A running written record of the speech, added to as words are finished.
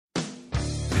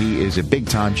He is a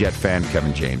big-time Jet fan,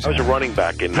 Kevin James. I was a running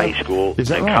back in high school and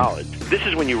college. This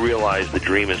is when you realize the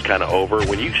dream is kind of over.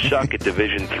 When you suck at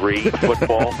Division III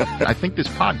football. I think this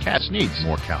podcast needs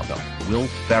more cowbell. Will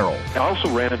Ferrell. I also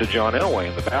ran into John Elway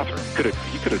in the bathroom.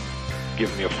 You could have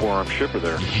given me a forearm shiver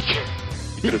there.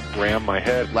 You could have rammed my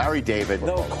head. Larry David.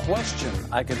 No question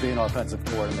I could be an offensive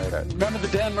coordinator. Remember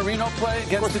the Dan Marino play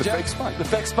against the Jets? The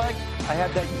fake spike? I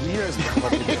had that years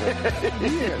before we did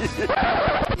it. Years.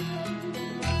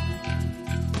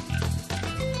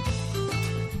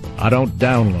 I don't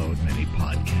download many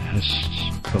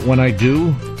podcasts, but when I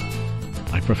do,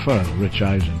 I prefer the Rich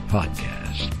Eisen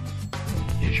podcast.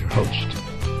 Here's your host,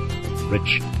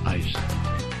 Rich Eisen.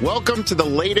 Welcome to the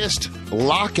latest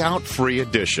lockout-free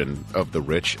edition of the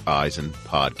Rich Eisen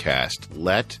podcast.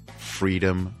 Let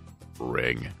freedom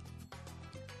ring.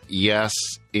 Yes,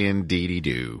 indeedy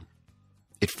do.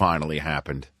 It finally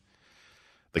happened.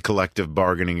 The collective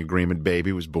bargaining agreement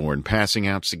baby was born, passing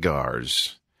out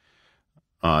cigars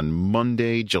on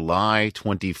Monday, July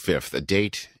 25th, a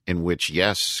date in which,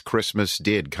 yes, Christmas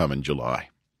did come in July.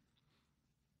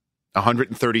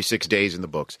 136 days in the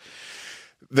books.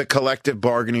 The collective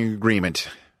bargaining agreement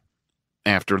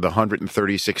after the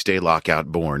 136-day lockout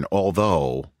born,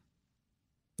 although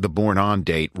the born-on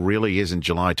date really isn't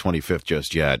July 25th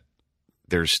just yet.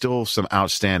 There's still some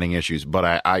outstanding issues,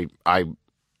 but I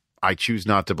choose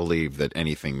not to believe that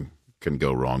anything can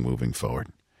go wrong moving forward.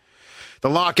 The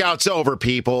lockout's over,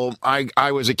 people.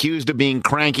 I was accused of being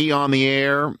cranky on the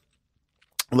air,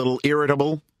 a little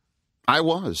irritable. I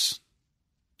was.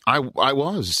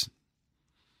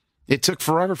 It took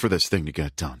forever for this thing to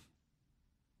get done.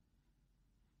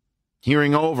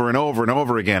 Hearing over and over and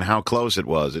over again how close it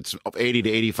was. It's 80 to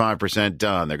 85%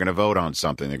 done. They're going to vote on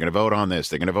something. They're going to vote on this.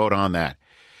 They're going to vote on that.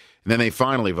 And then they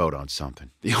finally vote on something.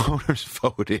 The owners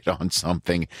voted on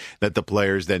something that the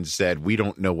players then said, we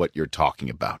don't know what you're talking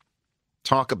about.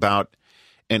 Talk about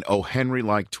an O.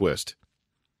 Henry-like twist.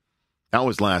 That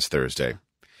was last Thursday.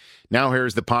 Now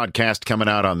here's the podcast coming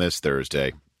out on this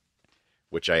Thursday,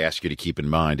 which I ask you to keep in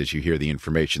mind as you hear the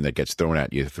information that gets thrown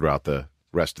at you throughout the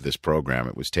rest of this program.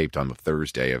 It was taped on the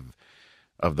Thursday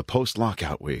of the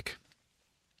post-lockout week,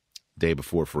 day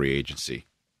before free agency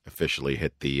officially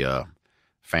hit the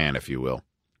fan, if you will.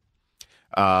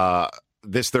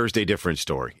 This Thursday, different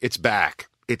story. It's back.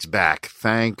 It's back.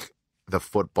 Thank the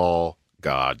football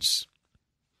gods.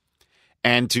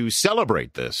 And to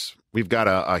celebrate this, we've got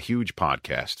a huge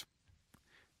podcast,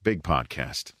 big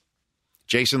podcast.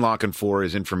 Jason Lockenfor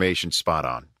is information spot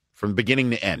on from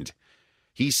beginning to end.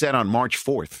 He said on March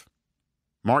 4th,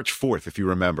 if you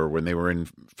remember, when they were in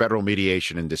federal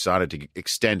mediation and decided to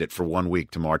extend it for 1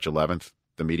 week to March 11th,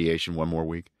 the mediation 1 more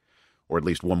week, or at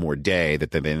least 1 more day,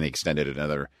 that then they extended it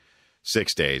another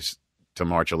 6 days to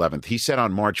March 11th. He said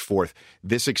on March 4th,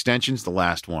 this extension's the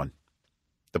last one.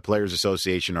 The Players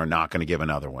Association are not going to give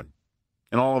another one.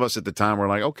 And all of us at the time were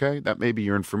like, okay, that may be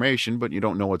your information, but you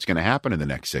don't know what's going to happen in the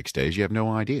next 6 days. You have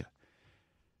no idea.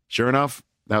 Sure enough,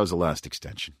 that was the last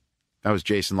extension. That was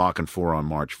Jason Lockenfor on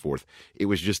March 4th. It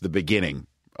was just the beginning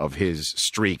of his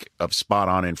streak of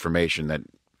spot-on information that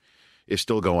is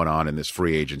still going on in this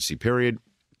free agency period.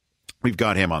 We've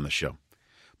got him on the show.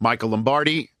 Michael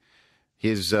Lombardi,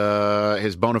 his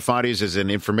bona fides as an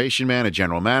information man, a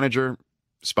general manager,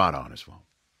 spot on as well.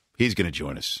 He's going to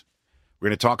join us. We're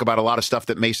going to talk about a lot of stuff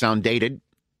that may sound dated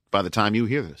by the time you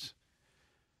hear this.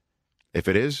 If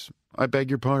it is, I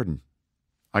beg your pardon.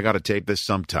 I got to tape this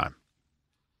sometime.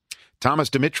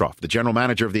 Thomas Dimitroff, the general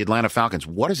manager of the Atlanta Falcons.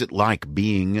 What is it like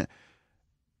being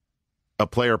a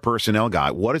player personnel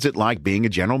guy? What is it like being a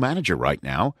general manager right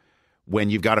now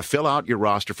when you've got to fill out your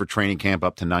roster for training camp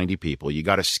up to 90 people? You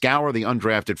got to scour the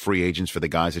undrafted free agents for the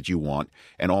guys that you want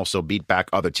and also beat back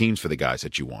other teams for the guys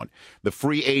that you want. The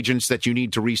free agents that you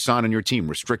need to re-sign on your team,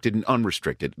 restricted and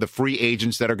unrestricted. The free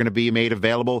agents that are going to be made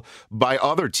available by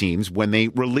other teams when they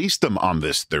release them on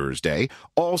this Thursday.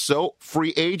 Also,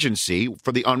 free agency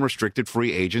for the unrestricted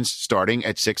free agents starting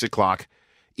at 6 o'clock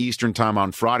Eastern time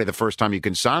on Friday. The first time you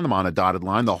can sign them on a dotted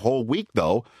line. The whole week,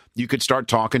 though, you could start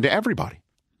talking to everybody.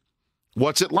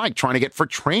 What's it like trying to get for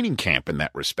training camp in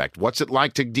that respect? What's it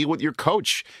like to deal with your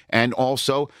coach and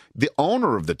also the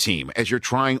owner of the team as you're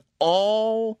trying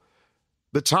all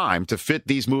the time to fit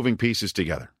these moving pieces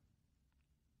together?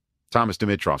 Thomas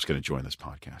Dimitroff's going to join this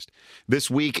podcast.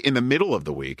 This week, in the middle of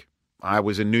the week, I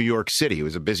was in New York City. It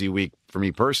was a busy week for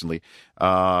me personally.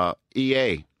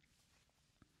 EA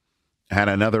had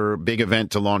another big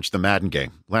event to launch the Madden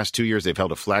game. Last 2 years, they've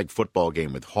held a flag football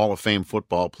game with Hall of Fame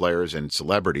football players and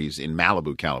celebrities in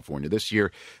Malibu, California. This year,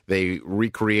 they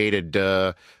recreated,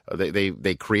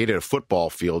 they created a football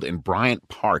field in Bryant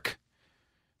Park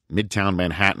Midtown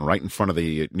Manhattan, right in front of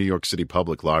the New York City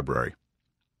Public Library.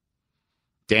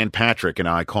 Dan Patrick and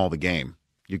I call the game.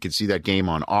 You can see that game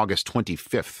on August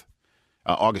 28th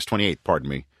on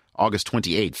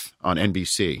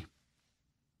NBC.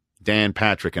 Dan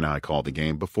Patrick and I called the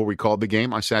game. Before we called the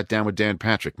game, I sat down with Dan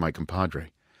Patrick, my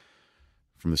compadre,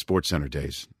 from the SportsCenter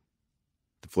days.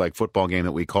 The flag football game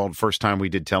that we called, first time we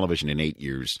did television in 8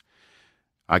 years.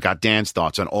 I got Dan's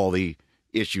thoughts on all the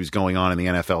issues going on in the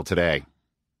NFL today.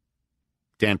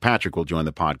 Dan Patrick will join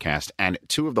the podcast, and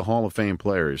two of the Hall of Fame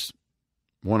players,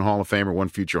 one Hall of Famer, one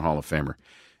future Hall of Famer,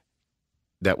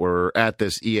 that were at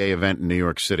this EA event in New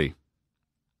York City.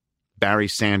 Barry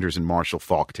Sanders and Marshall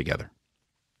Faulk together.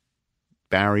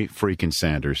 Barry freaking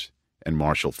Sanders and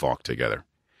Marshall Faulk together.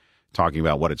 Talking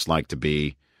about what it's like to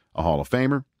be a Hall of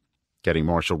Famer, getting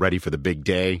Marshall ready for the big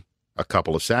day a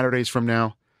couple of Saturdays from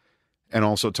now, and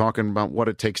also talking about what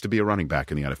it takes to be a running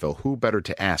back in the NFL. Who better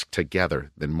to ask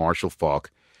together than Marshall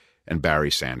Faulk and Barry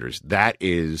Sanders? That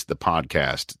is the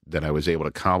podcast that I was able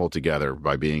to cobble together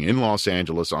by being in Los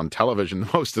Angeles on television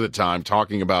most of the time,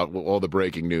 talking about all the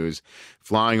breaking news,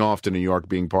 flying off to New York,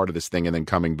 being part of this thing, and then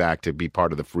coming back to be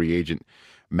part of the free agent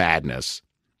madness.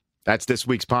 That's this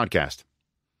week's podcast.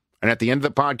 And at the end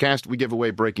of the podcast, we give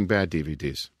away Breaking Bad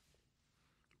DVDs.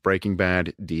 Breaking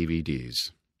Bad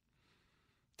DVDs.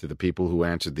 To the people who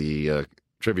answered the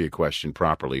trivia question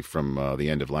properly from the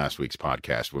end of last week's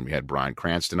podcast when we had Bryan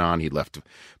Cranston on. He left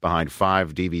behind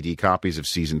 5 DVD copies of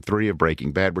Season 3 of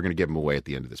Breaking Bad. We're going to give them away at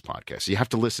the end of this podcast. So you have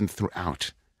to listen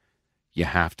throughout. You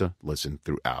have to listen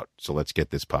throughout. So let's get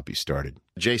this puppy started.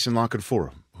 Jason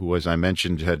Lockenfora, who, as I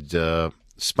mentioned, had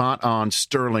spot-on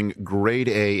sterling grade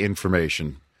A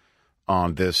information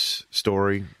on this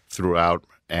story throughout,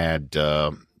 and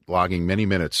logging many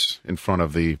minutes in front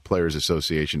of the Players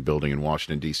Association building in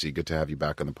Washington, D.C. Good to have you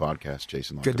back on the podcast,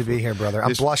 Jason. Good to be here, brother.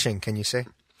 I'm blushing, can you see?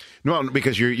 No,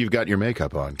 because you've got your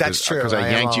makeup on. That's true. Because I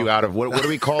yanked you out of, what do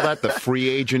we call that? The free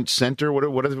agent center?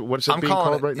 What's it being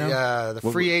called right now? The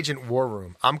free agent war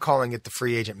room. I'm calling it the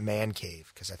free agent man cave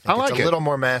because I think it's a little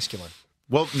more masculine.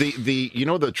 Well,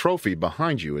 the trophy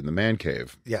behind you in the man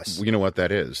cave. Yes. You know what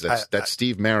that is? That's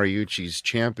Steve Mariucci's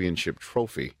championship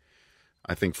trophy.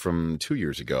 I think from 2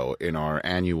 years ago in our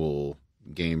annual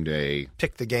game day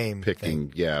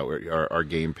our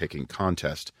game picking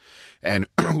contest, and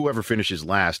whoever finishes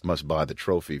last must buy the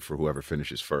trophy for whoever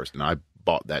finishes first. And I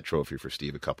bought that trophy for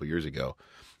Steve a couple years ago,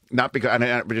 not because,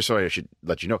 but just so I should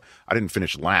let you know, I didn't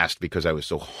finish last because I was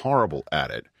so horrible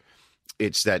at it.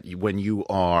 It's that when you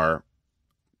are,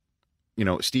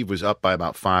 Steve was up by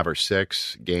about 5 or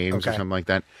 6 games or something like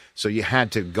that. So you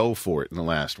had to go for it in the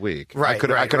last week. Right.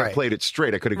 I could have played it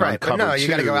straight. I could have gone cover 2. No, you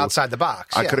got to go outside the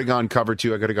box. I could have gone cover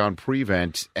 2. I could have gone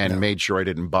prevent and made sure I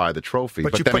didn't buy the trophy.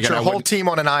 But you put your whole team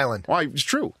on an island. Well, it's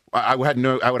true. I would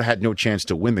have had no chance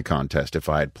to win the contest if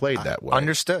I had played that way.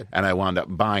 Understood. And I wound up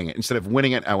buying it. Instead of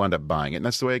winning it, I wound up buying it. And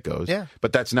that's the way it goes. Yeah.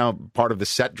 But that's now part of the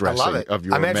set dressing of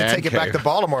your man I may have to take it back to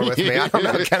Baltimore with me. I don't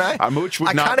know. Can I? I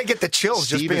kind of get the chills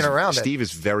just being around it. Steve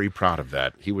is very proud of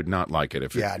that. He would not like it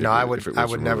if it was I would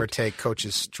removed. never take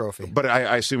Coach's trophy. But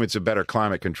I assume it's a better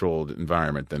climate-controlled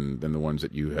environment than the ones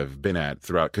that you have been at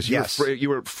throughout. Because you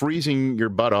were freezing your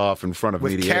butt off in front of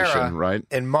with mediation, Kara right?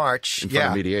 In March, in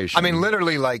front of mediation. I mean,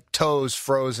 literally, like toes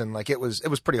frozen. Like it was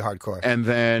pretty hardcore. And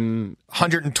then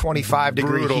 125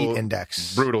 degree heat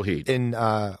index. Brutal heat. In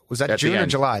was that June or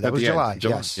July? That was July.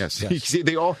 Yes. You see,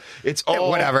 it's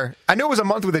all whatever. I knew it was a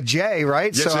month with a J,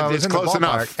 right? Yes, so I was it's in close the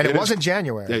ballpark, enough. and it wasn't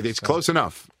January. It's close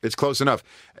enough. It's close enough.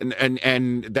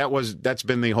 And that's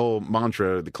been the whole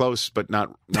mantra: the close, but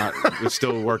not. There's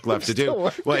still work left to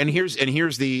do. Well, and here's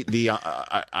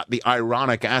the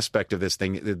ironic aspect of this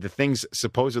thing: the thing's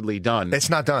supposedly done. It's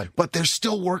not done, but there's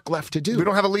still work left to do. We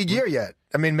don't have a league year yet.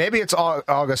 I mean, maybe it's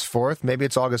August 4th. Maybe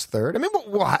it's August 3rd. I mean,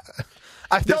 what?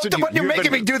 You're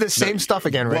making me do the same stuff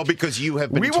again, Rich. Well, because you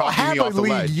have been talking me off the ledge. We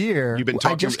will have a league year. You've been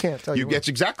talking, I just can't tell you. That's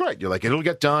exactly right. You're like, it'll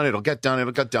get done.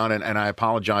 And I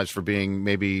apologize for being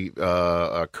maybe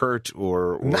curt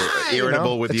or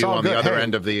irritable with you on the other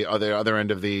end of the other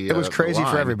end of the. It was crazy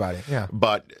for everybody. Yeah.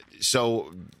 But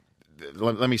so.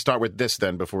 Let me start with this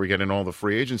then before we get into all the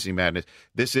free agency madness.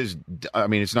 This is, I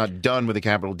mean, it's not done with a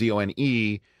capital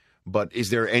D-O-N-E, but is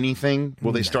there anything?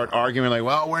 Will they start arguing like,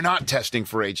 well, we're not testing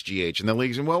for HGH? And the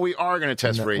league's saying, well, we are going to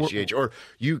test for HGH. Or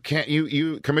you can't,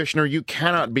 you Commissioner, you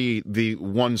cannot be the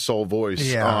one sole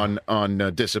voice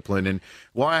on discipline. And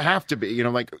well, I have to be,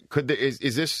 like,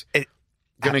 is this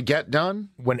going to get done?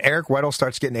 When Eric Weddle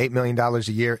starts getting $8 million a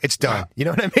year, it's done. You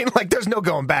know what I mean? Like, there's no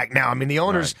going back now. I mean, the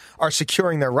owners are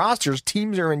securing their rosters,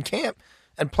 teams are in camp,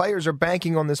 and players are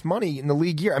banking on this money in the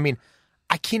league year. I mean,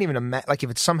 I can't even imagine. Like, if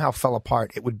it somehow fell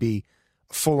apart, it would be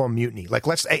full-on mutiny. Like,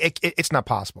 it's not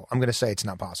possible. I'm going to say it's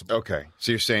not possible. Okay.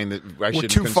 So you're saying that I we're should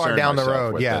too far down the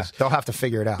road. Yeah, this. They'll have to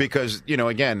figure it out. Because,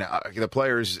 again, the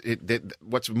players,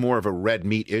 what's more of a red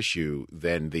meat issue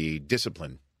than the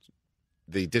discipline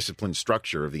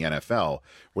structure of the NFL,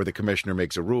 where the commissioner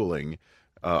makes a ruling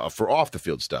for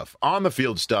off-the-field stuff.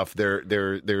 On-the-field stuff,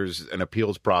 there's an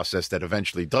appeals process that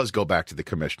eventually does go back to the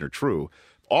commissioner, true.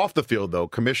 Off the field, though,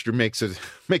 commissioner makes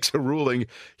a ruling.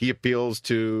 He appeals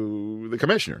to the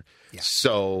commissioner. Yeah.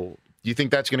 So, do you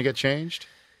think that's going to get changed?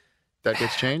 That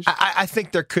gets changed? I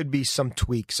think there could be some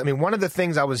tweaks. I mean, one of the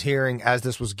things I was hearing as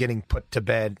this was getting put to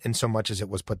bed, in so much as it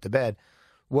was put to bed,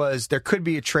 was there could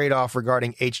be a trade-off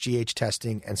regarding HGH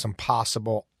testing and some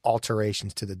possible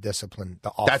alterations to the discipline, the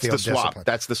off-field discipline.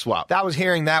 That's the swap. I was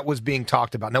hearing that was being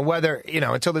talked about. Now, whether,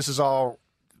 until this is all,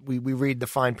 we read the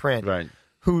fine print. Right.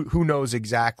 Who knows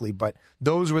exactly, but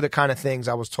those were the kind of things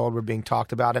I was told were being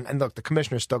talked about. And look, the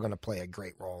commissioner is still going to play a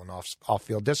great role in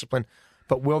off-field discipline,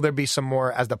 but will there be some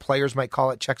more, as the players might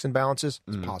call it, checks and balances?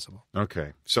 It's possible.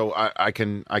 Okay, so I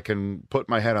can put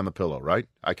my head on the pillow, right?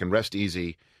 I can rest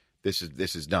easy. This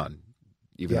is done,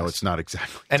 even though it's not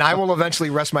exactly. And I will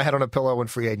eventually rest my head on a pillow when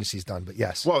free agency is done. But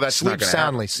yes, well, that's sleep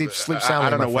soundly. Sleep soundly.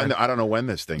 I don't know when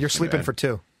this thing. You're sleeping for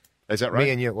 2. Is that right? Me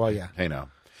and you. Well, yeah. Hey, now.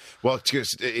 Well,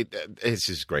 it's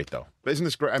just great, though. Isn't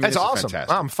this great? I mean, it's awesome.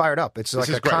 Fantastic. I'm fired up. It's like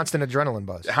a constant adrenaline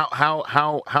buzz.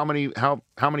 How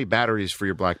many batteries for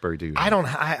your BlackBerry do you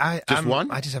have? Just one?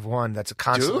 I just have one that's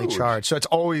constantly charged. So it's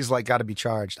always got to be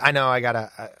charged. I know I got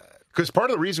to. Because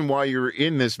part of the reason why you're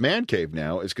in this man cave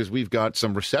now is because we've got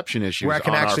some reception issues where I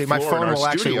can on actually, our floor my phone in our will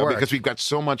studio actually work. because we've got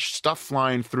so much stuff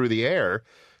flying through the air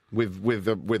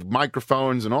with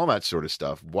microphones and all that sort of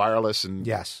stuff, wireless and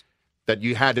yes. That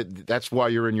you had it. That's why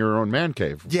you're in your own man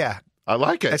cave. Yeah, I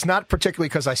like it. It's not particularly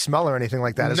because I smell or anything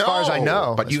like that. As far as I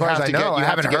know, but you have to get. You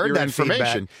haven't heard your that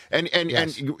information. Feedback.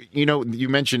 And you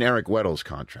mentioned Eric Weddle's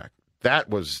contract. That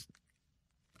was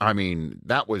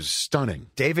stunning.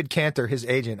 David Cantor, his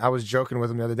agent, I was joking with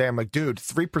him the other day. I'm like, dude,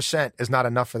 3% is not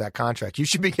enough for that contract. You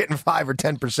should be getting 5 or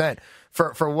 10%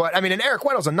 for what? I mean, and Eric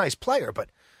Weddle's a nice player, but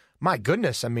my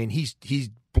goodness, I mean, he's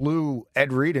blew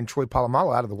Ed Reed and Troy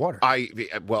Polamalu out of the water. I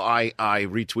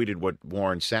retweeted what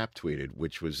Warren Sapp tweeted,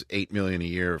 which was $8 million a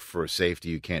year for a safety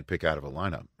you can't pick out of a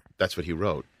lineup. That's what he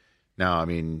wrote. Now, I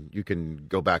mean, you can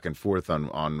go back and forth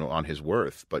on his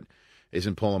worth, but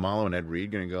isn't Polamalu and Ed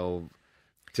Reed going to go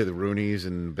to the Rooneys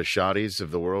and Bisciottys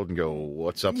of the world and go,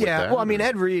 what's up with that? Yeah, well, I mean,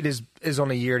 Ed Reed is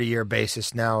on a year-to-year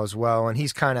basis now as well, and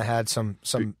he's kind of had some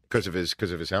because of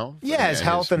his health. Yeah, his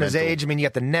health and his age. I mean, you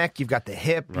got the neck, you've got the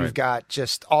hip, You've got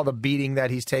just all the beating that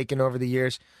he's taken over the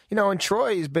years. And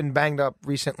Troy has been banged up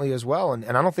recently as well, and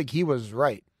I don't think he was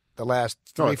right the last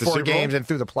 3-4 games and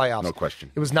through the playoffs. No question.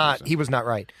 It was not. He was not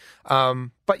right.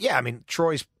 But yeah, I mean,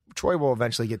 Troy will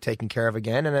eventually get taken care of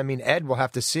again, and I mean, Ed will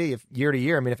have to see if year to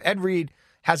year. I mean, if Ed Reed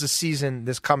has a season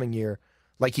this coming year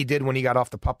like he did when he got off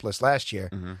the PUP list last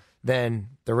year, then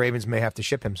the Ravens may have to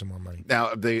ship him some more money.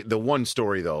 Now, the one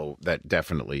story, though, that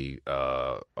definitely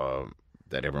that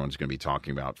everyone's going to be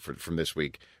talking about from this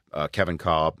week, Kevin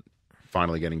Kolb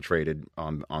finally getting traded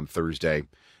on Thursday,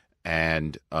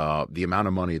 and the amount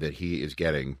of money that he is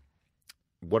getting.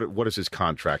 What does his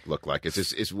contract look like? Is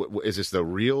this the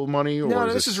real money? Or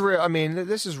no, this is real. I mean,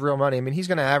 this is real money. I mean, he's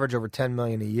going to average over $10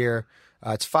 million a year.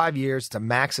 It's 5 years. It's a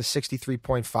max of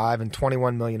 63.5, and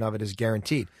 $21 million of it is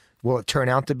guaranteed. Will it turn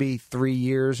out to be 3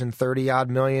 years and 30-odd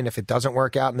million if it doesn't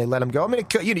work out and they let him go? I mean,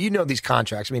 you know these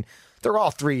contracts. I mean, they're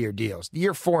all 3-year deals.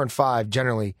 Year 4 and 5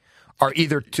 generally are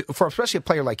either for especially a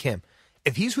player like him.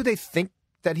 If he's who they think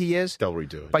that he is, they'll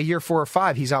redo it. By year 4 or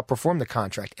 5, he's outperformed the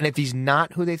contract, and if he's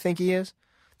not who they think he is,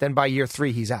 then by year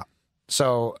 3 he's out.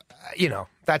 So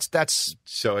that's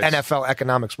NFL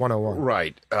economics 101.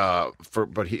 Right.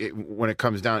 When it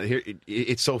comes down here,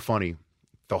 it's so funny.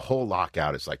 The whole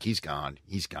lockout is like he's gone.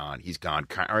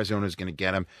 Arizona's going to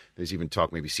get him. There's even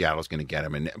talk maybe Seattle's going to get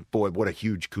him. And boy, what a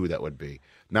huge coup that would be.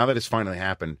 Now that it's finally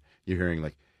happened, you're hearing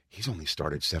like he's only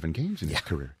started 7 games in his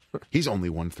career. He's only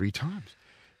won 3 times.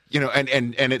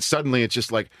 And it's suddenly it's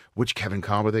just like, which Kevin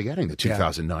Kolb are they getting? The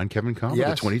 2009 Kevin Kolb or the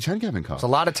 2010 Kevin Kolb? It's a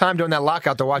lot of time during that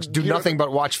lockout to do nothing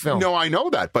but watch film. No, I know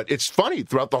that, but it's funny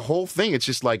throughout the whole thing. It's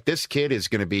just like this kid is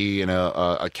going to be in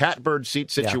a catbird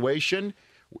seat situation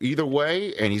either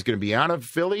way, and he's going to be out of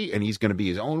Philly, and he's going to be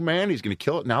his own man. He's going to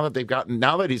kill it now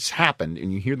that it's happened,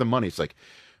 and you hear the money. It's like,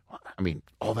 I mean,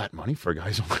 all that money for a guy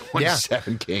who's only won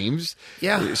 7 games.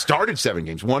 Yeah, started 7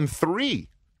 games, won 3.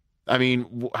 I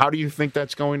mean, how do you think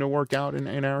that's going to work out in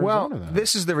Arizona? Well,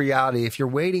 this is the reality. If you're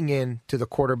wading into the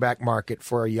quarterback market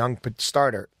for a young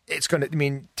starter, it's going to. I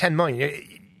mean, $10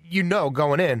 million.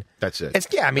 Going in. That's it.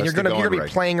 You're going to be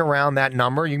playing around that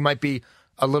number. You might be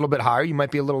a little bit higher. You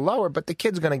might be a little lower, but the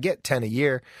kid's going to get 10 a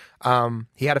year.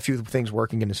 He had a few things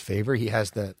working in his favor. He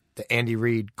has the Andy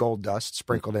Reid gold dust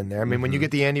sprinkled in there. I mean, when you get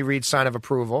the Andy Reid sign of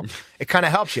approval, it kind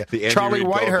of helps you. Charlie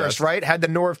Whitehurst, right, had the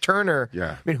Norv Turner.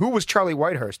 Yeah. I mean, who was Charlie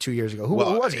Whitehurst 2 years ago? Who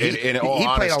was he? He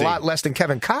played a lot less than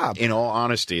Kevin Cobb. In all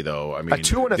honesty, though, I mean, a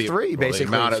 2 and a 3,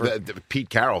 basically. Pete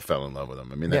Carroll fell in love with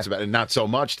him. I mean, that's about not so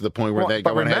much to the point where they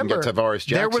go ahead and get Tavares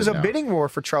Jackson. There was a bidding war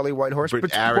for Charlie Whitehurst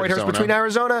between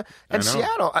Arizona and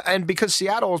Seattle, and because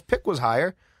Seattle's pick was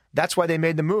higher, that's why they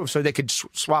made the move, so they could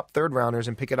swap third rounders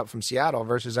and pick it up from Seattle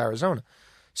versus Arizona.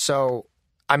 So,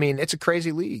 I mean, it's a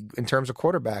crazy league in terms of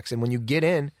quarterbacks. And when you get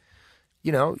in,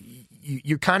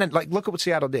 you kind of look at what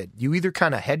Seattle did. You either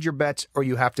kind of hedge your bets or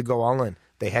you have to go all in.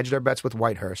 They hedged their bets with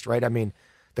Whitehurst, right? I mean,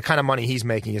 the kind of money he's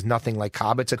making is nothing like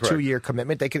Cobb. It's a 2-year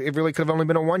commitment. It really could have only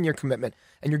been a 1-year commitment.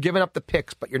 And you're giving up the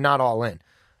picks, but you're not all in.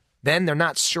 Then they're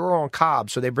not sure on Cobb,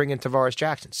 so they bring in Tavares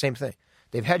Jackson. Same thing.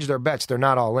 They've hedged their bets. They're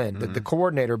not all in. The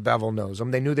coordinator, Bevel, knows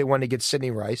them. They knew they wanted to get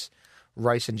Sidney Rice.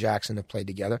 Rice and Jackson have played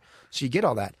together. So you get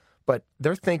all that. But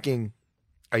they're thinking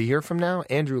a year from now,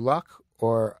 Andrew Luck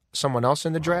or someone else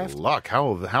in the draft. Luck?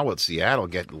 How will Seattle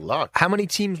get Luck? How many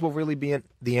teams will really be in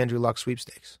the Andrew Luck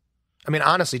sweepstakes? I mean,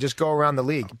 honestly, just go around the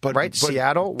league.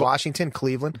 Seattle, Washington,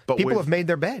 Cleveland. People have made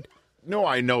their bed. No,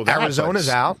 I know that. Arizona's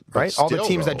out, right? All the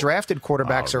teams that drafted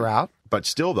quarterbacks are out. But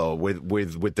still, though,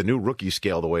 with the new rookie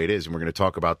scale the way it is, and we're going to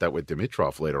talk about that with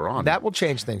Dimitroff later on. That will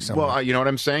change things somewhat. Well, you know what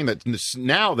I'm saying? That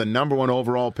now the number 1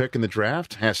 overall pick in the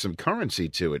draft has some currency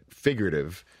to it,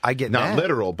 figurative. I get not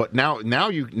literal, but now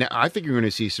I think you're going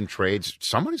to see some trades.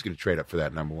 Somebody's going to trade up for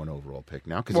that number 1 overall pick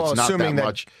now because it's not that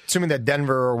much. Assuming that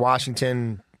Denver or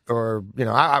Washington or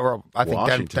I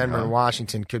think Denver and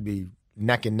Washington could be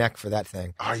neck and neck for that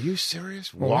thing. Are you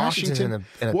serious? Well, Washington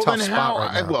in a tough spot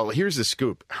right now. Well, here's the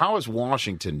scoop. How is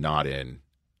Washington not in?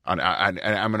 I'm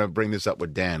going to bring this up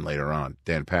with Dan later on,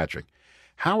 Dan Patrick.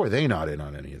 How are they not in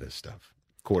on any of this stuff,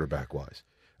 quarterback-wise?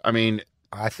 I mean,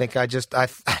 I think the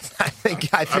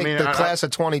class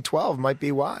of 2012 might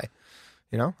be why.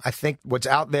 I think what's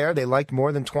out there they liked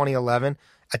more than 2011.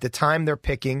 At the time they're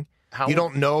picking, you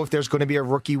don't know if there's going to be a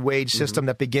rookie wage system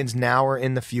that begins now or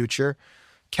in the future.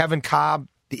 Kevin Cobb,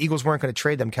 the Eagles weren't going to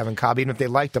trade them Kevin Cobb, even if they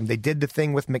liked him. They did the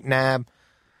thing with McNabb.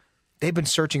 They've been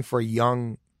searching for a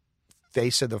young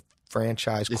face of the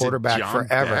franchise quarterback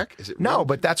forever. No,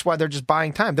 but that's why they're just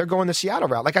buying time. They're going the Seattle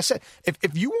route. Like I said, if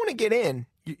you want to get in,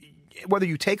 whether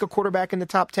you take a quarterback in the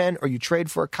top 10 or you trade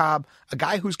for a Cobb, a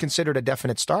guy who's considered a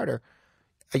definite starter,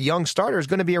 a young starter is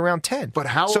going to be around 10. But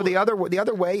how? So the other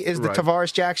way is the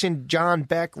Tavares Jackson, John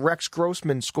Beck, Rex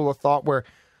Grossman school of thought where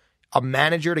a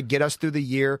manager to get us through the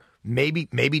year, maybe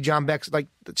John Beck's like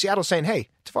Seattle's saying, hey,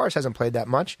 Tavares hasn't played that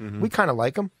much. We kind of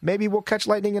like him. Maybe we'll catch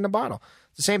lightning in a bottle.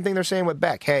 The same thing they're saying with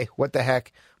Beck. Hey, what the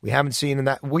heck? We haven't seen him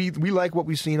that. We like what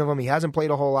we've seen of him. He hasn't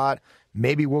played a whole lot.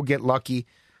 Maybe we'll get lucky.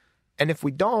 And if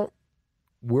we don't,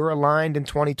 we're aligned in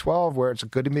 2012 where it's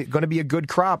going to be a good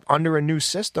crop under a new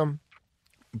system.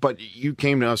 But you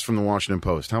came to us from the Washington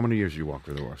Post. How many years did you walk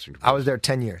for the Washington Post? I was there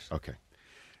 10 years. Okay.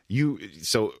 You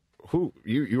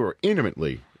are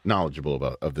intimately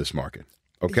knowledgeable of this market.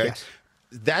 Okay. Yes.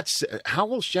 That's how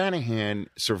will Shanahan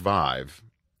survive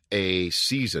a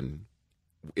season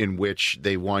in which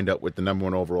they wind up with the number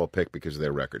 1 overall pick because of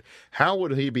their record? How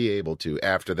would he be able to,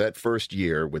 after that first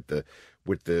year with the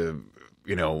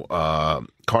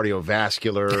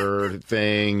cardiovascular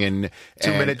thing and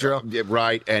 2-minute drill,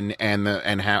 right?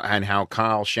 And how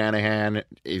Kyle Shanahan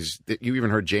is. You even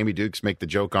heard Jamie Dukes make the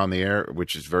joke on the air,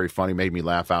 which is very funny. Made me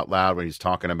laugh out loud when he's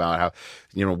talking about how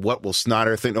what will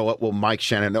Snyder think? No, what will Mike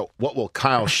Shanahan? No, what will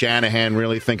Kyle Shanahan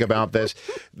really think about this?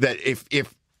 That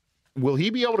if will he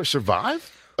be able to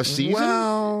survive a season?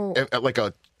 Well, like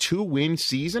a 2-win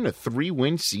season, a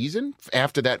 3-win season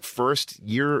after that first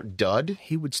year dud?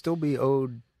 He would still be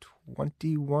owed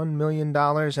 $21 million,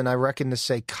 and I reckon to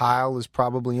say Kyle is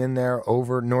probably in there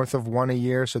north of 1 a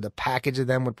year, so the package of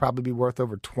them would probably be worth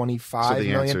over $25 million. So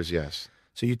the answer is yes.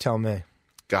 So you tell me.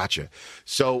 Gotcha.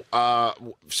 So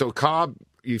Cobb,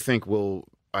 you think will?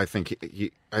 I think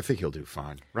he'll do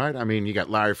fine, right? I mean, you got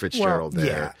Larry Fitzgerald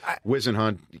there. Yeah,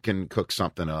 Wisenhunt can cook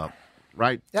something up.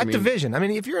 Right? Division. I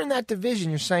mean, if you're in that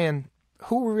division, you're saying,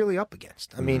 who are we really up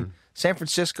against? I mean, San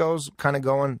Francisco's kind of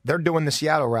going, they're doing the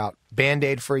Seattle route,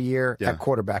 Band-Aid for a year at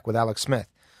quarterback with Alex Smith.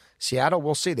 Seattle,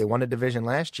 we'll see. They won a division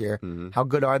last year. How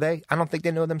good are they? I don't think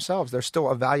they know themselves. They're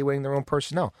still evaluating their own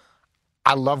personnel.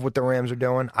 I love what the Rams are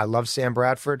doing. I love Sam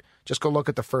Bradford. Just go look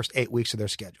at the first 8 weeks of their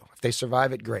schedule. If they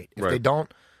survive it, great. If they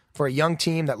don't, for a young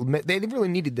team that they really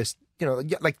needed this.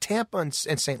 Like Tampa and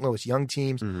St. Louis, young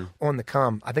teams on the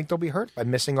come. I think they'll be hurt by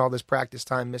missing all this practice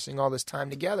time, missing all this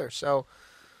time together. So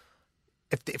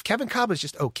if Kevin Kolb is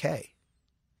just okay,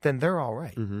 then they're all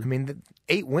right. I mean,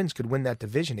 8 wins could win that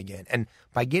division again. And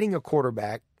by getting a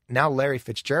quarterback, now Larry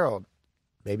Fitzgerald,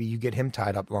 maybe you get him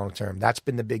tied up long term. That's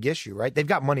been the big issue, right? They've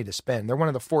got money to spend. They're one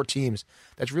of the 4 teams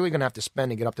that's really going to have to spend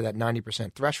to get up to that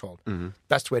 90% threshold.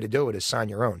 Best way to do it is sign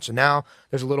your own. So now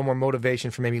there's a little more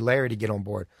motivation for maybe Larry to get on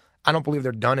board. I don't believe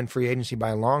they're done in free agency by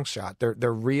a long shot. They're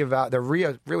really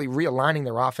realigning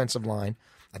their offensive line.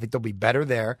 I think they'll be better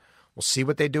there. We'll see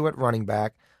what they do at running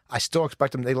back. I still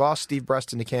expect them. They lost Steve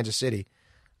Breston to Kansas City.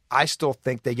 I still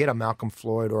think they get a Malcolm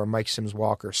Floyd or a Mike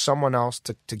Sims-Walker, someone else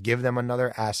to give them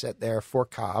another asset there for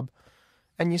Cobb.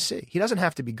 And you see, he doesn't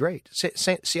have to be great.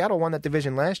 Seattle won that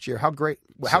division last year. How great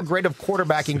of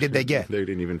quarterbacking did they get? They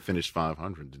didn't even finish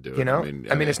 500 to do it.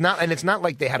 I mean, it's not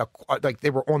like they had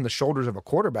they were on the shoulders of a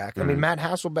quarterback. I mean, Matt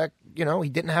Hasselbeck, he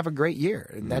didn't have a great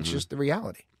year, and that's just the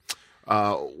reality.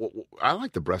 I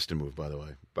like the Breston move, by the way,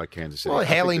 by Kansas City. Well,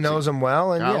 Haley knows him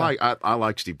well, and I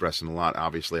like Steve Breston a lot.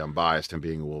 Obviously, I'm biased, him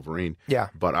being a Wolverine. Yeah,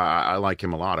 but I like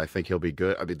him a lot. I think he'll be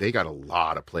good. I mean, they got a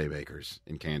lot of playmakers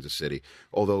in Kansas City.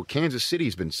 Although Kansas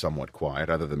City's been somewhat quiet,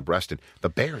 other than Breston. The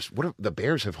Bears, the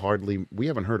Bears have we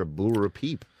haven't heard a boo or a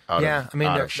peep. Out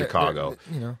of Chicago.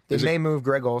 They may move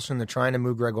Greg Olsen. They're trying to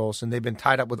move Greg Olsen. They've been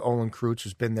tied up with Olin Kreutz,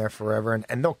 who's been there forever, and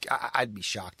I'd be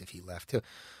shocked if he left too.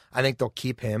 I think they'll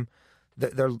keep him.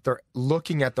 They're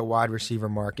looking at the wide receiver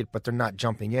market, but they're not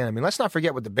jumping in. I mean, let's not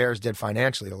forget what the Bears did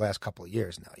financially the last couple of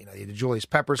years now. They did Julius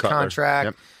Peppers contract.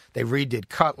 Yep. They redid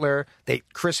Cutler.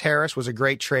 Chris Harris was a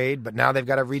great trade, but now they've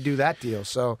got to redo that deal.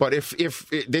 So, but if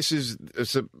this is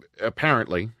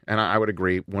apparently, and I would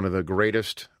agree, one of the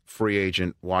greatest free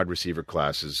agent wide receiver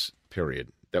classes, period,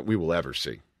 that we will ever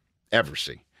see.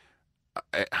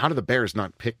 How do the Bears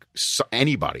not pick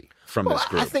anybody from this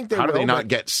group? I think they How do will, they not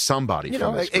get somebody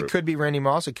from this group? It could be Randy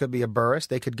Moss. It could be a Burris.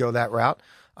 They could go that route.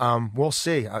 We'll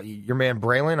see. Your man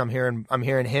Braylon, I'm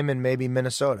hearing him in maybe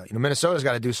Minnesota. Minnesota's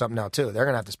got to do something now too. They're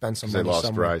going to have to spend some money somewhere. They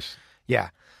lost Bryce. Yeah.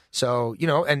 So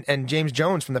and James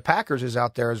Jones from the Packers is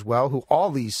out there as well. Who all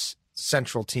these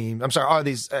central teams? I'm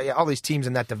sorry, all these teams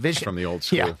in that division from the old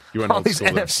school. Yeah. You went all old these school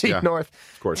NFC North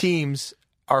of teams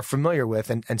are familiar with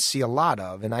and see a lot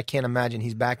of, and I can't imagine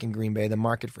he's back in Green Bay. The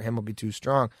market for him will be too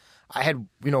strong. I had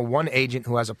one agent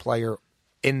who has a player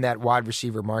in that wide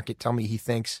receiver market tell me he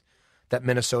thinks that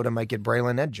Minnesota might get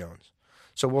Braylon Ed Jones.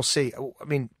 So we'll see. I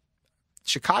mean,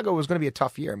 Chicago was going to be a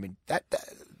tough year. I mean, that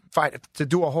to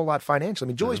do a whole lot financially. I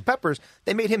mean, Julius Peppers,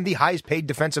 they made him the highest paid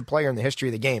defensive player in the history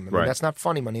of the game. I mean, that's not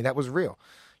funny money. That was real.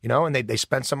 And they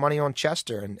spent some money on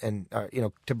Chester and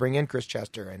to bring in Chris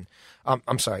Chester and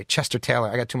I'm sorry, Chester Taylor.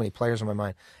 I got too many players on my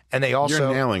mind. And they also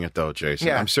You're nailing it though, Jason.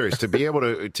 Yeah. I'm serious. To be able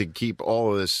to keep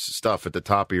all of this stuff at the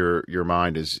top of your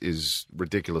mind is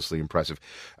ridiculously impressive.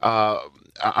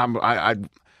 I'm going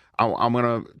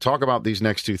to talk about these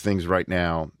next 2 things right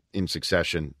now in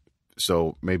succession.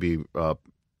 So maybe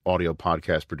audio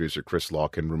podcast producer Chris Law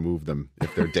can remove them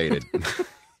if they're dated.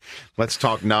 Let's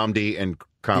talk Nnamdi and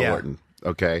Kyle Orton.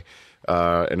 Okay,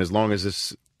 and as long as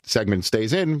this segment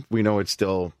stays in, we know it's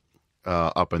still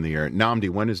up in the air. Nnamdi,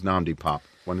 when does Nnamdi pop?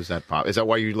 When does that pop? Is that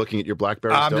why you're looking at your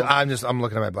BlackBerry still? I'm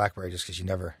looking at my BlackBerry just because you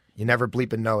never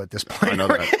bleep and know at this point. I know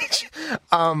that.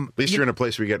 At least you're in a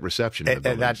place where you get reception.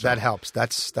 That helps.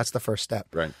 That's the first step.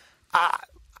 Right.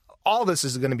 All this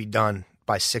is going to be done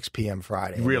by 6 p.m.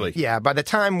 Friday. Really? Yeah. By the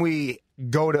time we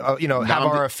go to have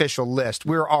our official list,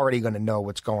 we're already going to know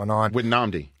what's going on with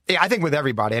Nnamdi. Yeah, I think with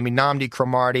everybody. I mean, Nnamdi,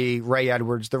 Cromartie, Ray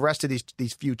Edwards, the rest of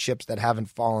these few chips that haven't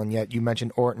fallen yet. You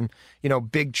mentioned Orton.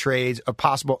 Big trades, a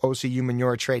possible OCU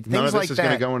Manure trade. Things None of this like is that.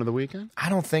 going to go into the weekend? I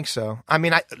don't think so. I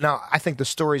mean, I think the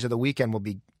stories of the weekend will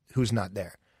be who's not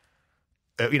there.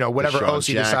 Whatever Deshaun OC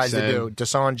decides to do.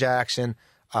 Deshaun Jackson,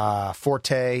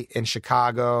 Forte in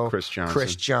Chicago,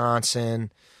 Chris Johnson.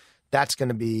 That's going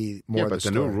to be more the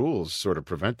story. New rules sort of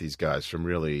prevent these guys from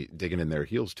really digging in their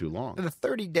heels too long. The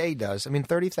 30-day does. I mean,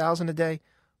 $30,000 a day.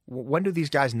 When do these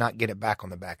guys not get it back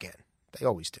on the back end? They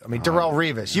always do. I mean, Darrelle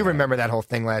Revis, you remember that whole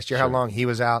thing last year, how long he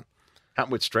was out?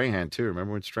 Happened with Strahan, too.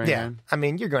 Remember with Strahan? Yeah. I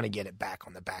mean, you're going to get it back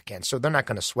on the back end. So they're not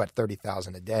going to sweat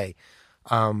 $30,000 a day.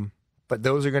 But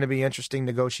those are going to be interesting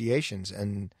negotiations.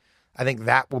 And I think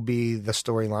that will be the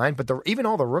storyline. But even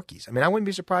all the rookies. I mean, I wouldn't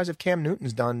be surprised if Cam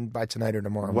Newton's done by tonight or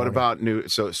tomorrow. What about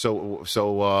Nnamdi?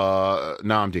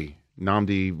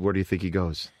 Nnamdi, where do you think he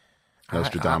goes?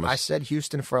 Nostradamus. I said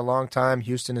Houston for a long time.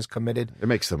 Houston is committed it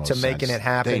makes the most to making sense. it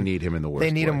happen. They need him in the worst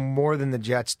They need way. him more than the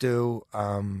Jets do.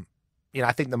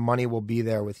 I think the money will be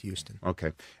there with Houston.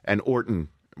 Okay. And Orton,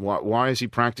 Why is he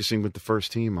practicing with the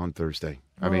first team on Thursday?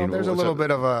 I mean, there's a little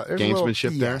bit of a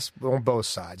gamesmanship there. Yes, on both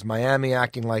sides. Miami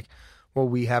acting like, well,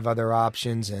 we have other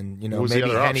options, and Who's maybe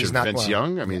the other Henny's option? not. Vince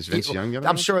Young. I mean, is Vince Young?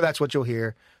 I'm sure that's what you'll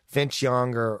hear. Vince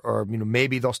Young, or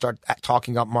maybe they'll start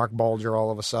talking up Mark Bulger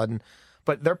all of a sudden.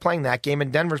 But they're playing that game,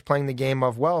 and Denver's playing the game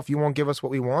of, well, if you won't give us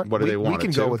what we want, what do they want? We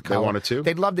can go with Colin. They want a 2?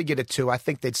 They'd love to get a 2. I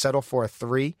think they'd settle for a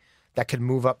 3 that could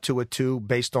move up to a 2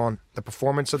 based on the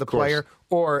performance of the player.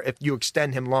 Or if you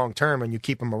extend him long term and you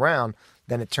keep him around,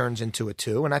 then it turns into a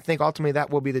 2. And I think ultimately that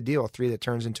will be the deal, a 3 that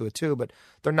turns into a 2. But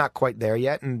they're not quite there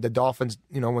yet. And the Dolphins,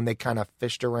 when they kind of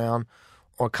fished around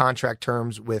on contract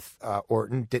terms with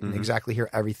Orton, didn't exactly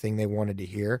hear everything they wanted to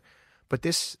hear. But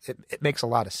it makes a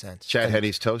lot of sense. Chad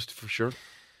Henne's toast for sure.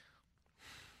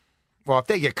 Well, if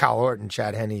they get Kyle Orton,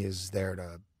 Chad Henne is there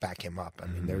to back him up. I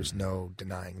mean, there's no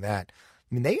denying that.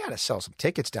 I mean, they got to sell some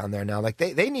tickets down there now. Like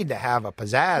they need to have a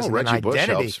pizzazz and Reggie an Bush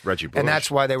identity. helps. Reggie Bush. And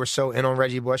that's why they were so in on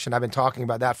Reggie Bush. And I've been talking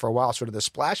about that for a while, sort of the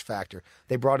splash factor.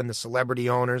 They brought in the celebrity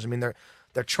owners. I mean,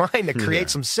 they're trying to create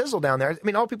some sizzle down there. I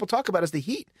mean, all people talk about is the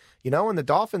heat, and the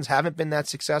Dolphins haven't been that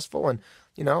successful, and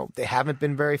they haven't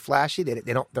been very flashy. They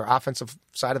don't. Their offensive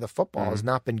side of the football has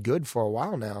not been good for a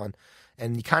while now,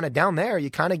 and you kind of down there,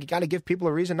 you kind of got to give people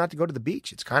a reason not to go to the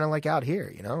beach. It's kind of like out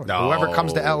here, No. Whoever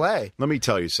comes to L.A. Let me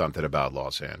tell you something about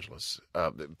Los Angeles.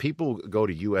 People go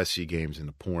to USC games in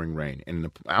the pouring rain,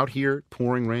 and out here,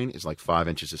 pouring rain is like 5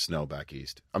 inches of snow back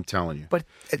east. I'm telling you. But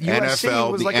at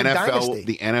USC was like a dynasty.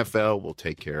 The NFL will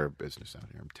take care of business out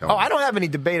here. I'm telling you. I don't have any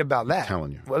debate about that. I'm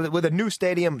telling you. With a new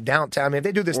stadium downtown, I mean, if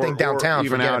they do this thing downtown,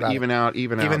 even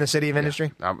the city of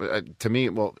industry. To me,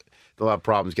 well. A lot of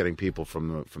problems getting people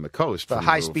from the coast. The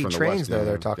high-speed trains, though,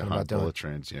 they're talking about doing. Bullet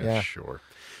trains, yeah, sure.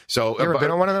 So, you ever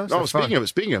been on one of those?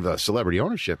 Speaking of celebrity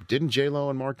ownership, didn't J-Lo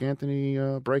and Mark Anthony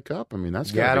break up? I mean,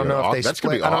 that's I don't know if they that's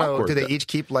split. I don't know. Do they each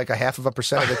keep like a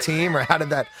 0.5% of the team, or how did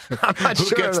that? I'm not sure.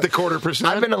 Who gets the 0.25%?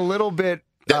 I've been a little bit.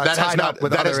 That has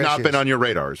not been on your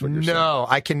radar, is what you're saying. No,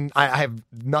 I have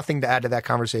nothing to add to that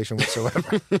conversation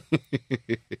whatsoever.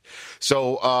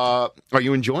 So, are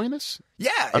you enjoying this? Yeah,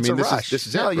 it's a rush. This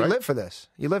is no, it, you right? live for this.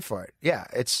 You live for it. Yeah,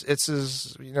 it's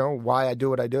why I do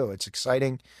what I do. It's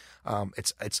exciting.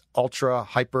 It's ultra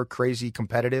hyper crazy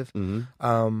competitive.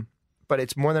 But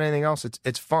it's more than anything else.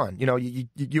 It's fun.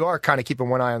 You are kind of keeping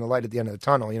one eye on the light at the end of the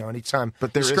tunnel. Anytime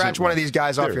you scratch one of these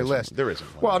guys off your list. There isn't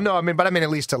one. Well, no, I mean at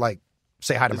least to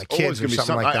say hi to my kids or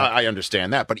something like that. I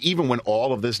understand that, but even when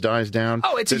all of this dies down,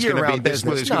 it's a year-round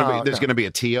business. There's going to be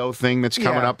a TO thing that's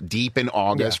coming up deep in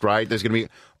August, right? There's going to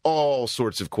be all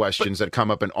sorts of questions that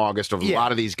come up in August of a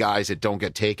lot of these guys that don't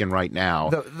get taken right now.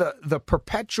 The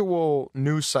perpetual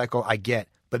news cycle I get,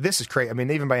 but this is crazy. I mean,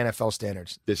 even by NFL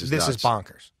standards, this is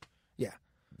bonkers. Yeah,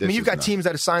 you've got teams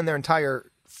that have signed their entire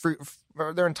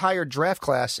draft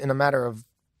class in a matter of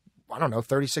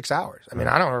 36 hours. I mean,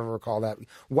 I don't ever recall that.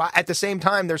 At the same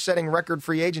time, they're setting record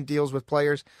free agent deals with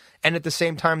players, and at the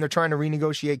same time, they're trying to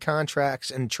renegotiate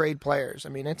contracts and trade players. I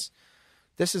mean,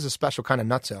 this is a special kind of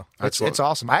nutso. It's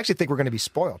awesome. I actually think we're going to be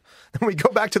spoiled. Then we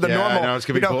go back to the normal. I know, it's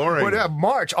going to be boring.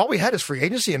 March. All we had is free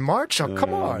agency in March. Oh,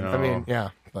 come on. No. I mean,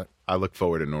 yeah. But I look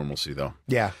forward to normalcy, though.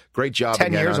 Yeah. Great job.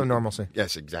 10 years of normalcy.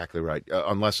 Yes, exactly right.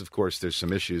 Unless, of course, there's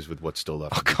some issues with what's still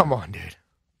left. Oh, come on, dude.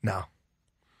 No.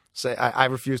 I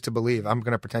refuse to believe. I'm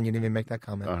going to pretend you didn't even make that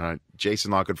comment. All right.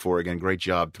 Jason Lockwood, again, great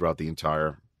job throughout the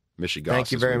entire Michigan.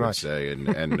 Thank you very much.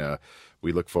 And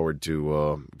we look forward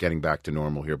to getting back to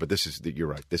normal here. But you're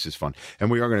right. This is fun. And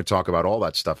we are going to talk about all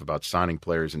that stuff about signing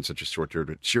players in such a short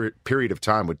period of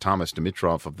time with Thomas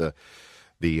Dimitroff of the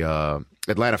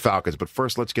Atlanta Falcons. But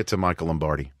first, let's get to Michael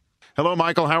Lombardi. Hello,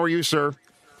 Michael. How are you, sir?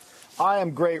 I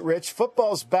am great, Rich.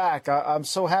 Football's back. I'm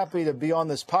so happy to be on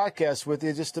this podcast with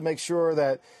you just to make sure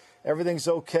that everything's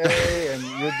okay and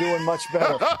you're doing much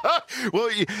better.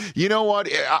 Well, you know what?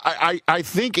 I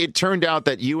think it turned out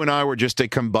that you and I were just a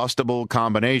combustible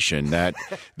combination, that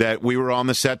we were on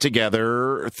the set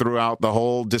together throughout the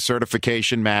whole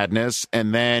decertification madness.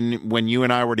 And then when you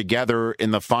and I were together in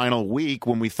the final week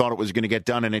when we thought it was going to get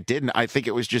done and it didn't, I think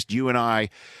it was just you and I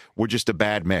were just a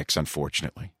bad mix,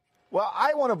 unfortunately. Well,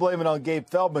 I want to blame it on Gabe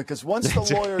Feldman because once the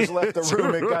lawyers left the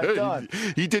room, it got done.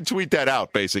 He did tweet that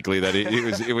out, basically, that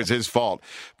it was his fault.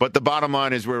 But the bottom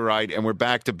line is we're right, and we're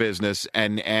back to business.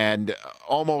 And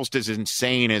almost as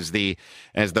insane as the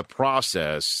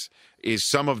process is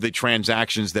some of the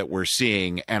transactions that we're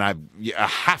seeing. And I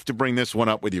have to bring this one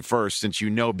up with you first, since you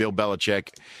know Bill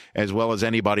Belichick as well as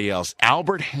anybody else.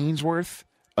 Albert Hainsworth,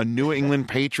 a New England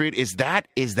Patriot, is that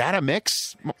a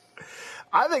mix?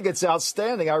 I think it's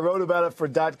outstanding. I wrote about it for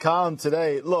 .com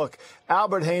today. Look,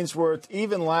 Albert Haynesworth,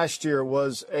 even last year,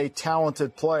 was a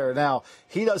talented player. Now,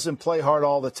 he doesn't play hard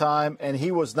all the time, and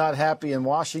he was not happy in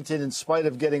Washington in spite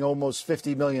of getting almost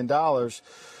 $50 million.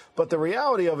 But the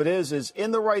reality of it is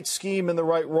in the right scheme, in the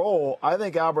right role, I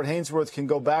think Albert Haynesworth can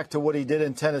go back to what he did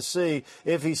in Tennessee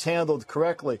if he's handled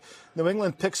correctly. New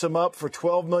England picks him up for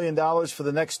 $12 million for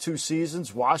the next 2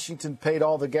 seasons. Washington paid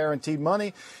all the guaranteed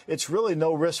money. It's really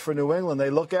no risk for New England. They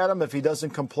look at him. If he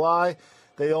doesn't comply,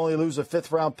 they only lose a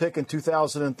 5th-round pick in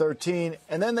 2013.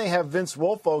 And then they have Vince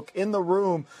Wilfork in the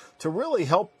room to really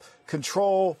help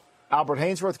control Albert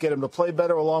Haynesworth, get him to play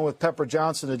better, along with Pepper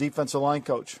Johnson, the defensive line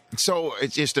coach. So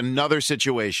it's just another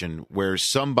situation where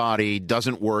somebody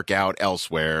doesn't work out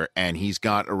elsewhere, and he's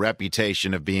got a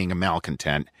reputation of being a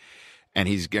malcontent, and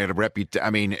he's got a reputation.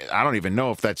 I mean, I don't even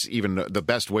know if that's even the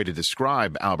best way to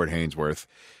describe Albert Haynesworth.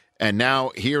 And now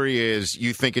here he is.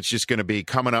 You think it's just going to be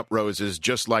coming up roses,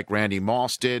 just like Randy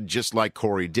Moss did, just like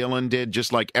Corey Dillon did,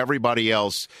 just like everybody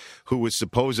else who was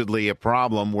supposedly a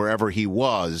problem wherever he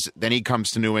was. Then he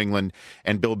comes to New England,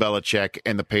 and Bill Belichick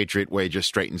and the Patriot way just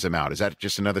straightens him out. Is that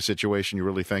just another situation you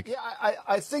really think? Yeah,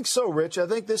 I think so, Rich. I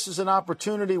think this is an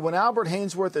opportunity. When Albert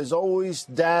Haynesworth is always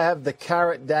have the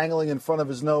carrot dangling in front of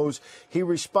his nose, he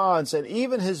responds. And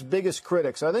even his biggest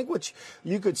critics, I think what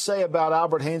you could say about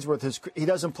Albert Haynesworth is he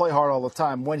doesn't play hard all the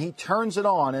time. When he turns it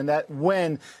on, and that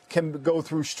when can go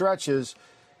through stretches,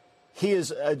 he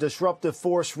is a disruptive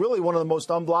force, really one of the most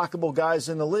unblockable guys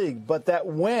in the league. But that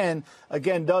when,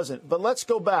 again, doesn't. But let's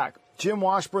go back. Jim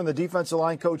Washburn, the defensive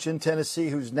line coach in Tennessee,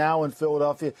 who's now in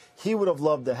Philadelphia, he would have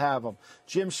loved to have him.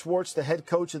 Jim Schwartz, the head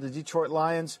coach of the Detroit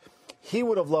Lions, he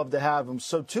would have loved to have him.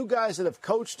 So 2 guys that have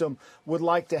coached him would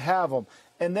like to have him.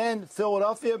 And then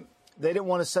Philadelphia, they didn't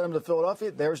want to send him to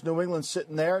Philadelphia. There's New England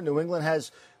sitting there. New England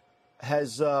has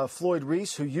Floyd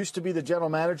Reese, who used to be the general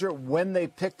manager when they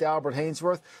picked Albert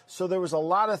Haynesworth. So there was a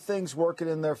lot of things working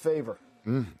in their favor.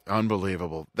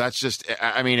 Unbelievable. That's just,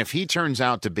 I mean, if he turns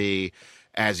out to be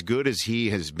as good as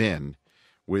he has been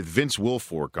with Vince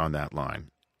Wilfork on that line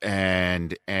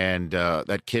and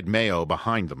that kid Mayo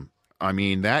behind them, I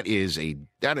mean, that is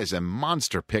a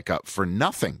monster pickup for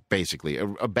nothing, basically,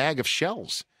 a bag of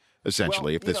shells,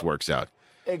 essentially, if this works out.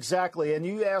 Exactly. And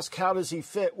you ask, how does he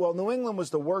fit? Well, New England was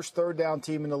the worst 3rd-down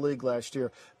team in the league last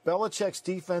year. Belichick's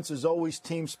defense is always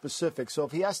team-specific. So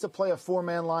if he has to play a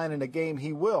 4-man line in a game,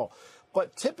 he will.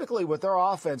 But typically with their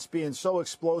offense being so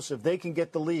explosive, they can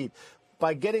get the lead.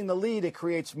 By getting the lead, it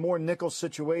creates more nickel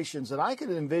situations. And I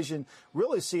could envision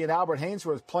really seeing Albert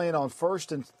Haynesworth playing on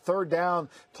 1st and 3rd down,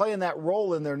 playing that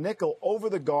role in their nickel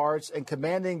over the guards and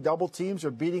commanding double teams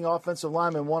or beating offensive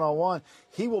linemen one-on-one.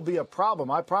 He will be a problem.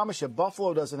 I promise you,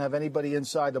 Buffalo doesn't have anybody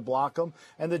inside to block him,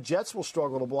 and the Jets will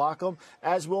struggle to block him,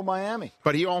 as will Miami.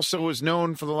 But he also is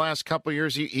known for the last couple of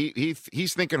years.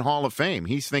 He's thinking Hall of Fame.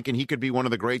 He's thinking he could be one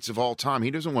of the greats of all time. He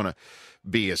doesn't want to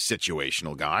be a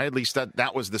situational guy. At least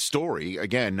that was the story.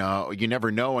 Again, you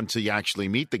never know until you actually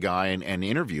meet the guy and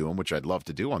interview him, which I'd love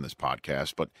to do on this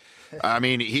podcast. But I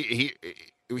mean,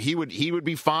 he would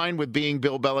be fine with being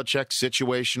Bill Belichick's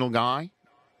situational guy.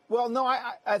 Well, no,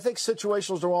 I think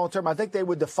situational is the wrong term. I think they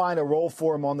would define a role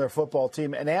for him on their football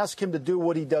team and ask him to do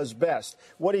what he does best.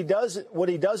 What he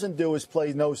doesn't do is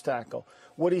play nose tackle.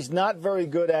 What he's not very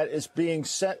good at is being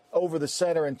sent over the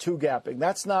center and two-gapping.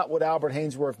 That's not what Albert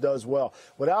Haynesworth does well.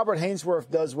 What Albert Haynesworth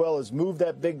does well is move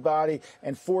that big body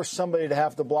and force somebody to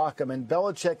have to block him. And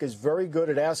Belichick is very good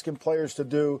at asking players to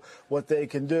do what they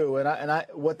can do and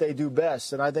what they do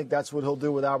best. And I think that's what he'll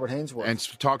do with Albert Haynesworth.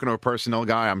 And talking to a personnel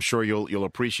guy, I'm sure you'll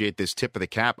appreciate this tip of the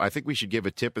cap. I think we should give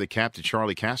a tip of the cap to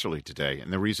Charlie Casserly today.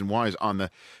 And the reason why is on the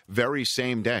very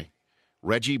same day,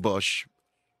 Reggie Bush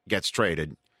gets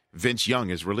traded. Vince Young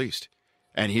is released.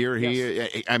 And here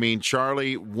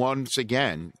Charlie, once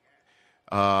again,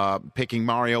 picking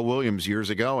Mario Williams years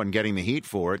ago and getting the heat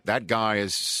for it. That guy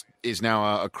is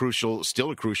now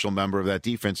still a crucial member of that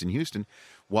defense in Houston,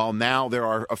 while now there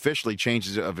are officially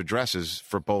changes of addresses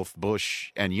for both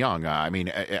Bush and Young. I mean,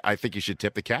 I think you should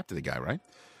tip the cap to the guy, right?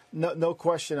 No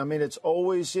question. I mean, it's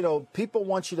always, people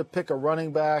want you to pick a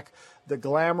running back, the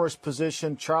glamorous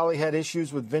position. Charlie had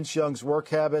issues with Vince Young's work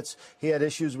habits. He had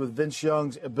issues with Vince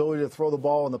Young's ability to throw the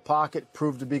ball in the pocket,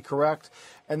 proved to be correct.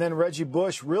 And then Reggie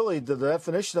Bush, really, the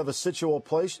definition of a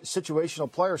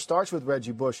situational player starts with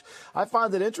Reggie Bush. I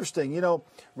find it interesting.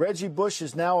 Reggie Bush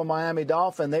is now a Miami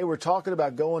Dolphin. They were talking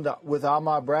about going with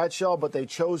Ahmad Bradshaw, but they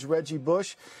chose Reggie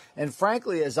Bush. And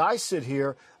frankly, as I sit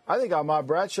here, I think Ahmad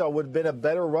Bradshaw would have been a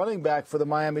better running back for the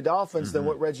Miami Dolphins than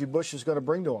what Reggie Bush is going to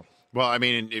bring to him. Well, I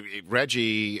mean,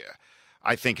 Reggie,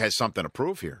 I think has something to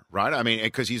prove here, right? I mean,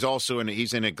 because he's also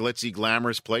he's in a glitzy,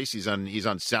 glamorous place.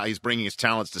 He's bringing his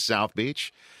talents to South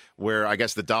Beach, where I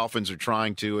guess the Dolphins are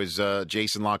trying to, as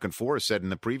Jason Lockenforth said in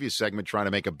the previous segment, trying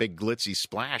to make a big glitzy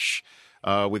splash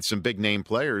with some big name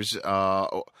players.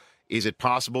 Is it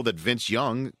possible that Vince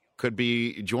Young could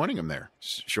be joining him there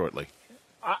shortly?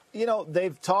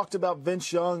 They've talked about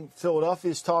Vince Young.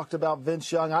 Philadelphia's talked about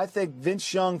Vince Young. I think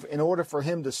Vince Young, in order for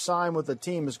him to sign with the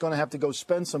team, is going to have to go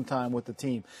spend some time with the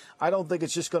team. I don't think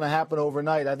it's just going to happen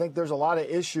overnight. I think there's a lot of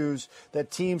issues that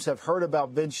teams have heard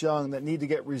about Vince Young that need to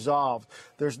get resolved.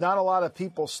 There's not a lot of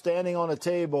people standing on a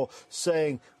table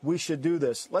saying, we should do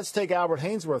this. Let's take Albert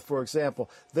Hainsworth, for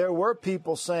example. There were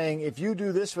people saying, if you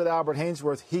do this with Albert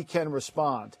Hainsworth, he can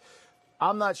respond.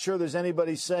 I'm not sure there's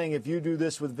anybody saying if you do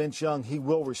this with Vince Young, he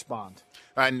will respond.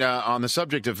 And on the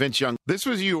subject of Vince Young, this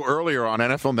was you earlier on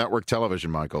NFL Network television,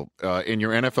 Michael, in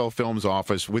your NFL Films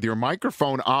office with your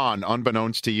microphone on,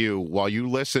 unbeknownst to you, while you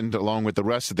listened, along with the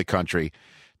rest of the country,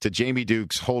 to Jamie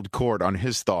Dukes hold court on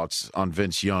his thoughts on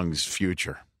Vince Young's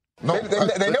future. No.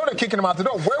 They know they're kicking him out the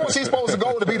door. Where was he supposed to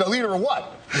go to be the leader of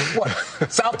what?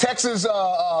 South Texas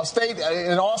State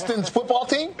in Austin's football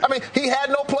team? I mean, he had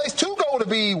no place to go to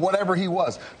be whatever he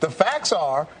was. The facts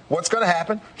are, what's going to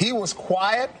happen, he was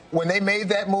quiet when they made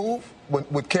that move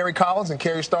with Kerry Collins and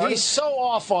Kerry started. He's so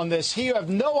off on this. You have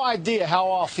no idea how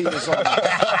off he is on this.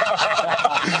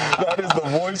 That is the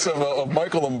voice of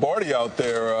Michael Lombardi out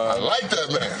there. I like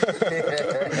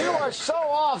that man. You are so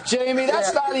off, Jamie.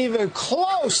 That's not even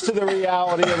close to the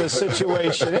reality of the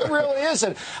situation. It really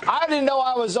isn't. I didn't know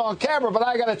I was on camera, but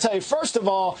I got to tell you, first of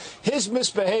all, his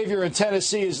misbehavior in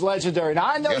Tennessee is legendary. Now,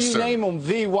 I know name him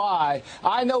VY.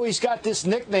 I know he's got this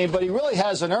nickname, but he really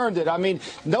hasn't earned it. I mean,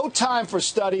 no time for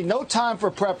study, no time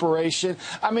for preparation.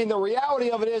 I mean, the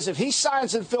reality of it is if he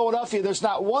signs in Philadelphia, there's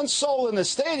not one soul in the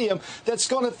stadium that's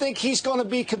going to think he's going to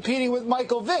be competing with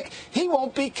Michael Vick. He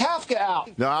won't beat Kafka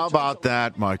out. Now, how about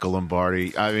that, Michael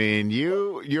Lombardi? I mean,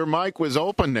 your mic was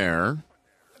open there.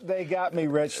 They got me,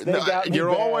 Rich. They got me. You're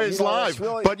bad. always live,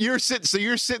 really... but you're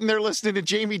sitting there listening to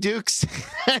Jamie Dukes.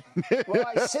 Well,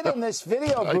 I sit in this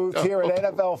video booth here at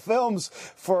NFL Films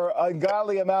for an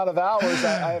ungodly amount of hours.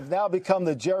 I have now become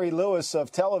the Jerry Lewis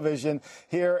of television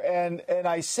here, and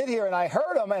I sit here and I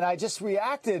heard him, and I just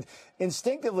reacted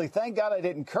instinctively. Thank God I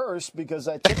didn't curse because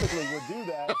I typically would do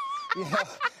that.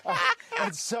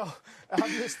 And so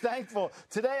I'm just thankful.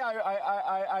 Today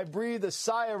I breathed a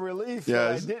sigh of relief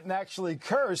that I didn't actually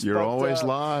curse. You're always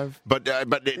live. But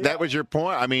that was your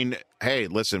point. I mean, hey,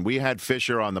 listen, we had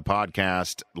Fisher on the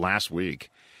podcast last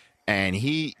week, and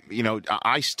he,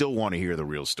 I still want to hear the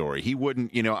real story. He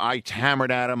wouldn't, I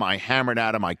hammered at him,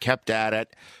 I kept at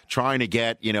it, trying to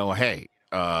get, hey,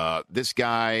 this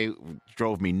guy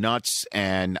drove me nuts,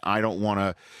 and I don't want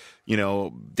to,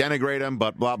 denigrate him,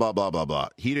 but blah blah blah blah blah.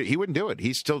 He wouldn't do it.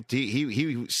 He still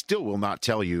will not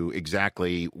tell you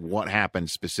exactly what happened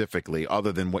specifically,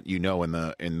 other than what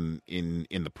in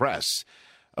the press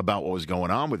about what was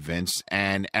going on with Vince.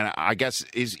 And I guess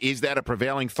is that a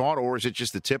prevailing thought, or is it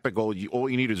just the typical? All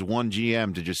you need is one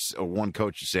GM or one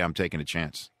coach to say I'm taking a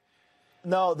chance.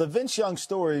 No, the Vince Young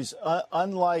stories,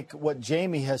 unlike what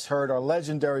Jamie has heard, are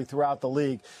legendary throughout the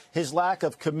league. His lack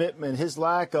of commitment, his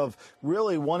lack of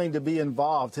really wanting to be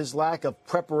involved, his lack of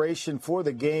preparation for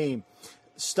the game,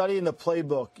 studying the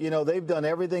playbook. They've done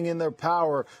everything in their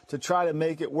power to try to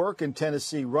make it work in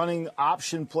Tennessee, running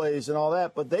option plays and all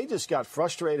that, but they just got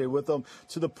frustrated with them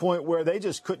to the point where they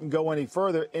just couldn't go any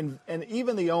further. And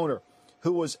even the owner,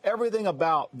 who was everything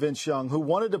about Vince Young, who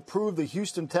wanted to prove the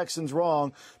Houston Texans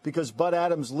wrong because Bud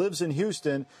Adams lives in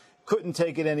Houston, couldn't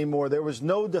take it anymore. There was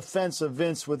no defense of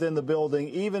Vince within the building,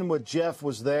 even when Jeff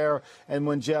was there and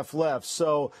when Jeff left.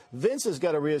 So Vince has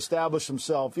got to reestablish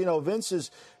himself. Vince's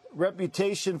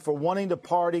reputation for wanting to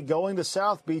party, going to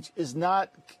South Beach is not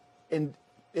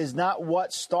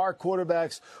what star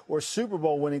quarterbacks or Super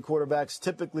Bowl winning quarterbacks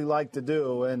typically like to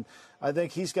do. And I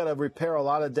think he's got to repair a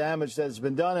lot of damage that has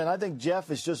been done. And I think Jeff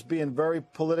is just being very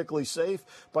politically safe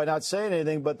by not saying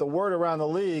anything. But the word around the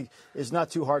league is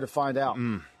not too hard to find out.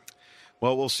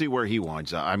 Well, we'll see where he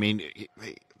winds up. I mean,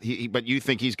 but you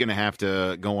think he's going to have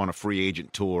to go on a free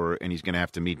agent tour and he's going to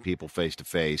have to meet people face to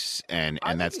face, and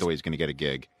that's the way he's going to get a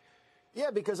gig. Yeah,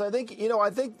 because I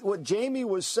think what Jamie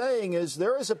was saying is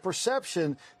there is a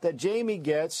perception that Jamie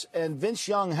gets and Vince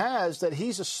Young has that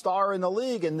he's a star in the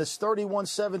league, and this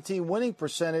 31-17 winning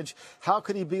percentage, how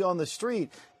could he be on the street?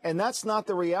 And that's not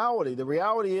the reality. The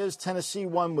reality is Tennessee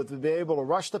won with being able to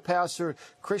rush the passer,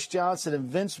 Chris Johnson and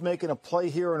Vince making a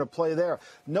play here and a play there.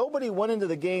 Nobody went into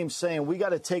the game saying we got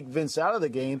to take Vince out of the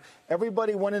game.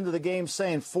 Everybody went into the game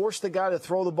saying force the guy to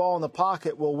throw the ball in the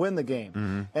pocket, we'll win the game.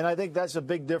 Mm-hmm. And I think that's a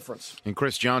big difference. And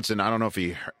Chris Johnson, I don't know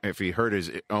if he heard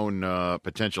his own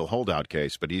potential holdout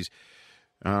case, but I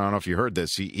don't know if you heard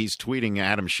this. He's tweeting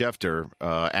Adam Schefter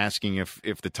asking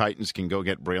if the Titans can go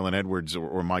get Braylon Edwards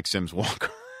or Mike Sims-Walker.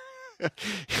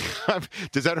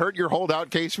 Does that hurt your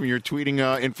holdout case when you're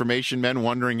tweeting information men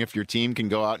wondering if your team can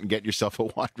go out and get yourself a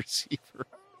wide receiver?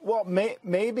 Well,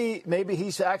 maybe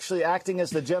he's actually acting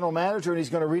as the general manager and he's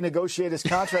going to renegotiate his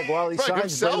contract while he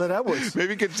signs Braylon Edwards.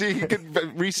 Maybe he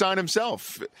could re-sign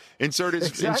himself, insert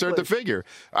the figure.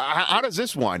 How does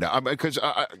this wind up? Because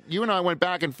you and I went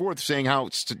back and forth saying how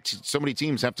so many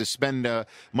teams have to spend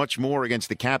much more against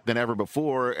the cap than ever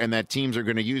before, and that teams are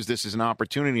going to use this as an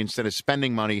opportunity instead of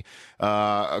spending money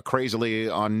crazily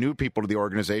on new people to the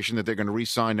organization that they're going to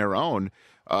re-sign their own.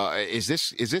 Is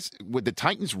this would the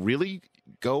Titans really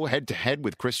go head to head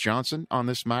with Chris Johnson on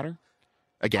this matter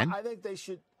again? I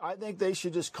think they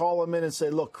should just call him in and say,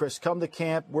 look, Chris, come to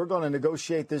camp. We're going to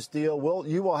negotiate this deal.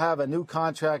 You will have a new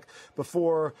contract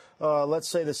before, let's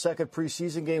say, the second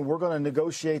preseason game. We're going to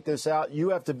negotiate this out. You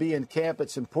have to be in camp.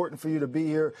 It's important for you to be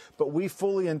here. But we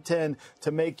fully intend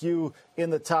to make you in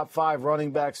the top 5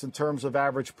 running backs in terms of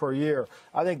average per year.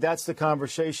 I think that's the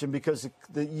conversation because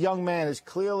the young man has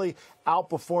clearly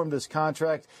outperformed his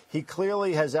contract. He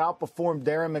clearly has outperformed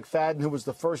Darren McFadden, who was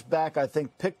the first back, I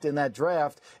think, picked in that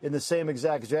draft in the same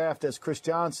exact draft as Chris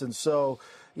Johnson. So,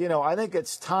 I think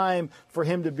it's time for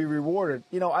him to be rewarded.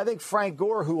 I think Frank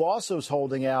Gore, who also is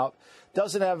holding out,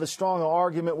 doesn't have as strong an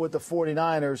argument with the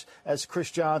 49ers as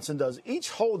Chris Johnson does. Each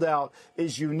holdout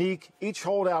is unique. Each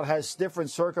holdout has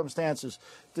different circumstances.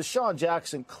 Deshaun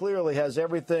Jackson clearly has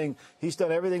everything. He's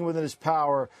done everything within his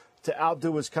power to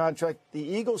outdo his contract. The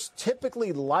Eagles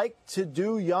typically like to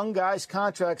do young guys'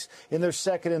 contracts in their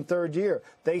second and third year.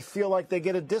 They feel like they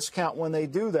get a discount when they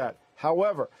do that.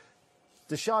 However,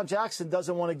 Deshaun Jackson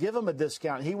doesn't want to give him a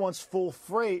discount. He wants full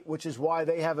freight, which is why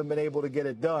they haven't been able to get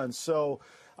it done. So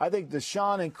I think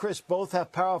Deshaun and Chris both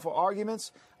have powerful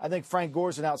arguments. I think Frank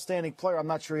Gore's an outstanding player. I'm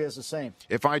not sure he has the same.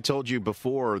 If I told you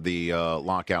before the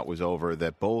lockout was over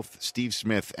that both Steve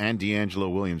Smith and D'Angelo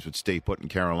Williams would stay put in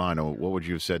Carolina, what would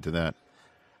you have said to that?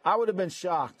 I would have been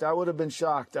shocked.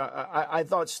 I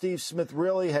thought Steve Smith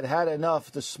really had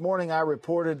enough. This morning I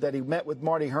reported that he met with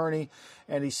Marty Herney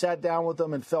and he sat down with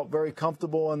them and felt very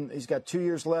comfortable. And he's got 2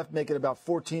 years left, making about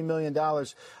 $14 million.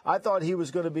 I thought he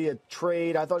was going to be a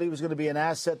trade. I thought he was going to be an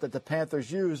asset that the Panthers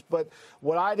used. But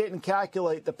what I didn't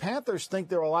calculate, the Panthers think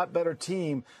they're a lot better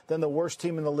team than the worst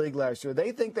team in the league last year.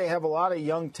 They think they have a lot of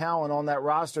young talent on that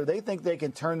roster. They think they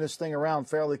can turn this thing around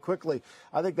fairly quickly.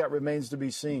 I think that remains to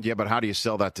be seen. Yeah, but how do you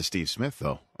sell that to Steve Smith,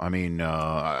 though? I mean,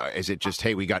 is it just,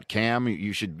 hey, we got Cam,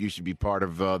 you should be part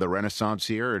of the renaissance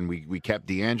here, and we kept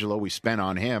D'Angelo, we spent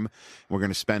on him, we're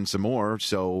going to spend some more,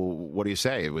 so what do you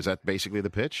say? Was that basically the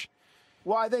pitch?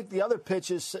 Well, I think the other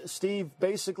pitch is Steve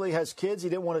basically has kids. He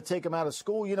didn't want to take them out of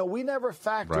school. We never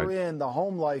factor in the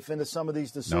home life into some of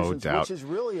these decisions, which is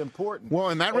really important.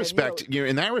 Well, in that respect,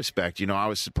 I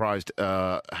was surprised.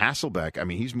 Hasselbeck, I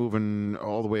mean, he's moving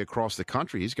all the way across the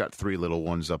country. He's got 3 little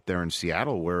ones up there in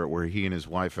Seattle, where he and his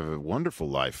wife have a wonderful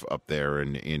life up there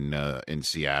in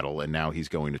Seattle, and now he's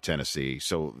going to Tennessee.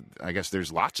 So I guess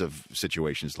there's lots of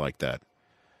situations like that.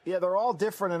 Yeah, they're all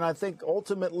different, and I think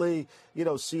ultimately,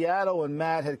 Seattle and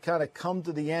Matt had kind of come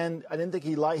to the end. I didn't think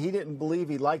he didn't believe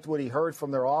he liked what he heard from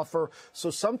their offer.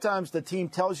 So sometimes the team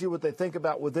tells you what they think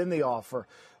about within the offer.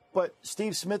 But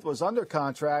Steve Smith was under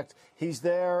contract. He's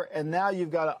there, and now you've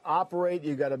got to operate.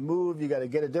 You've got to move. You've got to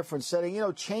get a different setting.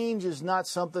 Change is not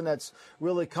something that's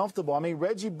really comfortable. I mean,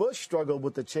 Reggie Bush struggled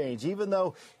with the change. Even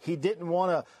though he didn't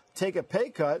want to take a pay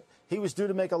cut, he was due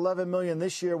to make $11 million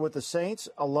this year with the Saints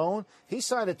alone. He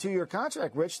signed a 2-year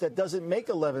contract, Rich, that doesn't make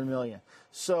 $11 million.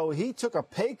 So he took a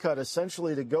pay cut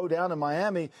essentially to go down to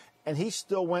Miami, and he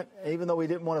still went, even though he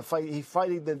didn't want to fight. He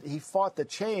fought the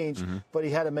change, but he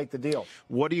had to make the deal.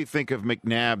 What do you think of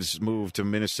McNabb's move to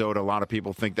Minnesota? A lot of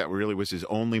people think that really was his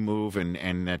only move,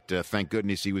 and that thank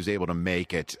goodness he was able to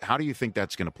make it. How do you think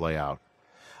that's going to play out?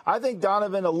 I think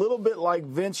Donovan, a little bit like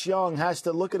Vince Young, has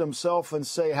to look at himself and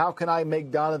say, how can I make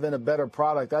Donovan a better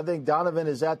product? I think Donovan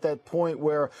is at that point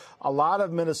where a lot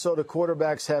of Minnesota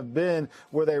quarterbacks have been,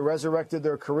 where they resurrected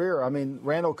their career. I mean,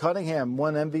 Randall Cunningham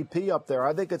won MVP up there.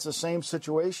 I think it's the same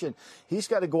situation. He's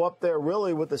got to go up there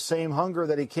really with the same hunger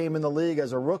that he came in the league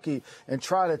as a rookie and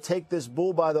try to take this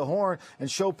bull by the horn and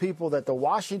show people that the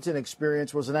Washington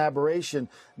experience was an aberration,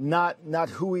 not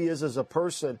who he is as a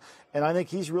person. And I think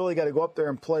he's really got to go up there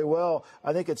and play well.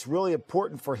 I think it's really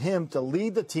important for him to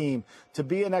lead the team, to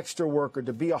be an extra worker,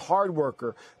 to be a hard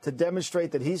worker, to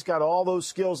demonstrate that he's got all those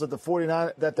skills that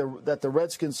the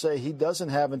Redskins say he doesn't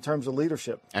have in terms of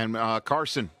leadership. And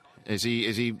Carson, is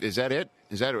that it?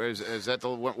 Is that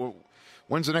the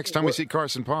when's the next time we see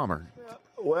Carson Palmer?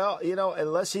 Well,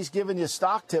 unless he's giving you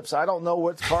stock tips, I don't know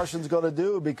what Carson's going to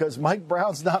do because Mike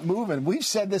Brown's not moving. We've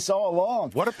said this all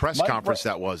along. What a press conference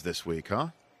that was this week, huh?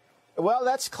 Well,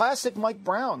 that's classic Mike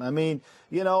Brown. I mean,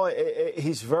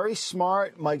 he's very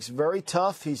smart. Mike's very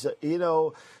tough. He's,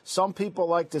 some people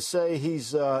like to say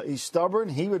he's stubborn.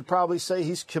 He would probably say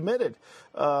he's committed.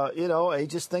 He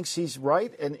just thinks he's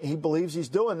right and he believes he's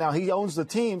doing. Now, he owns the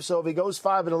team, so if he goes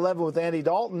 5-11 with Andy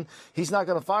Dalton, he's not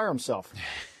going to fire himself.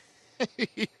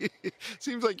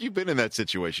 Seems like you've been in that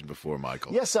situation before,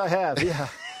 Michael. Yes, I have. Yeah.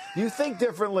 You think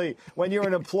differently when you're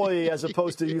an employee as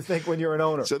opposed to you think when you're an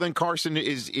owner. So then Carson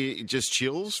just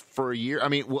chills for a year. I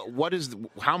mean,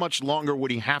 how much longer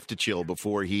would he have to chill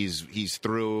before he's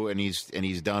through and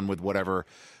he's done with whatever?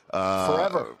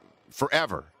 Forever.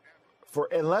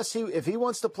 If he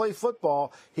wants to play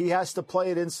football, he has to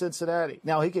play it in Cincinnati.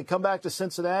 Now he could come back to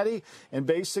Cincinnati and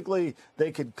basically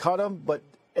they could cut him, but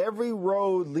every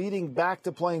road leading back to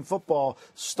playing football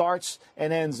starts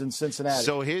and ends in Cincinnati.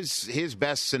 So his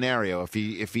best scenario, if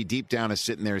he deep down is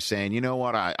sitting there saying, you know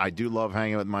what, I do love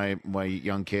hanging with my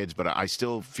young kids, but I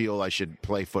still feel I should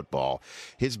play football.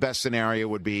 His best scenario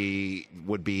would be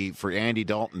for Andy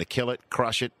Dalton to kill it,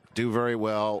 crush it, do very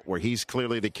well, where he's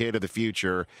clearly the kid of the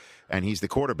future and he's the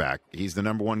quarterback. He's the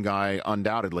number one guy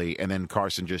undoubtedly, and then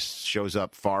Carson just shows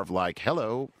up Favre-like,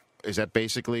 hello. Is that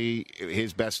basically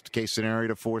his best case scenario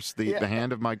to force the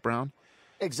hand of Mike Brown?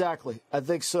 Exactly. I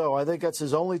think so. I think that's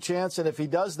his only chance. And if he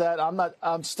does that,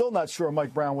 I'm still not sure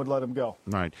Mike Brown would let him go.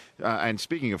 Right. And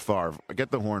speaking of Favre, get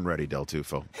the horn ready, Del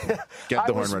Tufo. Get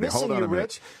the horn ready. Hold on a minute.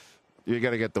 Rich. You got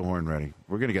to get the horn ready.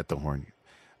 We're going to get the horn.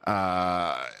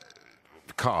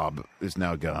 Cobb is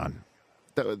now gone.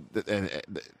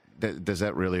 Does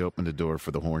that really open the door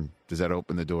for the horn? Does that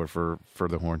open the door for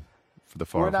the horn?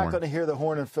 We're not going to hear the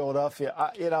horn in Philadelphia.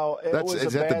 It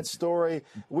was a bad story.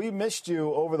 We missed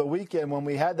you over the weekend when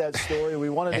we had that story. We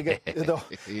wanted to get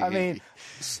and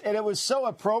it was so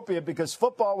appropriate because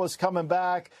football was coming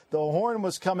back. The horn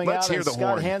was coming out, and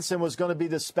Scott Hansen was going to be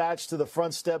dispatched to the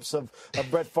front steps of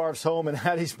Brett Favre's home in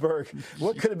Hattiesburg.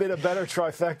 What could have been a better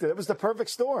trifecta? It was the perfect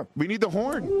storm. We need the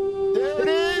horn. There it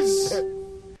is.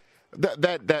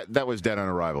 That was dead on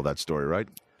arrival, that story, right?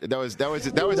 That was. No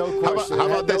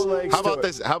how about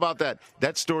this?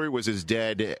 That story was as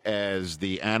dead as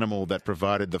the animal that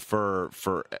provided the fur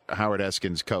for Howard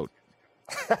Eskin's coat.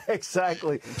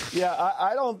 Exactly. Yeah,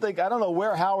 I don't know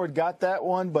where Howard got that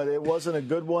one, but it wasn't a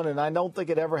good one, and I don't think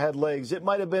it ever had legs. It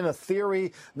might have been a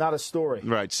theory, not a story.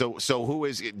 Right. So who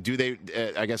is? Do they?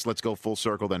 I guess let's go full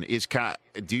circle then.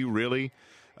 Do you really?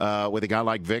 With a guy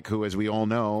like Vic, who, as we all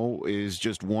know, is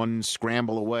just one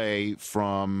scramble away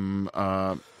from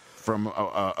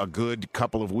a good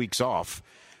couple of weeks off.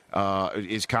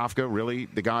 Is Kafka really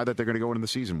the guy that they're going to go into the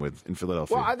season with in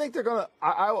Philadelphia? Well, I think they're going to.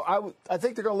 I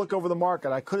think they're going to look over the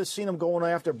market. I could have seen them going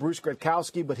after Bruce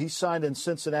Gradkowski, but he signed in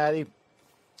Cincinnati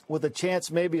with a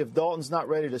chance maybe if Dalton's not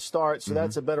ready to start, so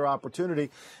that's a better opportunity.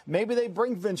 Maybe they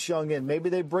bring Vince Young in. Maybe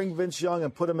they bring Vince Young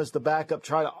and put him as the backup,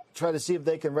 try to see if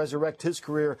they can resurrect his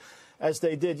career as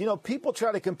they did. People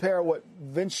try to compare what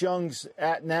Vince Young's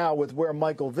at now with where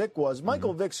Michael Vick was.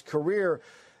 Michael Vick's career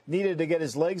needed to get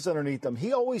his legs underneath him.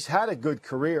 He always had a good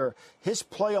career. His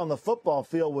play on the football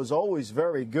field was always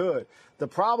very good. The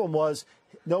problem was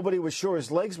nobody was sure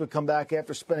his legs would come back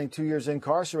after spending 2 years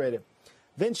incarcerated.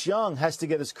 Vince Young has to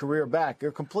get his career back.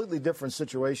 They're completely different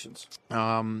situations.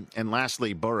 And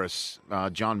lastly, Burris,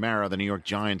 John Mara, the New York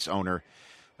Giants owner,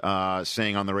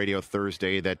 saying on the radio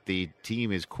Thursday that the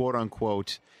team is, quote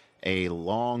unquote, a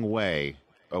long way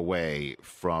away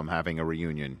from having a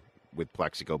reunion with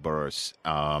Plexico Burris.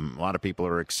 A lot of people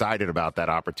are excited about that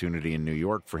opportunity in New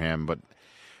York for him, but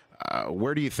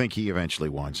where do you think he eventually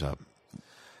winds up?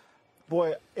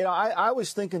 Boy, I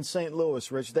was thinking St.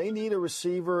 Louis, Rich. They need a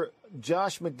receiver.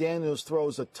 Josh McDaniels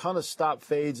throws a ton of stop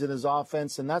fades in his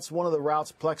offense, and that's one of the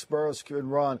routes Plex Burress can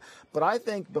run. But I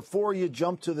think before you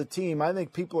jump to the team, I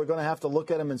think people are going to have to look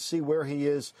at him and see where he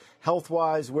is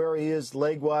health-wise, where he is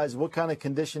leg-wise, what kind of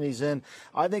condition he's in.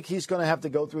 I think he's going to have to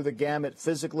go through the gamut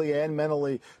physically and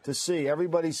mentally to see.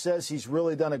 Everybody says he's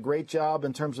really done a great job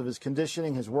in terms of his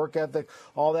conditioning, his work ethic,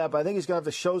 all that. But I think he's going to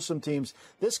have to show some teams.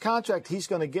 This contract he's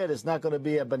going to get is not going to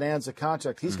be a bonanza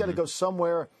contract. He's got to go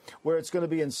somewhere where it's going to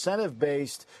be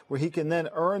incentive-based, where he can then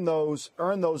earn those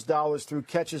dollars through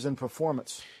catches and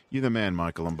performance. You're the man,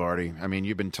 Michael Lombardi. I mean,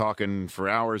 you've been talking for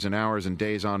hours and hours and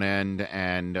days on end,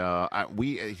 and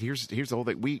here's the whole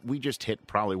thing. We just hit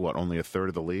probably only a third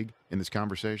of the league in this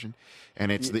conversation, and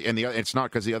it's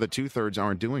not because the other 2/3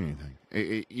 aren't doing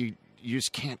anything. You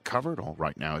just can't cover it all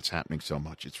right now. It's happening so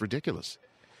much. It's ridiculous.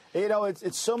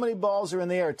 It's so many balls are in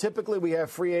the air. Typically, we have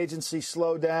free agency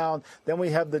slow down, then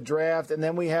we have the draft, and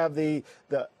then we have the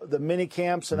mini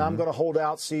camps, and I'm going to hold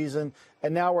out season,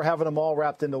 and now we're having them all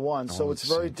wrapped into one. So it's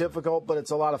very difficult, but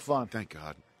it's a lot of fun. Thank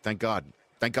God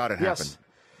it happened.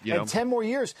 And 10 more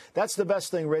years, that's the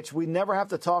best thing, Rich. We never have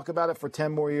to talk about it for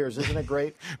 10 more years. Isn't it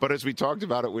great? But as we talked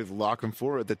about it with Lock and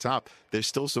Four at the top, there's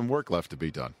still some work left to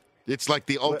be done. It's like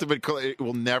the ultimate. It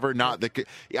will never not.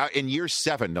 In year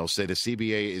 7, they'll say the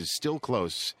CBA is still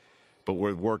close, but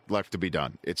we're work left to be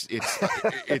done.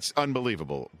 It's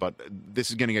unbelievable. But this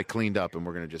is going to get cleaned up, and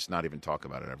we're going to just not even talk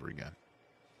about it ever again.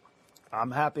 I'm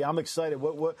happy. I'm excited.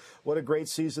 What a great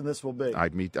season this will be.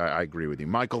 I agree with you,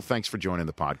 Michael. Thanks for joining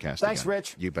the podcast. Thanks, again.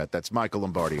 Rich. You bet. That's Michael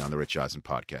Lombardi on the Rich Eisen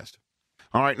podcast.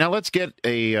 All right, now let's get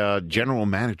a general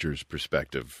manager's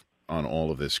perspective on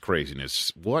all of this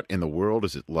craziness. What in the world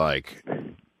is it like?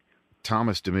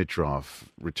 Thomas Dimitroff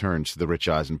returns to the Rich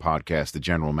Eisen podcast, the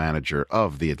general manager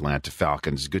of the Atlanta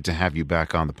Falcons. Good to have you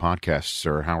back on the podcast,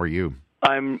 sir. How are you?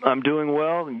 I'm doing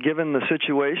well, given the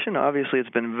situation. Obviously, it's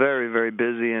been very, very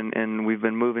busy, and we've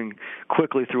been moving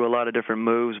quickly through a lot of different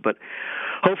moves. But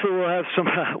hopefully, we'll have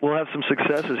some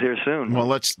successes here soon. Well,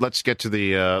 let's get to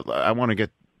the. I want to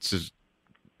get to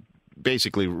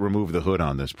basically remove the hood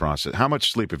on this process. How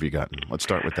much sleep have you gotten? Let's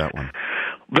start with that one.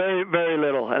 Very, very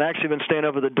little. And actually been staying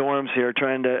up at the dorms here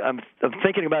trying to I'm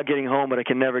thinking about getting home, but I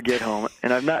can never get home.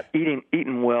 And I'm not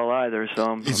eaten well either,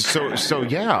 so So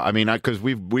yeah, I mean, because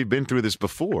we've been through this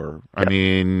before. I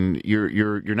mean,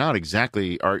 you're not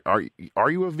exactly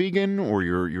are you a vegan, or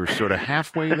you're sort of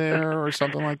halfway there or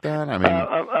something like that? I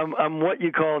mean, I'm what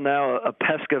you call now a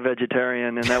pesca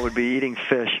vegetarian, and that would be eating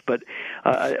fish, but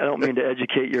I don't mean to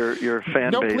educate your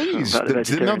fan base. No, please.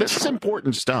 No, this is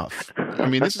important stuff. I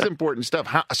mean, this is important stuff.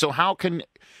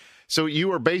 So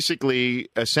you are basically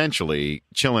essentially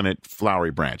chilling at Flowery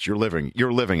Branch. You're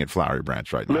living at Flowery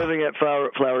Branch right now. Living at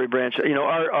Flowery Branch. You know,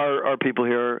 our people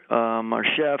here, our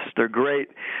chefs, they're great,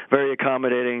 very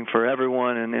accommodating for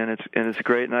everyone, and it's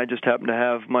great. And I just happen to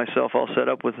have myself all set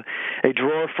up with a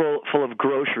drawer full of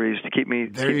groceries to keep me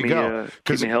keep me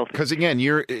healthy. Because again,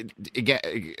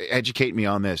 educate me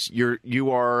on this. You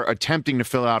are attempting to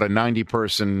fill out a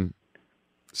 90-person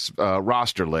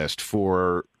roster list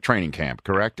for training camp,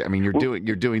 correct? I mean, you're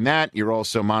doing that. You're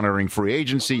also monitoring free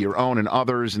agency, your own and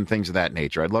others, and things of that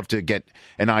nature. I'd love to get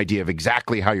an idea of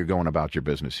exactly how you're going about your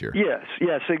business here. Yes.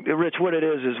 Rich, what it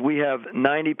is we have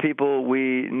 90 people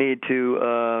we need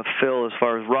to fill as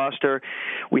far as roster.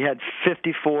 We had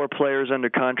 54 players under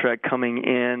contract coming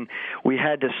in. We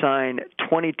had to sign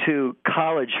 22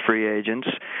 college free agents,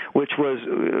 which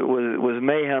was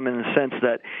mayhem in the sense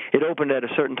that it opened at a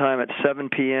certain time at 7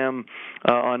 p.m.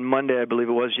 On Monday, I believe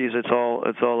it was. Geez, it's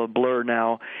all a blur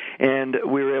now. And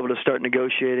we were able to start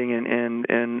negotiating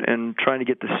and trying to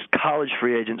get this college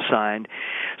free agent signed.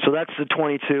 So that's the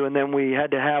 22. And then we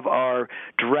had to have our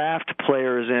draft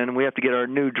players in. We have to get our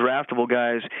new draftable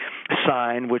guys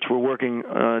signed, which we're working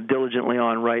diligently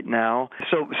on right now.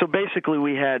 So basically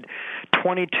we had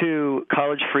 22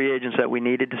 college free agents that we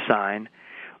needed to sign.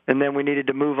 And then we needed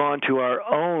to move on to our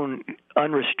own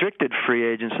unrestricted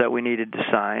free agents that we needed to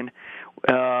sign,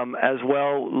 as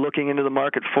well looking into the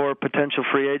market for potential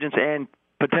free agents and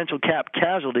potential cap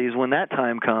casualties when that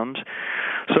time comes.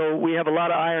 So we have a lot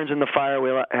of irons in the fire.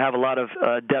 We have a lot of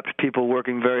depth people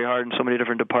working very hard in so many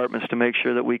different departments to make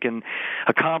sure that we can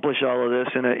accomplish all of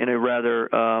this in a rather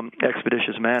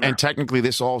expeditious manner. And technically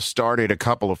this all started a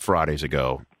couple of Fridays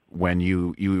ago, when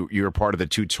you're part of the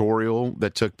tutorial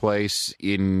that took place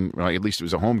in, well, at least it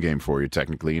was a home game for you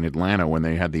technically in Atlanta when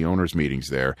they had the owners meetings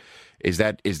there. Is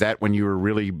that when you were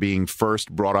really being first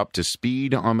brought up to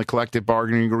speed on the collective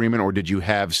bargaining agreement, or did you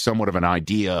have somewhat of an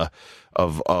idea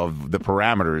of the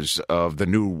parameters of the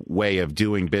new way of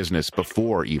doing business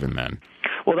before even then?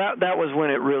 Well, that was when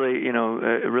it really,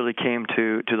 it really came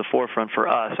to the forefront for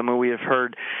us. I mean, we have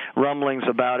heard rumblings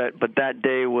about it, but that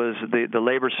day was the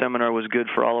labor seminar was good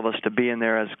for all of us to be in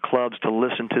there as clubs to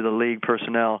listen to the league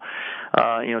personnel,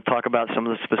 talk about some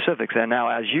of the specifics. And now,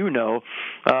 as you know,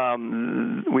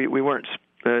 we weren't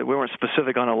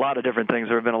specific on a lot of different things.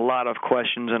 There have been a lot of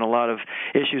questions and a lot of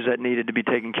issues that needed to be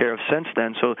taken care of since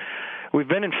then. So we've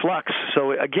been in flux.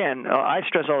 So, again, I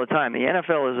stress all the time, the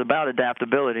NFL is about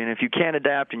adaptability. And if you can't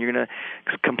adapt and you're going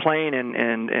to complain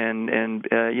and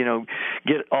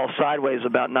get all sideways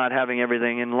about not having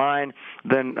everything in line,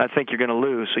 then I think you're going to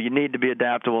lose. So you need to be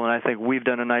adaptable, and I think we've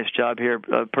done a nice job here,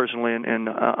 personally and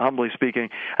humbly speaking,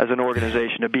 as an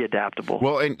organization to be adaptable.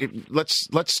 Well, and let's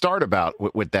start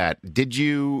with that. Did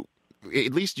you?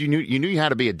 At least you knew you had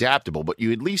to be adaptable, but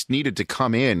you at least needed to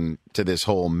come in to this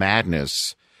whole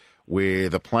madness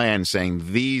with a plan saying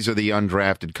these are the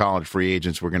undrafted college free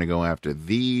agents we're going to go after.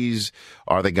 These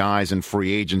are the guys in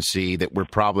free agency that we're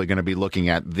probably going to be looking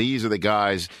at. These are the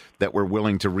guys that we're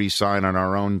willing to re-sign on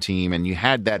our own team. And you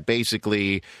had that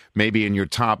basically maybe in your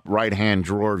top right-hand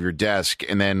drawer of your desk.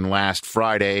 And then last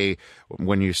Friday,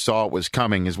 when you saw it was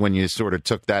coming, is when you sort of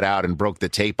took that out and broke the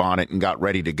tape on it and got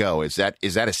ready to go. Is that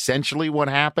essentially what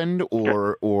happened?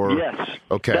 Or yes.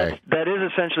 Okay. That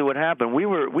is essentially what happened. We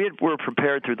were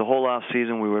prepared through the whole off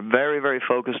season. We were very, very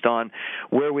focused on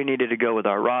where we needed to go with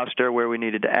our roster, where we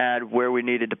needed to add, where we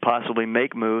needed to possibly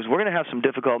make moves. We're going to have some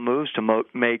difficult moves to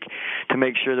make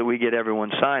sure that we get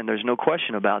everyone signed. There's no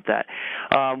question about that.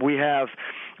 We have,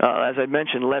 as I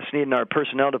mentioned, Les Snead and our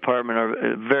personnel department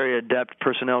are a very adept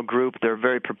personnel group. They're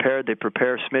very prepared. They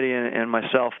prepare Smitty and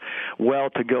myself well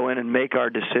to go in and make our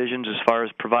decisions as far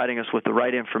as providing us with the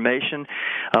right information.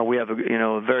 We have a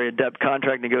very adept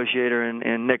contract negotiator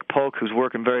in Nick Polk, who's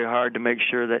working very hard to make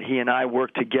sure that he and I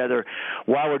work together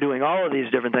while we're doing all of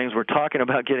these different things. We're talking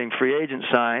about getting free agents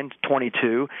signed,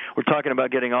 22. We're talking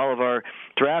about getting all of our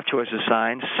draft choices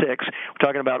signed, 6. We're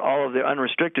talking about all of the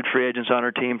unrestricted free agents on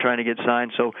our team trying to get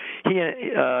signed. So he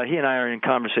and I are in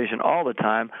conversation all the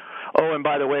time. Oh, and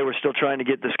by the way, we're still trying to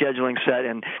get the scheduling set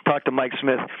and talk to Mike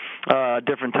Smith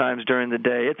different times during the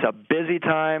day. It's a busy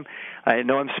time. I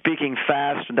know I'm speaking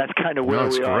fast, and that's kind of where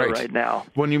we are right now.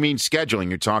 When you mean scheduling,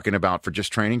 you're talking about for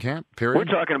just training camp, period?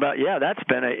 We're talking about, that's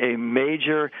been a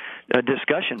major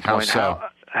discussion point. How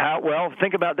so? Well,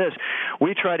 think about this.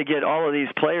 We try to get all of these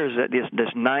players at this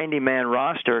 90-man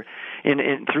roster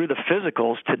in through the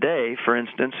physicals today, for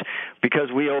instance,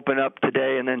 because we open up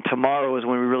today and then tomorrow is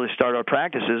when we really start our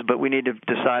practices, but we need to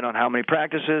decide on how many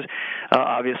practices.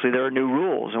 Obviously, there are new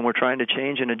rules, and we're trying to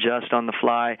change and adjust on the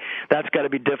fly. That's got to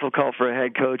be difficult for a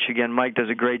head coach. Again, Mike does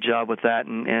a great job with that,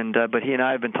 but he and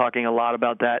I have been talking a lot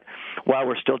about that while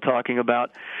we're still talking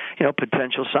about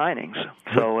potential signings.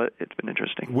 So it's been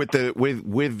interesting.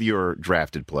 With your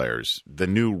drafted players, the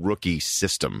new rookie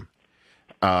system,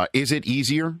 is it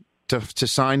easier to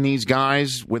sign these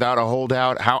guys without a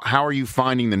holdout? How are you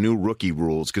finding the new rookie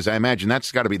rules? Because I imagine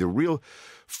that's got to be the real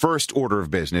first order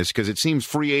of business, because it seems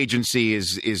free agency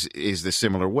is the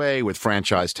similar way with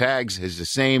franchise tags is the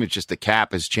same. It's just the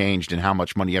cap has changed and how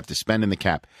much money you have to spend in the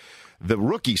cap. The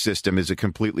rookie system is a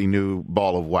completely new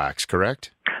ball of wax,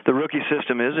 correct? The rookie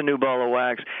system is a new ball of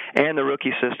wax, and the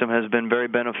rookie system has been very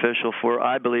beneficial for,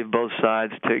 I believe, both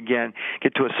sides to, again,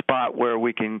 get to a spot where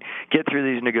we can get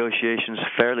through these negotiations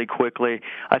fairly quickly.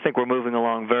 I think we're moving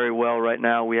along very well right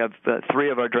now. We have 3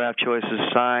 of our draft choices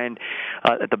signed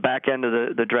at the back end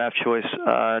of the draft choice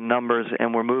numbers,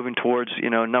 and we're moving towards,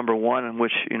 number 1, in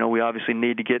which, we obviously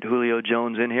need to get Julio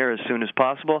Jones in here as soon as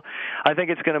possible. I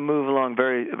think it's going to move along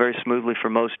very, very smoothly for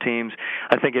most teams.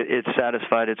 I think it's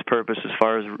satisfied its purpose as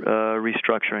far as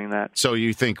restructuring that. So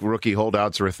you think rookie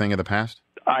holdouts are a thing of the past?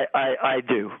 I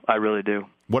do. I really do.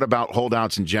 What about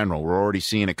holdouts in general? We're already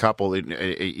seeing a couple.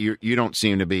 You don't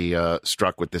seem to be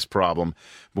struck with this problem,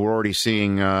 but we're already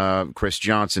seeing Chris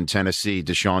Johnson, Tennessee,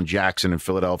 Deshaun Jackson in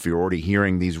Philadelphia. We're already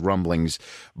hearing these rumblings,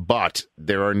 but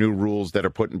there are new rules that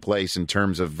are put in place in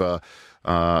terms of the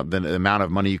amount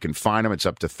of money you can fine them. It's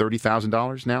up to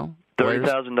 $30,000 now.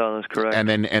 $30,000, correct. And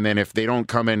then if they don't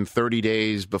come in 30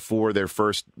 days before your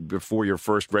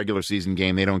first regular season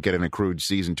game, they don't get an accrued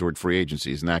season toward free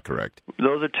agency. Isn't that correct?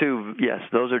 Those are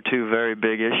two very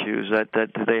big issues that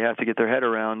they have to get their head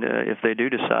around if they do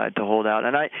decide to hold out.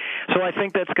 So I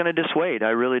think that's going to dissuade. I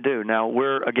really do. Now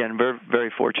we're again very,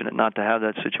 very fortunate not to have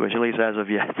that situation, at least as of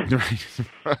yet.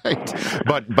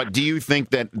 Right. But do you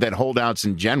think that holdouts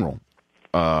in general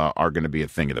are going to be a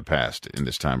thing of the past in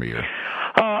this time of year?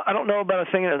 I don't know about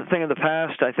a thing of the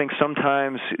past. I think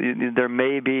sometimes there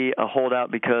may be a holdout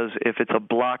because if it's a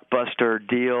blockbuster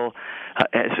deal,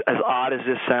 as odd as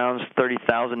this sounds,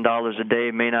 $30,000 a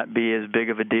day may not be as big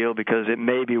of a deal because it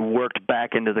may be worked back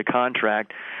into the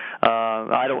contract.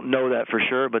 I don't know that for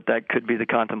sure, but that could be the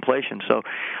contemplation. So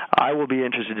I will be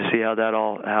interested to see how that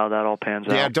all pans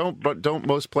out. Yeah, don't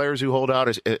most players who hold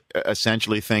out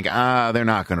essentially think, they're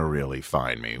not going to really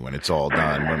find me when it's all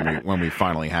done, when we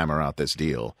finally hammer out this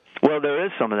deal? Well, there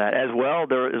is some of that as well.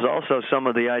 There is also some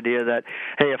of the idea that,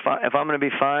 hey, if I'm going to be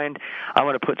fined, I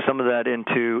want to put some of that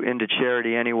into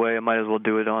charity anyway. I might as well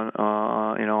do it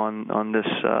on this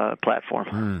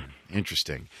platform.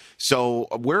 Interesting. So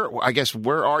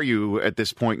where are you at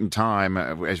this point in time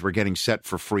as we're getting set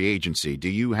for free agency? Do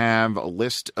you have a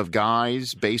list of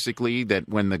guys basically that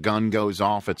when the gun goes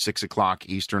off at 6:00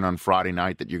 Eastern on Friday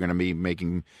night that you're going to be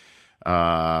making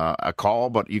a call?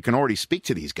 But you can already speak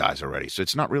to these guys already, so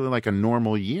it's not really like a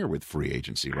normal year with free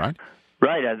agency, right?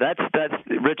 Right, that's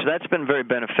Rich. That's been very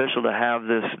beneficial to have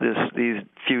these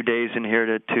few days in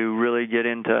here to really get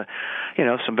into,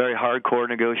 some very hardcore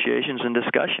negotiations and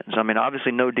discussions. I mean,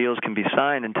 obviously, no deals can be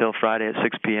signed until Friday at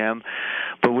 6 p.m.,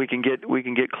 but we can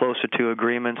get closer to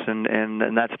agreements,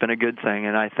 and that's been a good thing.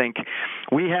 And I think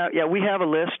we have a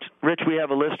list, Rich. We have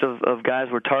a list of guys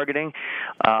we're targeting.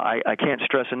 I can't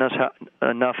stress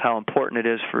enough how important it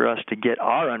is for us to get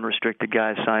our unrestricted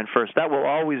guys signed first. That will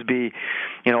always be,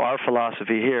 our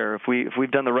philosophy here. If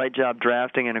we've done the right job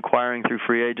drafting and acquiring through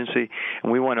free agency,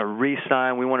 and we want to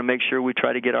re-sign, we want to make sure we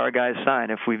try to get our guys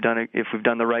signed if we've done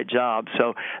the right job.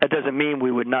 So that doesn't mean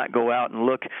we would not go out and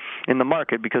look in the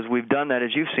market, because we've done that, as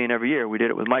you've seen, every year. We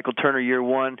did it with Michael Turner year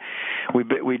one. We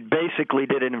basically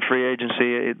did it in free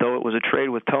agency, though it was a trade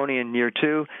with Tony in year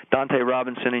two, Dante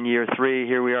Robinson in year three.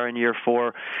 Here we are in year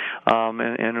four,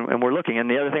 and we're looking. And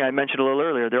the other thing I mentioned a little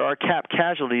earlier, there are cap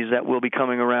casualties that will be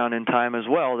coming around in time as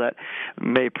well that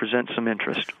may present some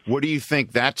interest. What do you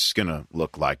think that's going to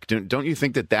look like? Don't you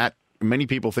think that many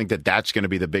people think that that's going to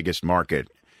be the biggest market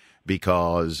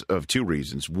because of two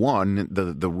reasons? One,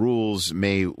 the rules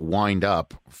may wind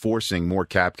up forcing more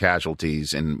cap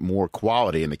casualties and more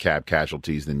quality in the cap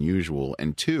casualties than usual.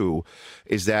 And two,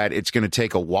 is that it's going to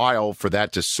take a while for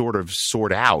that to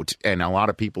sort out. And a lot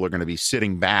of people are going to be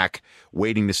sitting back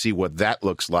waiting to see what that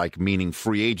looks like, meaning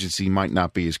free agency might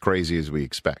not be as crazy as we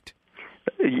expect.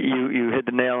 You hit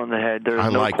the nail on the head. There's I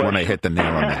no like question. When I hit the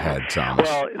nail on the head, Thomas.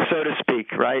 Well, so to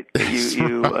speak, right?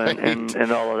 Right.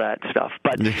 And all of that stuff.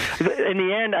 But in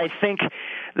the end, I think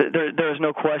there is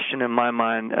no question in my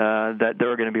mind that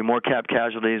there are going to be more cap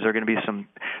casualties. There are going to be some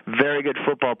very good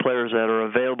football players that are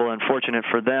available, and fortunate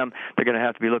for them, they're going to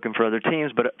have to be looking for other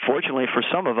teams. But fortunately for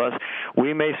some of us,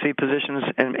 we may see positions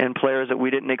and players that we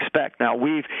didn't expect. Now,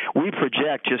 we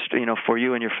project, just for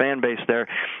you and your fan base there,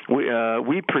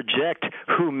 we project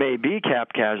who may be cap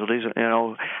casualties.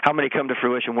 How many come to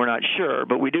fruition, we're not sure,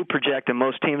 but we do project, and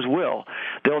most teams will.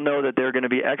 They'll know that there are going to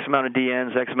be X amount of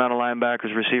DNs, X amount of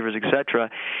linebackers, receivers, etc.,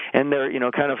 and they're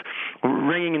kind of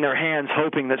wringing in their hands,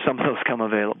 hoping that some of those come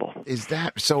available. Is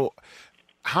that so?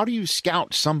 How do you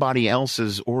scout somebody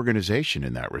else's organization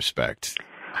in that respect?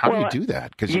 How do you do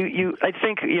that? Because I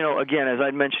think, again, as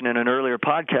I mentioned in an earlier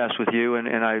podcast with you, and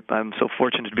I'm so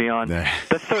fortunate to be on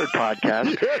the third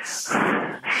podcast. Yes.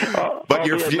 But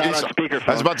you're not on speakerphone.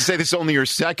 I was about to say, this is only your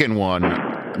second one,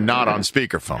 not on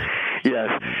speakerphone. Yes.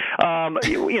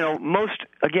 Most,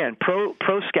 again, pro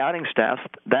scouting staff,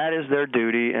 that is their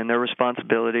duty and their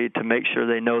responsibility to make sure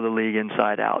they know the league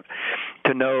inside out,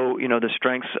 to know, the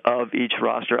strengths of each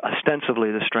roster,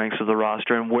 ostensibly the strengths of the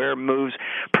roster, and where moves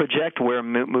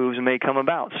may come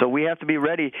about. So we have to be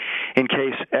ready in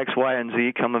case X, Y, and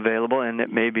Z come available, and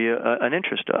it may be an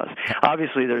interest to us.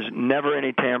 Obviously, there's never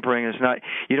any tampering.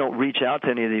 You don't reach out to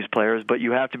any of these players, but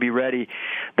you have to be ready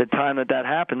the time that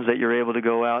happens, that you're able to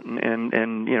go out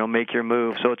and make your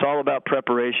move. So it's all about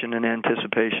preparation and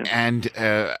anticipation. And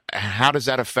how does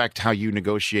that affect how you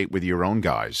negotiate with your own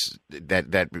guys?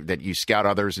 That you scout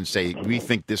others and say, we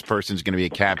think this person's going to be a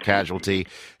cap casualty,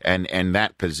 and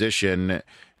that position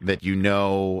that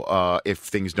if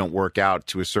things don't work out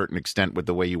to a certain extent with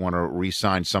the way you want to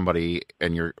re-sign somebody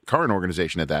in your current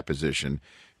organization at that position,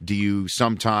 do you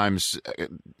sometimes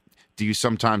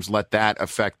let that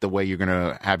affect the way you're going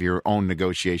to have your own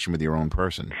negotiation with your own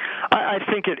person? I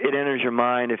think it enters your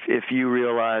mind if you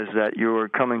realize that you're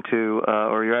coming to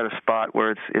or you're at a spot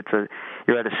where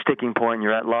you're at a sticking point,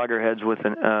 you're at loggerheads with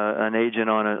an agent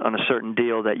on a certain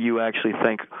deal, that you actually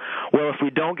think, well, if we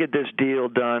don't get this deal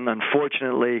done,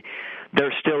 unfortunately,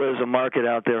 there still is a market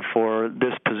out there for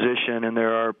this position, and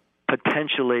there are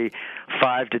potentially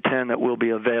 5 to 10 that will be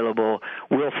available.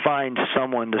 We'll find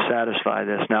someone to satisfy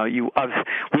this. Now, we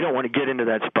don't want to get into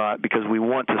that spot because we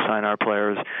want to sign our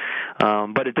players,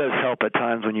 but it does help at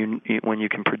times when you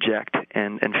can project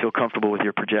and feel comfortable with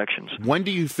your projections. When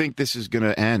do you think this is going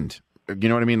to end? You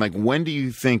know what I mean? Like, when do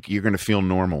you think you're going to feel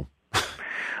normal?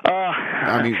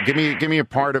 I mean, give me a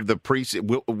part of the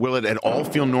preseason. Will it at all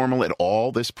feel normal at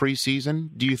all this preseason,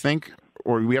 do you think?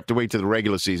 Or we have to wait to the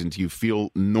regular season till you feel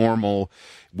normal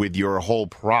with your whole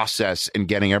process and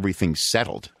getting everything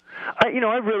settled?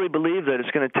 I really believe that it's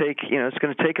going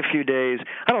to take a few days.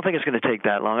 I don't think it's going to take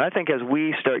that long. I think as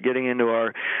we start getting into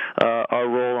our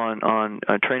role on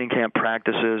training camp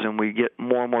practices and we get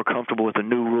more and more comfortable with the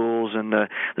new rules and the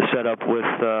setup with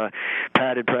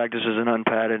padded practices and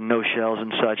unpadded and no shells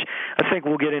and such, I think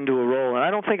we'll get into a role, and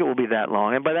I don't think it will be that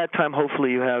long. And by that time,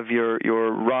 hopefully you have your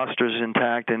rosters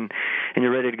intact and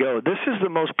you're ready to go. This is the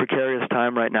most precarious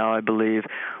time right now, I believe.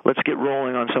 Let's get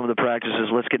rolling on some of the practices.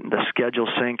 Let's get the schedule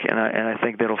sync, and I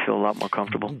think that'll feel a lot more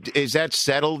comfortable. Is that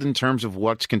settled in terms of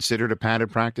what's considered a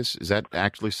padded practice? Is that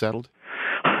actually settled?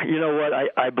 You know what?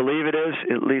 I believe it is,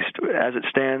 at least as it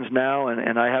stands now,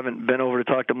 and I haven't been over to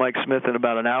talk to Mike Smith in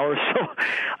about an hour, so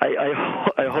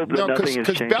I hope that nothing has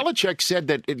changed. Because Belichick said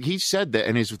that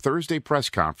in his Thursday press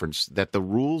conference that the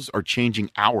rules are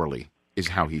changing hourly, is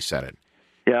how he said it.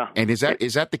 Yeah. And is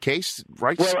that the case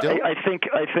right well, still? I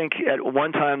think at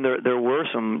one time there were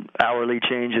some hourly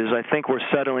changes. I think we're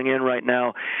settling in right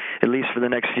now, at least for the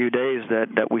next few days,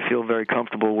 that we feel very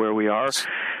comfortable where we are.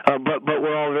 But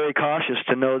we're all very cautious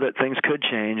to know that things could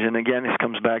change. And again, this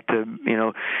comes back to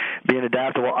being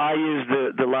adaptable. I used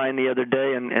the line the other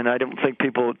day, and I don't think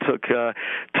people took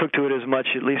to it as much,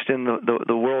 at least in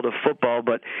the world of football.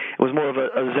 But it was more of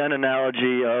a Zen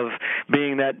analogy of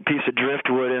being that piece of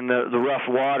driftwood in the rough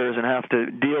waters and have to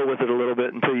deal with it a little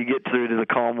bit until you get through to the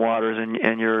calm waters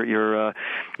and you're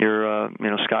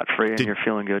scot-free and you're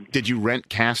feeling good. Did you rent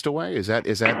Castaway? Is that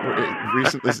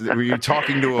recent? Were you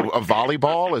talking to a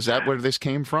volleyball? Is that where this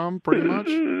came from? Pretty much.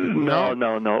 No.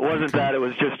 It wasn't that. It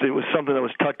was something that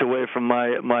was tucked away from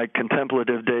my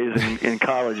contemplative days in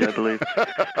college, I believe.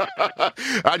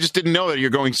 I just didn't know that you're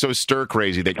going so stir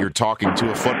crazy that you're talking to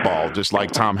a football, just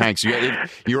like Tom Hanks. You had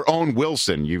your own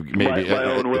Wilson. My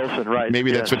own Wilson, right?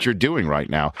 Maybe that's what you're doing right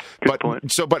now.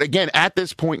 But again, at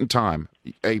this point in time,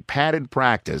 a padded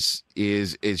practice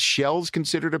is shells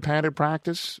considered a padded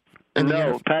practice?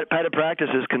 No, padded practice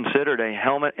is considered a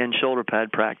helmet and shoulder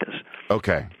pad practice.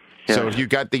 Okay. Yeah. So if you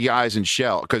got the guys in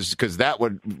shell, because that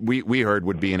we heard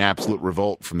would be an absolute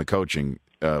revolt from the coaching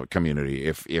community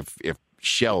if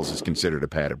shells is considered a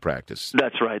padded practice.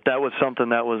 That's right. That was something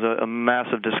that was a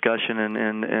massive discussion,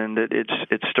 and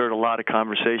it stirred a lot of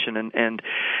conversation. And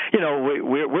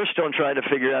we're still trying to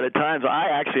figure out at times. I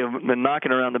actually have been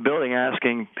knocking around the building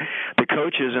asking the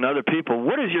coaches and other people,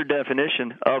 what is your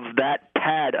definition of that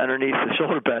pad underneath the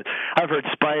shoulder pad? I've heard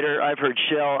spider, I've heard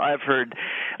shell, I've heard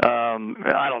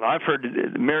I've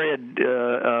heard myriad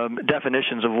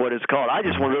definitions of what it's called. I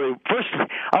just want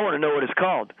to know what it's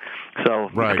called. So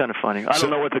It's kind of funny. I don't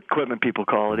know what the equipment people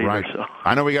call it either. Right. So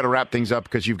I know we got to wrap things up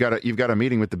because you've got a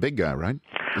meeting with the big guy, right?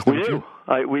 We do.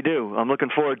 We do. I'm looking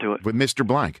forward to it. With Mr.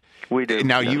 Blank. We do.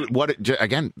 Now,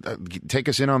 take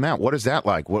us in on that. What is that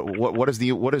like? What does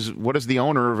the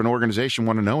owner of an organization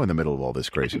want to know in the middle of all this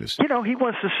craziness? He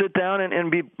wants to sit down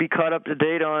and be caught up to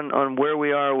date on where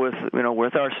we are with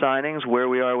our signings, where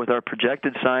we are with our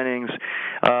projected signings,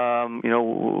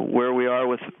 where we are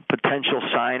with potential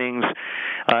signings,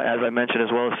 as I mentioned, as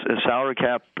well as salary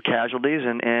cap casualties,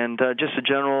 and just the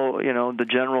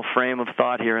general frame of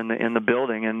thought here in the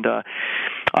building. And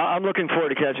I'm looking forward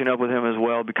to catching up with him as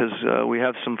well because we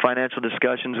have some financial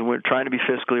discussions and we're trying to be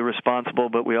fiscally responsible,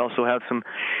 but we also have some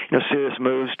serious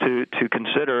moves to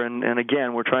consider. And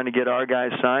again, we're trying to get our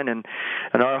guys signed, and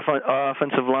our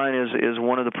offensive line is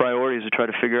one of the priorities to try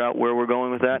to figure out where we're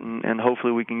going with that, and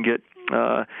hopefully we can get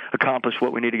accomplish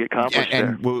what we need to get accomplished.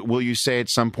 And will you say at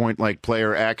some point, like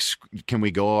player X, can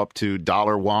we go up to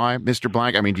 $Y, Mr.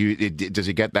 Blank? I mean, does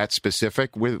he get that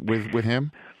specific with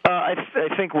him?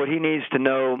 I think what he needs to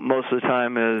know most of the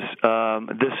time is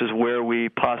this is where we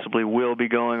possibly will be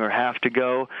going or have to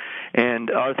go. And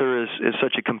Arthur is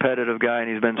such a competitive guy, and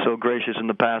he's been so gracious in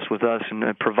the past with us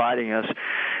and providing us.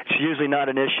 It's usually not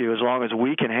an issue as long as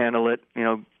we can handle it,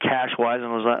 cash-wise,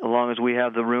 and as long as we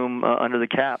have the room under the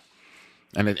cap.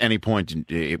 And at any point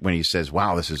when he says,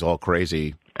 wow, this is all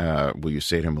crazy, will you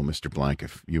say to him, well, Mr. Blank,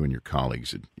 if you and your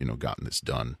colleagues had, gotten this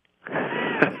done,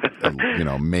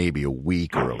 maybe a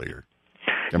week earlier?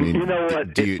 I mean, you know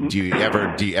what? Do you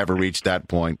ever reach that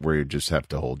point where you just have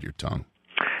to hold your tongue?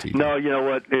 TJ. No, you know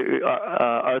what?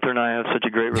 Arthur and I have such a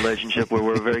great relationship where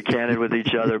we're very candid with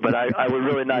each other, but I would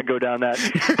really not go down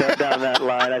that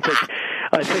line. I think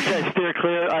I steer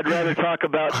clear. I'd rather talk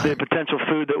about the potential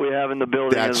food that we have in the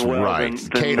building as well. Right.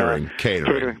 Catering.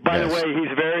 By the way,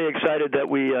 he's very excited that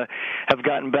we have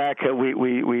gotten back.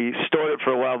 We stored it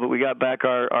for a while, but we got back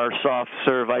our soft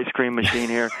serve ice cream machine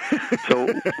here. So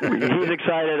he's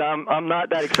excited. I'm not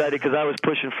that excited because I was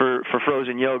pushing for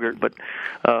frozen yogurt, but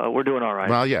we're doing all right.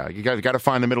 Well, yeah, you got to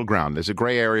find the middle ground. There's a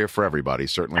gray area for everybody,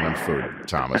 certainly on food,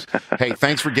 Thomas. Hey,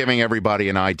 thanks for giving everybody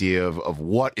an idea of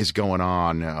what is going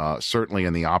on, certainly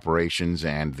in the operations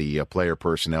and the player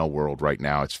personnel world right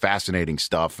now. It's fascinating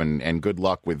stuff, and good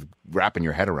luck with wrapping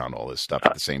your head around all this stuff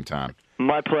at the same time.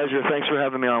 My pleasure. Thanks for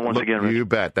having me on once again, Rich. You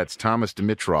bet. That's Thomas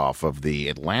Dimitroff of the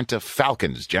Atlanta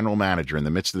Falcons, general manager, in the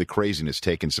midst of the craziness,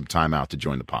 taking some time out to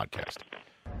join the podcast.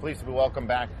 Pleased to be welcome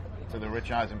back to the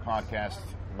Rich Eisen podcast.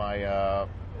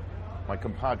 My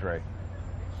compadre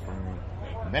from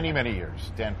many, many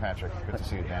years, Dan Patrick. Good to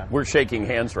see you, Dan. We're shaking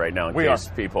hands right now in case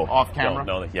people off camera. Don't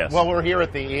know that. Yes. Well, we're here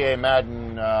at the EA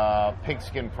Madden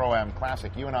Pigskin Pro-Am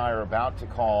Classic. You and I are about to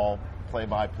call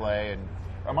play-by-play, and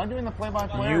am I doing the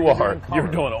play-by-play? You are. You're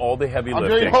doing all the heavy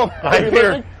lifting.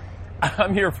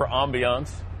 I'm here for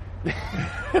ambiance.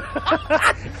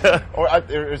 Or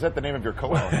is that the name of your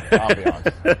co-owner?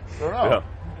 Ambiance. I don't know. Yeah.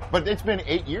 But it's been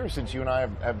 8 years since you and I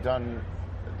have done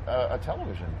a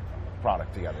television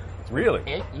product together. Really?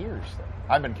 8 years.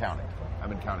 I've been counting.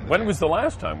 When was the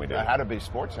last time we did it? Had to be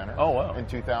Sports Center. Oh, wow. In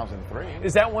 2003.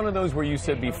 Is that one of those where you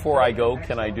said, before I go,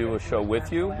 can I do a show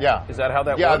with you? Yeah. Is that how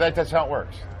that works? Yeah, that's how it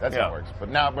works. That's how it works. But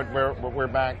now, we're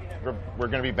back. We're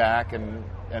going to be back and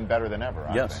better than ever.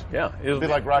 Yes. Yeah. It'll be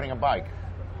like riding a bike.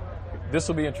 This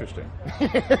will be interesting.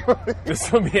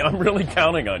 I'm really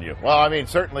counting on you. Well, I mean,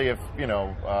 certainly if,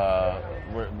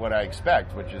 what I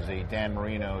expect, which is a Dan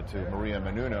Marino to Maria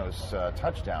Menounos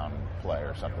touchdown play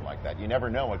or something like that. You never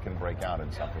know what can break out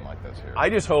in something like this here. I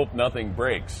just hope nothing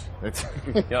breaks.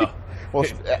 Well,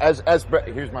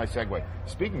 here's my segue.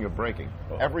 Speaking of breaking,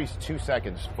 every 2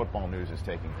 seconds football news is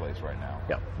taking place right now.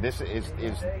 Yeah. This is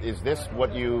this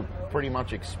what you pretty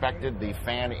much expected, the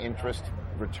fan interest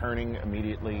returning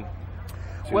immediately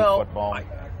to football?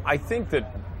 I think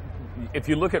that if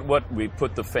you look at what we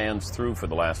put the fans through for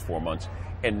the last 4 months,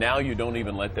 and now you don't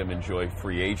even let them enjoy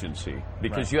free agency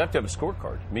because you have to have a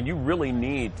scorecard. I mean, you really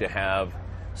need to have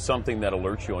something that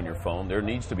alerts you on your phone. There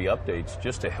needs to be updates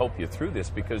just to help you through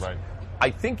this because I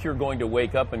think you're going to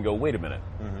wake up and go, wait a minute.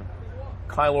 Mm-hmm.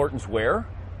 Kyle Orton's where?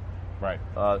 Right.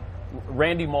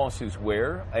 Randy Moss is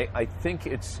where? I think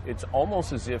it's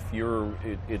almost as if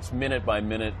it's minute by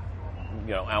minute,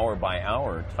 hour by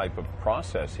hour type of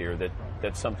process here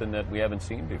that's something that we haven't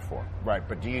seen before. Right,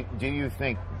 but do you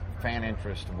think fan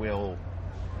interest will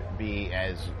be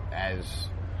as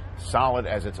solid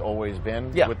as it's always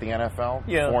been with the NFL?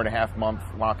 Yeah. 4.5 month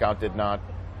lockout did not.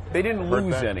 They didn't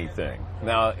lose anything.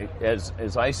 Now,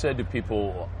 as I said to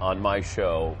people on my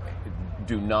show,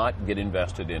 do not get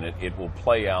invested in it. It will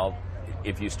play out.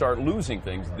 If you start losing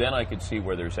things, then I could see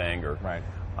where there's anger. Right.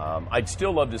 I'd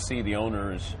still love to see the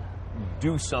owners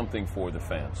do something for the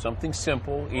fans. Something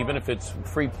simple, even if it's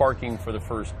free parking for the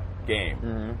first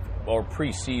game or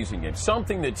preseason game.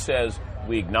 Something that says,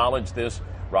 we acknowledge this.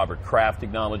 Robert Kraft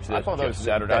acknowledged this. I thought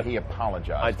that he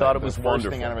apologized. I thought it was wonderful. The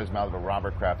first thing out of his mouth about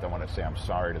Robert Kraft, I want to say I'm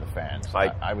sorry to the fans.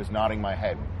 I was nodding my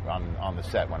head on the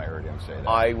set when I heard him say that.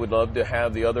 I would love to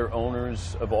have the other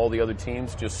owners of all the other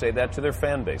teams just say that to their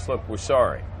fan base. Look, we're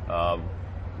sorry.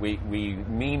 We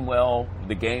mean well.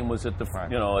 The game was at the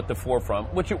at the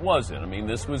forefront, which it wasn't. I mean,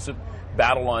 this was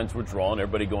battle lines were drawn.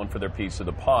 Everybody going for their piece of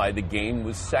the pie. The game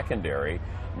was secondary.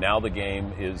 Now the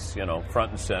game is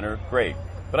front and center. Great.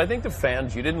 But I think the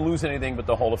fans, you didn't lose anything but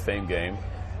the Hall of Fame game.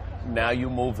 Now you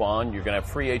move on. You're going to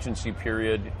have free agency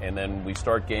period, and then we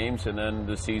start games, and then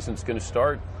the season's going to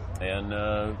start. And,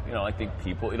 I think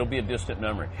it'll be a distant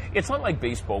memory. It's not like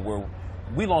baseball where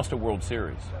we lost a World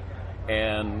Series.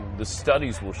 And the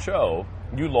studies will show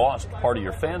you lost part of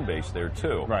your fan base there,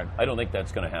 too. Right. I don't think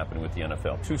that's going to happen with the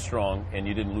NFL. Too strong, and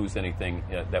you didn't lose anything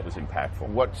that was impactful.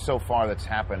 What so far that's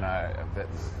happened that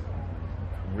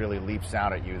really leaps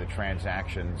out at you, the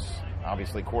transactions,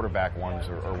 obviously quarterback ones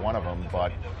are one of them,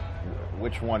 but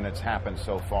which one that's happened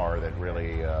so far that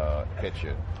really hits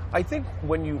you? I think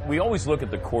we always look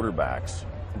at the quarterbacks,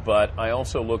 but I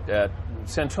also looked at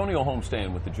Santonio Holmes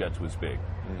staying with the Jets was big.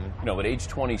 Mm-hmm. At age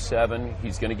 27,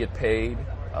 he's going to get paid.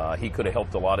 He could have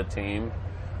helped a lot of teams.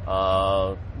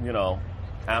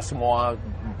 Asamoah,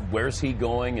 where's he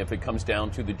going if it comes down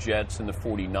to the Jets and the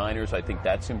 49ers? I think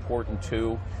that's important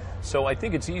too. So I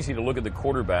think it's easy to look at the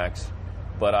quarterbacks,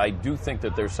 But I do think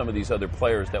that there's some of these other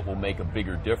players that will make a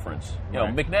bigger difference. You know,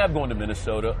 Right. McNabb going to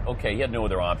Minnesota, okay, he had no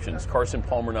other options. Carson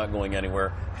Palmer not going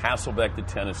anywhere. Hasselbeck to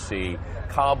Tennessee.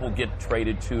 Cobb will get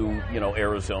traded to,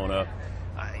 Arizona.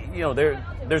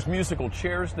 There's musical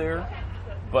chairs there.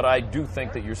 But I do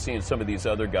think that you're seeing some of these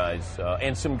other guys,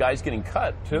 and some guys getting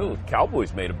cut, too.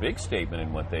 Cowboys made a big statement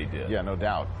in what they did. Yeah, no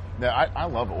doubt. No, I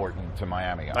love Orton to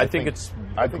Miami. I think it's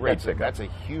a great pickup. That's a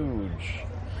huge.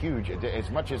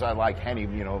 As much as I like Henny,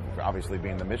 obviously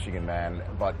being the Michigan man,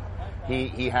 but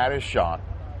he had his shot,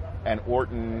 and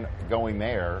Orton going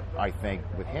there, I think,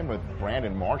 with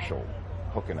Brandon Marshall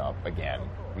hooking up again,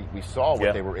 we saw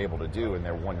what they were able to do in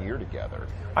their 1 year together.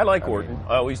 I like Orton.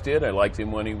 I always did. I liked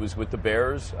him when he was with the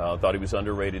Bears. Thought he was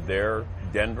underrated there.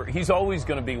 Denver. He's always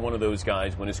going to be one of those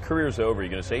guys, when his career's over,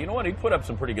 you're going to say, you know what, he put up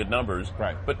some pretty good numbers,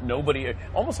 right? But nobody,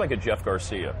 almost like a Jeff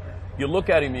Garcia. You look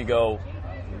at him, you go,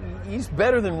 he's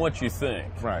better than what you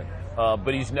think. Right.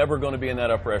 But he's never going to be in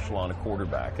that upper echelon of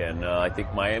quarterback. And I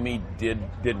think Miami did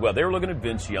well. They were looking at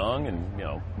Vince Young,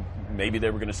 and, maybe they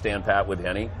were going to stand pat with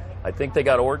Henny. I think they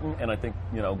got Orton, and I think,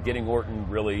 getting Orton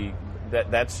really,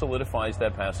 that solidifies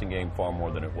that passing game far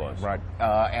more than it was. Right.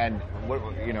 And,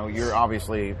 you're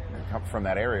obviously from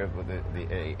that area, with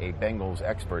a Bengals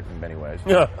expert in many ways.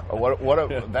 Yeah.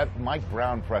 That Mike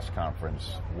Brown press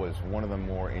conference was one of the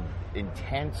more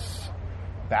intense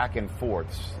back and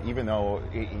forths, even though,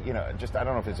 I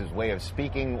don't know if it's his way of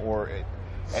speaking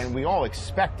and we all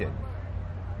expected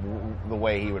the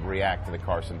way he would react to the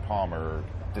Carson Palmer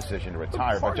decision to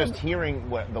retire, but just hearing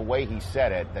the way he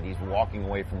said it, that he's walking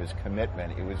away from his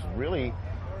commitment, it was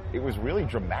really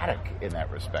dramatic in that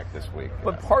respect this week.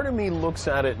 But part of me looks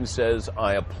at it and says,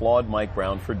 I applaud Mike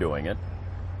Brown for doing it,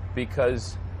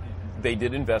 because they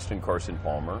did invest in Carson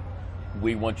Palmer.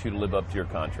 We want you to live up to your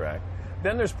contract.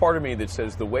 Then there's part of me that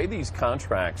says the way these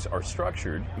contracts are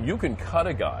structured, you can cut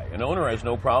a guy. An owner has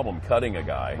no problem cutting a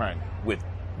guy with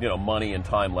money and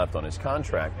time left on his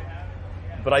contract.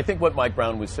 But I think what Mike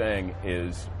Brown was saying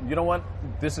is, you know what?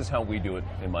 This is how we do it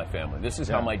in my family. This is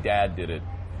how my dad did it.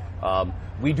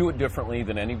 We do it differently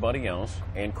than anybody else.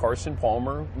 And Carson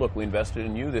Palmer, look, we invested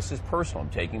in you. This is personal. I'm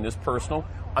taking this personal.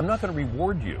 I'm not going to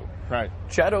reward you. Right.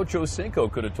 Chad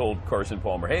Ochocinco could have told Carson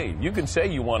Palmer, hey, you can say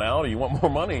you want out or you want more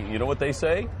money. You know what they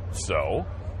say? So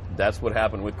that's what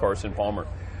happened with Carson Palmer.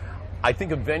 I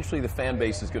think eventually the fan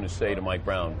base is going to say to Mike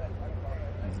Brown,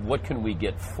 what can we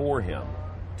get for him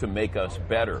to make us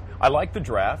better? I like the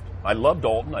draft. I love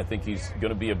Dalton. I think he's going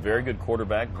to be a very good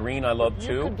quarterback. Green, I love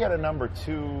too. You could get a number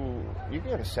 2. You could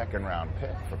get a second-round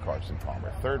pick for Carson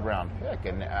Palmer, third-round pick,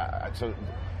 and so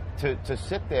to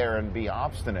sit there and be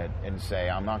obstinate and say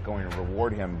I'm not going to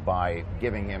reward him by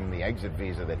giving him the exit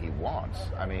visa that he wants.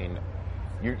 I mean,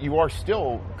 you are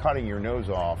still cutting your nose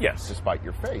off despite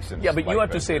your face. Yeah, but you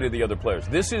have to say to the other players,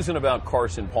 this isn't about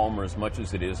Carson Palmer as much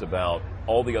as it is about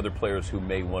all the other players who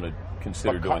may want to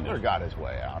consider doing this. Cutler got his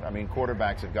way out. I mean,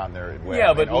 quarterbacks have gotten their way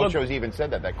out. Yeah, but Ocho's even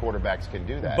said that quarterbacks can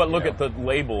do that. But look at the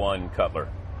label on Cutler.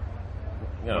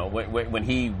 When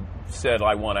he said,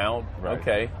 I want out,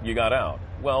 okay, you got out.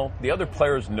 Well, the other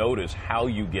players notice how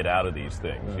you get out of these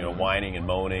things, whining and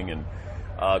moaning. And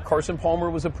Carson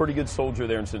Palmer was a pretty good soldier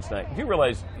there in Cincinnati. You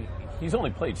realize he's only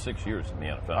played 6 years in the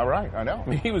NFL. All right, I know. I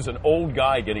mean, he was an old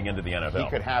guy getting into the NFL.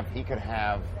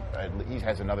 He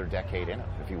has another decade in him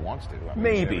if he wants to. I mean,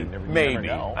 maybe. You never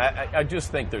know. I just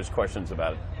think there's questions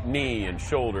about knee and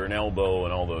shoulder and elbow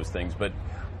and all those things. But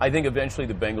I think eventually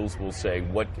the Bengals will say,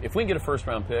 "What if we can get a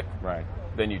first-round pick? Right,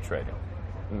 then you trade him."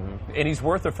 Mm-hmm. And he's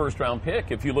worth a first-round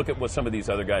pick. If you look at what some of these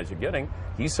other guys are getting,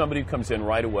 he's somebody who comes in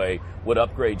right away, would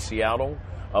upgrade Seattle,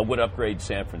 would upgrade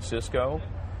San Francisco.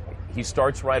 He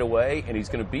starts right away, and he's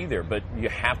going to be there. But you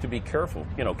have to be careful.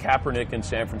 Kaepernick in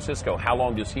San Francisco, how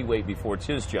long does he wait before it's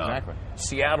his job? Exactly.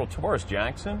 Seattle, Tavares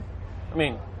Jackson. I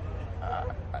mean,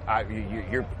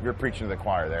 you're preaching to the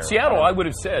choir there. Seattle, I would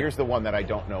have said. Here's the one that I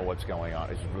don't know what's going on.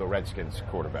 Is the Redskins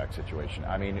quarterback situation.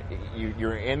 I mean,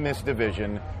 you're in this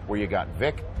division where you got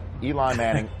Vic, Eli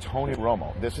Manning, Tony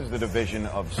Romo. This is the division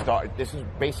of star. This is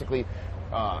basically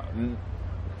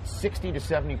 60 to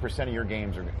 70% of your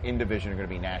games are in division are going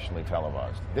to be nationally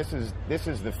televised. This is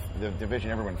the division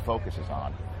everyone focuses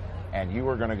on, and you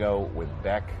are going to go with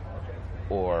Beck,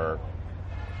 or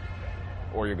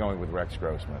you're going with Rex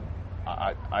Grossman.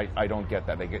 I don't get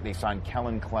that. They signed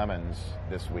Kellen Clemens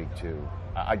this week too.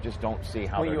 I just don't see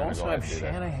how they're going to go ahead and do that. You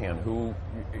also have Shanahan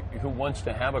who wants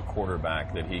to have a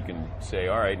quarterback that he can say,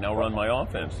 all right, now run my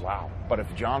offense. Wow. But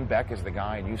if John Beck is the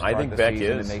guy and you start the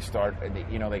season and they start,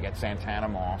 they get Santana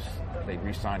Moss, they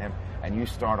re-sign him, and you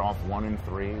start off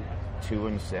 1-3,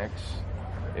 2-6,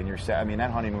 and you're sad. I mean,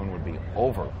 that honeymoon would be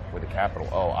over with a capital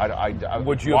O.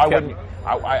 Would you? Why wouldn't?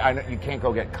 I know you can't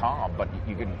go get Cobb, but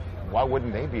you can. Why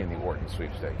wouldn't they be in the Orton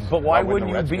sweepstakes? But why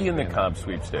wouldn't you be in the Cobb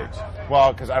sweepstakes?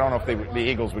 Well, because I don't know if the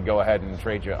Eagles would go ahead and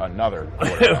trade you another.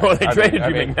 Well, they traded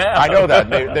you McNabb. I know that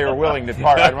they were willing to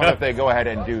part. I don't know if they go ahead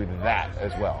and do that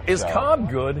as well. Is Cobb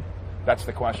good? That's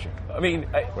the question. I mean,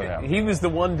 he was the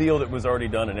one deal that was already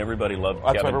done, and everybody loved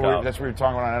Kevin Cobb. That's what we were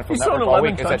talking about on NFL He's Network thrown all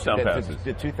 11 week. touchdown passes.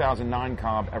 The 2009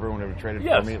 Cobb, everyone would have traded for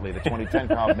immediately. The 2010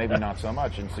 Cobb, maybe not so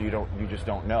much, and so you just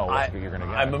don't know what you're going to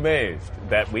get. I'm amazed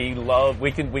that we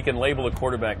can label a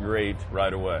quarterback great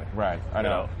right away. Right, I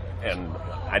know. And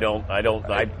I don't.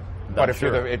 But if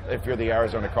you're the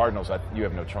Arizona Cardinals, you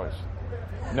have no choice.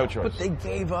 No choice. But they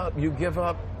gave up. You give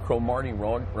up Cromartie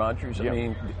Rogers. I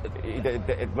mean,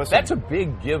 listen, that's a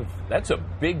big give. That's a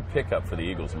big pickup for the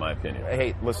Eagles, in my opinion.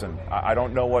 Hey, listen, I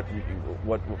don't know what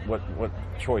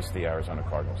choice the Arizona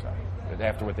Cardinals have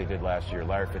after what they did last year.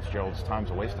 Larry Fitzgerald's time's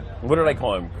a wasting. What did I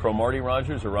call him? Cromartie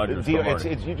Rogers or Rogers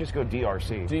Cromartie? You just go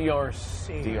DRC.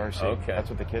 DRC. Okay, that's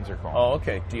what the kids are calling. Oh,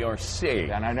 okay,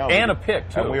 DRC. And I know. And a pick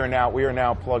too. And we are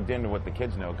now plugged into what the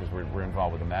kids know because we're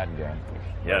involved with the Madden game.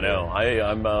 Yeah, no,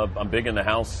 I'm big in the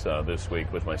house this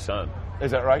week with my son.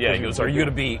 Is that right? Yeah, he goes, "Are you going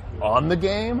to be on the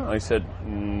game?" I said,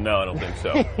 "No, I don't think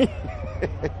so."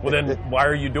 Well, then why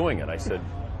are you doing it? I said,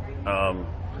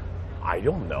 I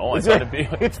don't know. I thought it'd be.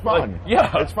 It's fun.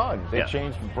 It's fun. They Yeah.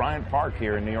 changed Bryant Park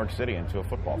here in New York City into a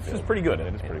football field. This is pretty good.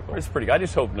 It is pretty cool. It's pretty good. I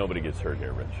just hope nobody gets hurt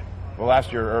here, Rich. Well,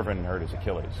 last year Irvin hurt his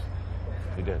Achilles.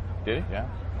 He did. Did he? Yeah.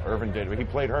 Irvin did. He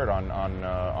played hurt on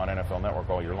NFL Network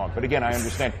all year long. But again, I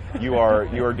understand you are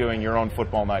doing your own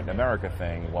Football Night in America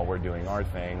thing while we're doing our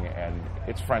thing, and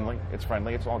it's friendly. It's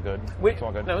friendly. It's all good. It's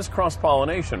all good. Now, it's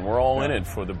cross-pollination. We're all in it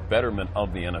for the betterment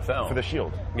of the NFL. For the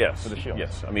Shield. Yes. For the Shield.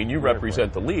 Yes. I mean, you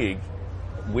represent the league.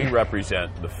 We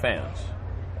represent the fans.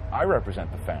 I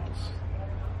represent the fans.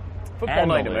 Football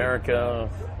Night in America.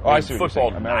 Oh, I see what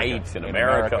Football you're saying. Night in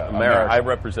America. I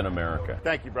represent America.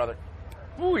 Thank you, brother.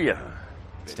 Oh, yeah.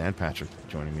 Stan Patrick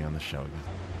joining me on the show again.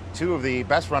 Two of the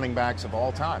best running backs of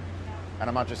all time. And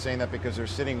I'm not just saying that because they're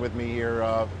sitting with me here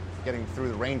getting through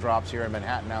the raindrops here in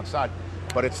Manhattan outside,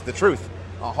 but it's the truth.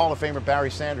 Hall of Famer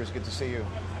Barry Sanders, good to see you.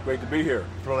 Great to be here.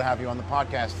 Thrilled to have you on the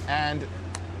podcast. And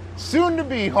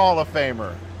soon-to-be Hall of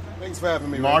Famer. Thanks for having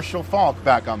me, Marshall Faulk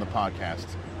back on the podcast.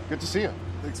 Good to see you.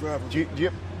 Thanks for having me. Do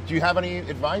you have any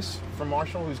advice from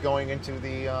Marshall, who's going into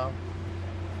the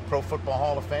Pro Football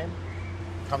Hall of Fame?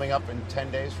 Coming up in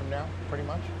 10 days from now, pretty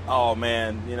much? Oh,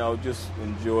 man, just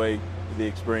enjoy the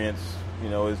experience.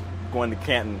 Is going to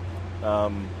Canton.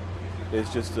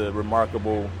 It's just a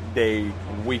remarkable day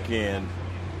and weekend.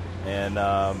 And,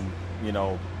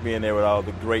 being there with all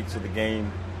the greats of the game,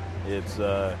 it's,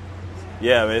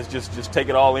 it's just take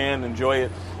it all in, enjoy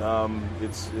it.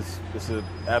 It's an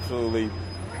absolutely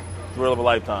thrill of a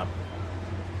lifetime.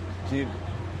 Do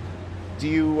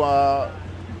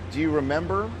you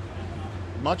remember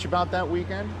much about that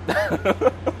weekend?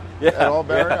 At all,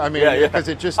 Barry? I mean, because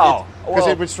it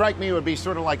would strike me it would be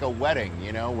sort of like a wedding,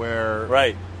 where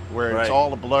it's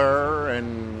all a blur,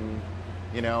 and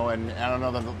and I don't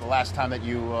know the last time that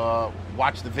you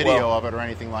watched the video of it or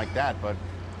anything like that, but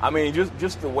I mean,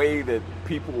 just the way that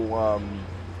people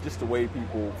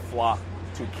flock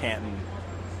to Canton,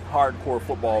 hardcore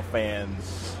football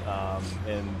fans,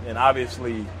 and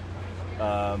obviously.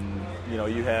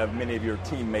 You have many of your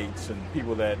teammates and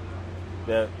people that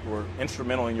were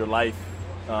instrumental in your life,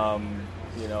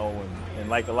 and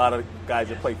like a lot of guys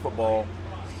that play football,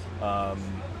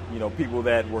 people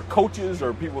that were coaches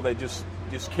or people that just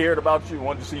cared about you,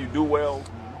 wanted to see you do well,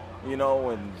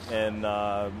 and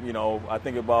I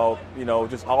think about,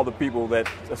 just all the people that,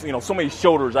 so many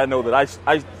shoulders I know that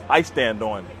I stand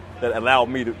on that allowed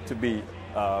me to be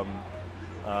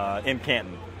in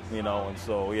Canton. And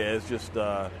so it's just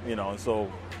and so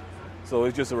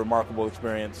it's just a remarkable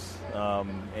experience,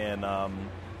 and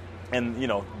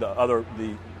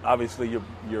obviously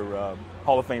your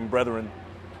Hall of Fame brethren,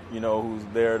 who's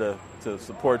there to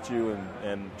support you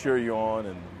and cheer you on,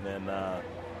 and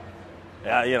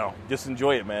just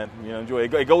enjoy it, man. Enjoy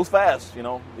it. It goes fast,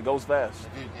 It goes fast.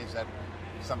 Is that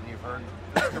something you've heard?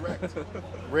 That's correct.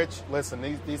 Rich, listen,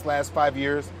 these last 5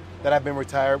 years that I've been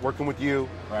retired, working with you,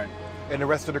 right, and the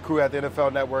rest of the crew at the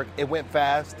NFL Network, it went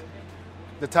fast.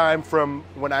 The time from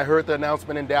when I heard the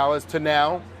announcement in Dallas to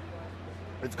now,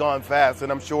 it's gone fast. And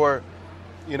I'm sure,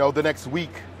 the next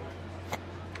week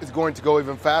is going to go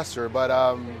even faster. But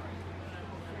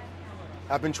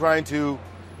I've been trying to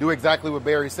do exactly what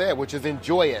Barry said, which is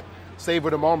enjoy it, savor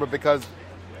the moment, because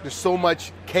there's so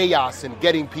much chaos in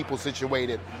getting people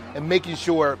situated and making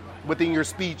sure within your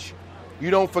speech you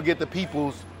don't forget the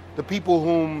people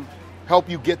whom help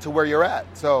you get to where you're at.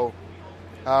 So,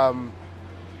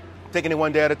 taking it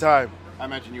one day at a time. I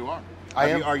imagine you are. I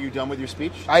am. Are you done with your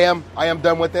speech? I am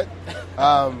done with it.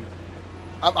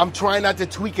 I'm trying not to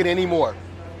tweak it anymore.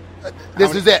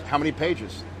 This is it. How many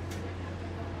pages?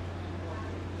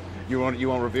 You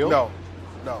won't reveal? No.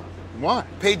 Why?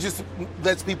 Pages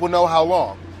lets people know how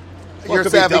long. Well, You're a it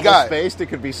could savvy be guy. double-spaced. It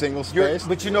could be single-spaced.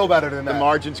 But you know better than that. The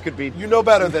margins could be. You know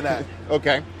better than that.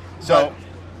 Okay. So,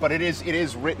 but it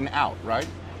is written out, right?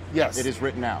 Yes. It is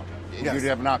written out. Yes. You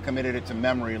have not committed it to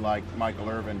memory like Michael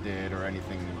Irvin did or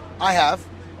anything. I have.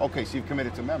 Okay, so you've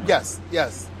committed to memory. Yes.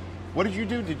 What did you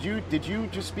do? Did you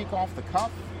just speak off the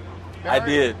cuff, Barry? I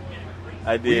did.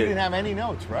 Well, you didn't have any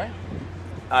notes, right?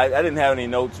 I didn't have any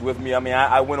notes with me. I mean,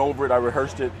 I went over it. I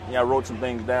rehearsed it. I wrote some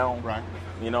things down. Right.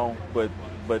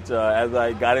 But as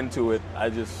I got into it, I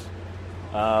just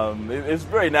it's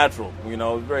very natural.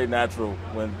 It's very natural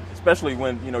especially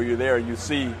when you're there. You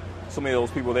see so many of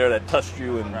those people there that touched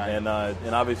you, and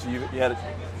obviously you had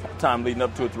time leading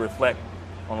up to it to reflect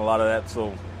on a lot of that.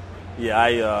 So yeah,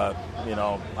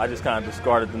 I just kind of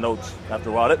discarded the notes after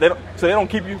a while. They don't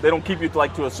keep you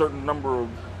to a certain number of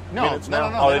minutes now.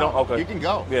 No. They don't. Okay, you can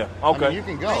go. Yeah. Okay. I mean, you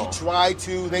can go. They try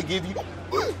to. They give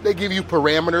you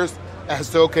parameters as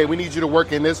to, okay, we need you to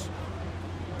work in this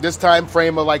time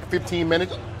frame of like 15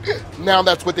 minutes. Now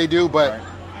that's what they do, but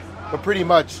pretty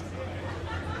much.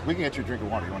 We can get you a drink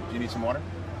of water. Do you need some water?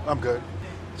 I'm good.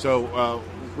 So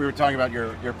we were talking about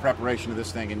your preparation of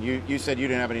this thing, and you said you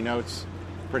didn't have any notes.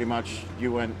 Pretty much,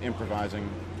 you went improvising.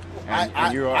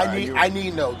 I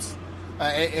need notes,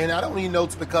 and I don't need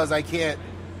notes because I can't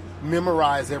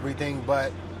memorize everything.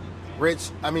 But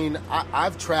Rich, I mean,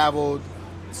 I've traveled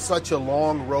such a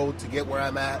long road to get where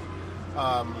I'm at.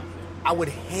 I would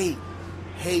hate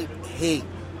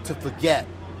to forget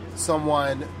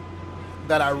someone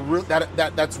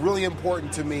that that's really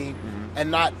important to me, and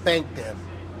not thank them.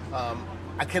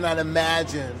 I cannot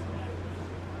imagine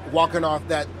walking off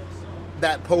that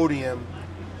podium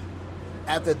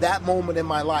after that moment in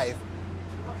my life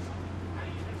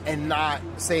and not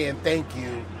saying thank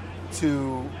you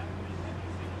to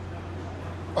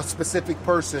a specific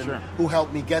person who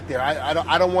helped me get there.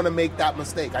 I don't want to make that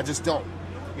mistake. I just don't.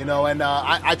 And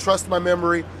I trust my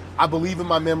memory. I believe in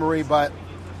my memory, but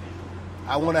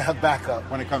I want to have backup.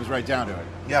 When it comes right down to it.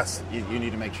 Yes. You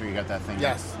need to make sure you got that thing.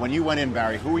 Yes. When you went in,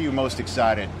 Barry, who were you most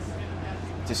excited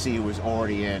to see who was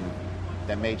already in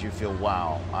that made you feel,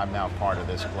 wow, I'm now part of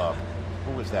this club?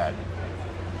 Who was that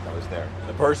was there?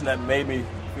 The person that made me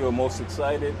feel most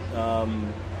excited,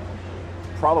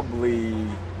 probably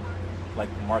like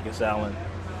Marcus Allen.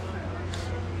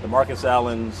 The Marcus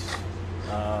Allens,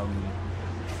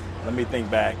 let me think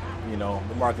back,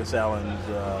 the Marcus Allens,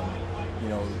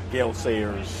 Gale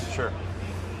Sayers. Sure.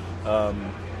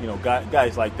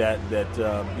 Guys like that,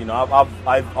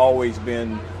 I've always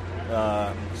been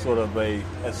sort of a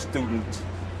student,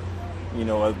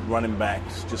 of running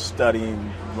backs, just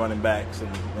studying running backs,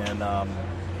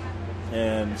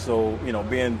 and so,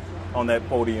 being on that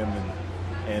podium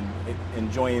and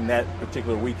enjoying that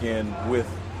particular weekend with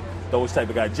those type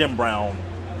of guys. Jim Brown.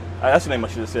 That's the name I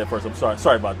should have said first. I'm sorry.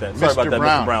 Sorry about that. Sorry about that,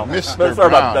 Mr. Brown. Sorry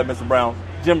about that, Mr. Brown.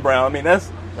 Jim Brown. I mean,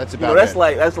 that's about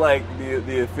that's like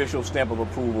the official stamp of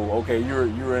approval. Okay,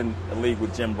 you're in a league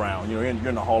with Jim Brown. You're in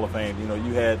the Hall of Fame.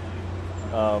 You had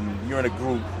you're in a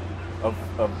group of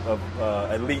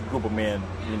elite group of men.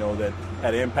 That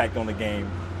had an impact on the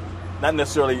game. Not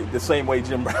necessarily the same way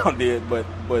Jim Brown did, but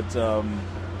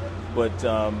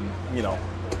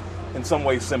in some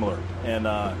ways similar. And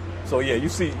so yeah, you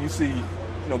see,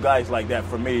 guys like that.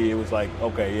 For me, it was like,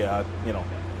 okay, yeah,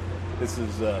 this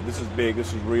is big.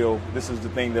 This is real. This is the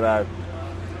thing that I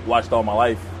watched all my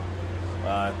life.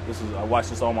 I watched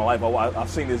this all my life. I've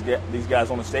seen these guys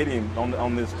on the stadium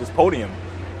on this podium,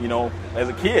 as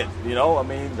a kid. I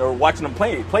mean, or watching them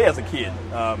play as a kid.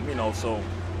 So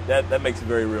that makes it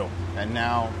very real. And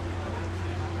now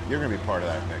you're going to be part of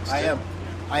that mix.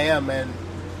 I am, and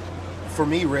for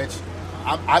me, Rich,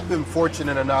 I've been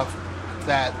fortunate enough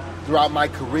that throughout my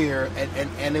career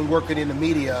and in working in the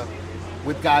media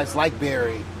with guys like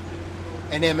Barry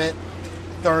and Emmett,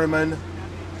 Thurman,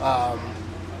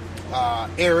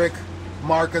 Eric,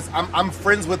 Marcus. I'm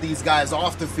friends with these guys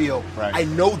off the field. Right. I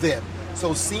know them,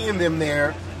 so seeing them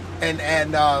there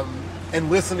and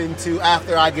listening to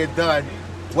after I get done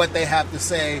what they have to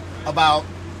say about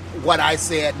what I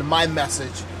said and my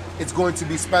message, it's going to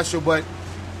be special. But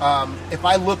if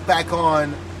I look back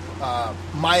on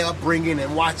my upbringing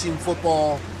and watching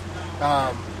football,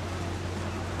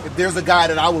 if there's a guy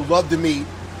that I would love to meet,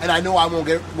 and I know I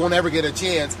won't ever get a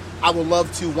chance, I would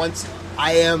love to once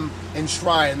I am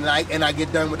enshrined, and I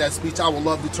get done with that speech, I would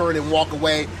love to turn and walk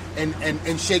away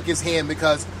and shake his hand,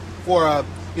 because for a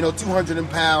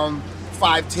 200-pound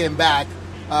 5'10" back,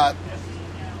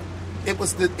 it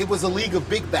was a league of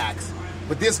big backs.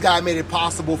 But this guy made it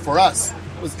possible for us.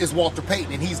 Is Walter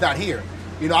Payton, and he's not here.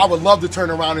 I would love to turn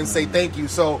around and say thank you.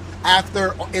 So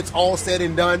after it's all said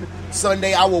and done,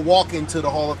 Sunday I will walk into the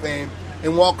Hall of Fame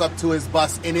and walk up to his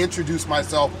bus and introduce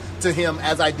myself to him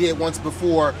as I did once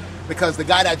before, because the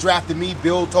guy that drafted me,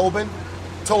 Bill Tobin,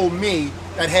 told me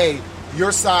that, hey,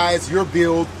 your size, your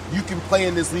build, you can play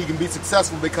in this league and be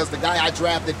successful, because the guy I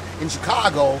drafted in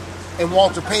Chicago and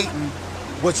Walter Payton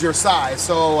was your size.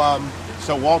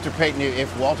 So Walter Payton,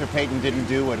 if Walter Payton didn't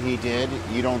do what he did,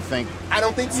 you don't think? I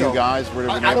don't think so. You guys would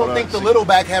have been I able don't to think the little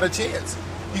back had a chance.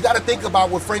 You got to think about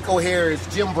what Franco Harris,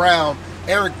 Jim Brown,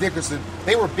 Eric Dickerson.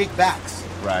 They were big backs.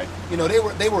 Right.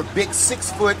 They were big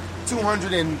 6 foot,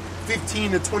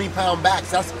 215 to 20 pound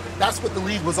backs. That's what the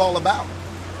league was all about.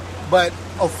 But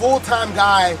a full-time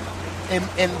guy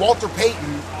and Walter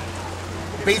Payton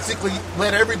basically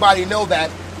let everybody know that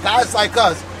guys like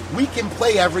us, we can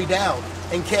play every down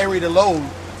and carry the load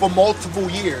for multiple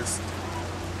years.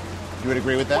 You would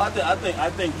agree with that? Well, I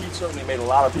think he certainly made a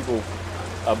lot of people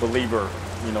a believer.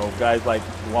 Guys like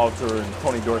Walter and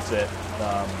Tony Dorsett,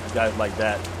 guys like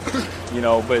that.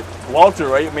 But Walter,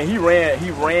 right? I mean, he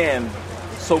ran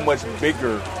so much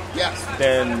bigger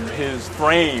than his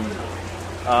frame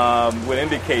would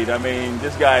indicate. I mean,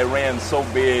 this guy ran so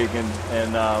big,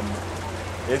 and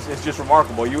it's just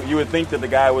remarkable. You would think that the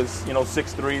guy was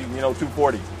 6'3",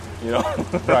 240.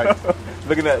 Right.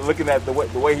 looking at the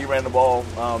way he ran the ball,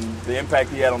 the impact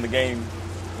he had on the game,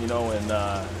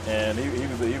 and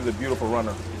he was a beautiful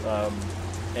runner,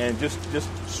 and just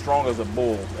strong as a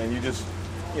bull, and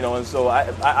and so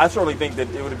I certainly think that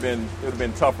it would have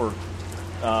been tougher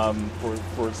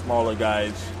for smaller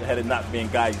guys had it not been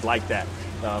guys like that,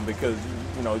 because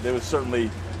there was certainly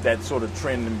that sort of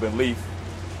trend and belief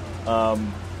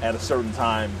at a certain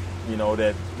time.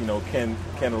 That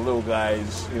can a little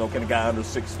guys, can a guy under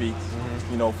 6 feet,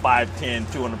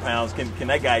 5'10", 200 pounds, can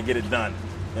that guy get it done?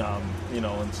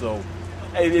 And so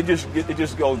it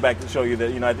just goes back to show you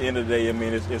that at the end of the day, I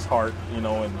mean, it's heart,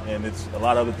 and it's a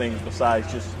lot of other things besides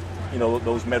just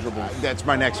those measurables. That's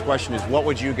my next question: is what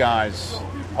would you guys,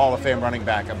 Hall of Fame running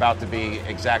back, about to be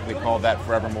exactly called that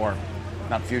forevermore,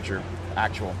 not future,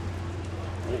 actual?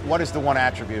 What is the one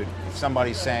attribute if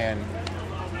somebody's saying?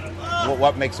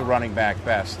 What makes a running back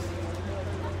best?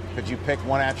 Could you pick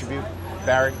one attribute,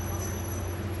 Barry?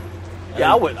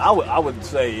 Yeah, I would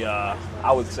say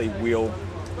will.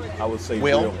 I would say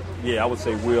will. Yeah, I would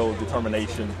say will,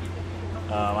 determination.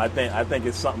 I think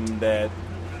it's something that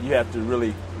you have to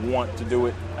really want to do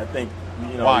it. I think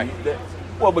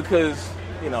why? Because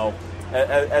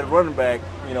at running back,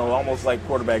 almost like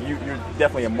quarterback, you're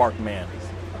definitely a marked man,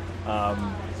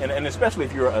 and especially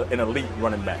if you're an elite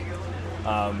running back.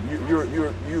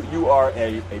 You are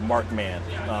a marked man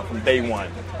from day one.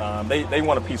 They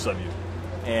want a piece of you,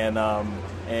 and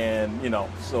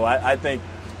so I think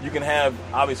you can have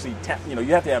obviously you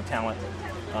have to have talent,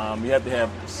 you have to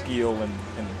have skill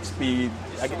and speed,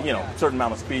 a certain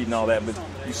amount of speed and all that, but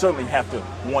you certainly have to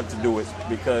want to do it,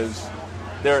 because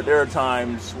there are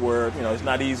times where it's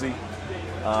not easy,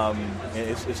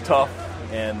 it's tough,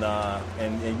 and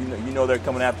they're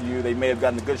coming after you. They may have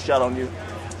gotten a good shot on you.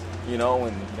 And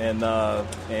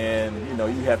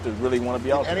you have to really want to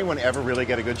be out there. Did anyone ever really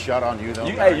get a good shot on you, though?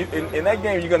 In that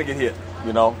game, you're going to get hit,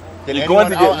 I'll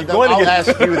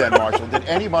ask you then, Marshall. Did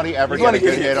anybody ever get a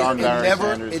good hit on Barry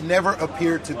Sanders? It never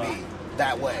appeared to be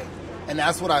that way. And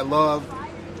that's what I love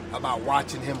about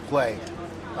watching him play.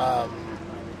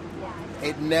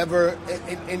 It never,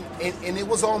 and it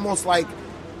was almost like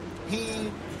he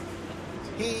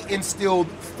instilled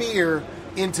fear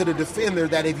into the defender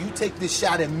that if you take this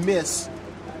shot and miss,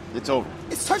 it's over.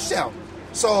 It's touchdown.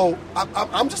 So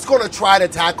I'm just going to try to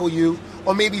tackle you,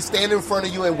 or maybe stand in front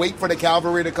of you and wait for the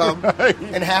cavalry to come.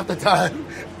 And half the time,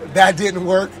 that didn't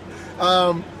work.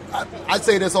 I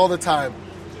say this all the time.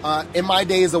 In my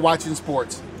days of watching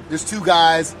sports, there's two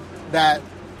guys that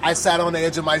I sat on the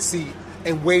edge of my seat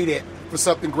and waited for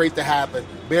something great to happen: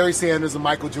 Barry Sanders and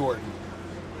Michael Jordan.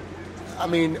 I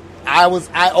mean, I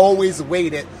always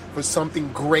waited for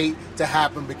something great to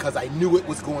happen because I knew it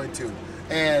was going to.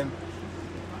 And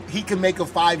he can make a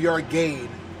 5-yard gain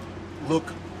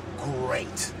look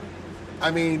great.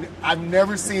 I mean, I've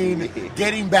never seen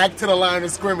getting back to the line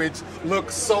of scrimmage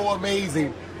look so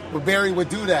amazing. But Barry would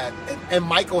do that. And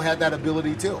Michael had that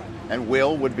ability too. And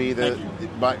Will would be I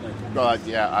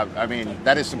mean,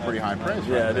 that is some pretty high praise.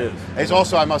 Yeah, it is. It's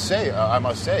also, I must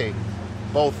say,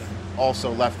 both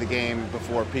also left the game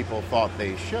before people thought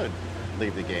they should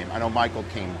leave the game. I know Michael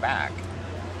came back,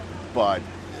 but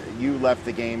you left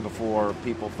the game before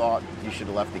people thought you should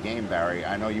have left the game, Barry.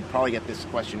 I know you probably get this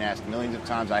question asked millions of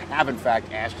times. I have, in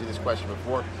fact, asked you this question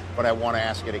before, but I want to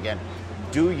ask it again.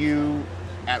 Do you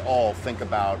at all think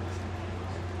about,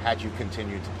 had you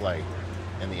continued to play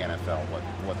in the NFL,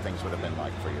 what things would have been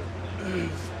like for you?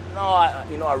 No,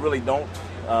 I really don't.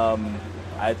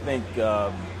 I think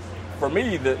for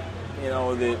me, the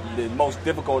most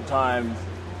difficult time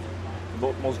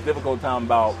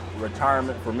about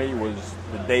retirement for me was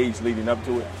the days leading up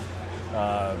to it,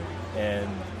 and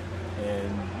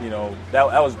that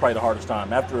was probably the hardest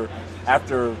time.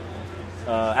 Afterwards,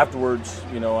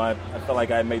 I felt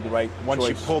like I made the right choice. Once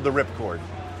you pulled the ripcord.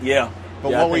 Yeah.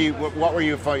 But what were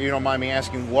you? If you don't mind me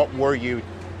asking, what were you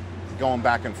going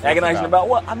back and forth agonizing about?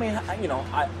 Well, I mean,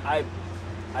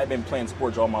 I've been playing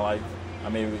sports all my life. I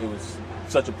mean, it was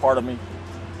such a part of me.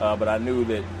 But I knew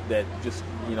that just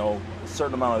a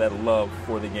certain amount of that love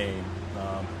for the game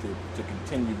to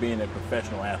continue being a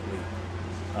professional athlete,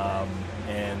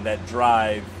 and that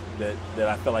drive that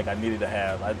I felt like I needed to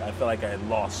have. I felt like I had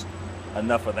lost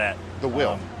enough of that. The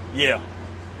will. Yeah.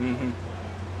 Mm-hmm.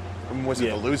 Was it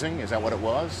the losing? Is that what it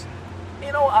was?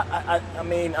 I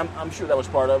mean, I'm sure that was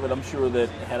part of it. I'm sure that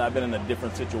had I been in a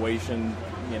different situation,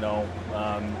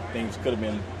 things could have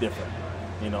been different.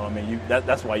 I mean,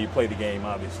 that's why you play the game,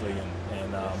 obviously,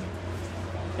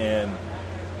 and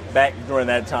back during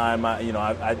that time, I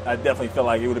definitely felt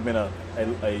like it would have been a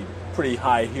pretty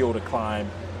high hill to climb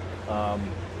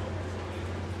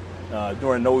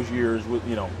during those years,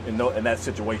 in that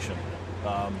situation.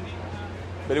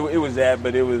 But it was that.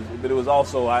 But it was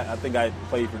also. I think I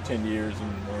played for 10 years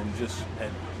and just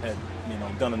had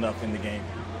done enough in the game.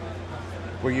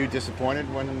 Were you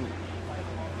disappointed when?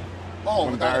 Oh,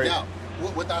 without a doubt.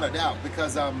 Without a doubt,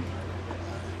 because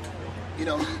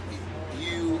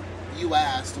you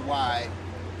asked why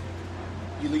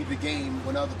you leave the game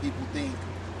when other people think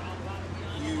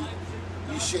you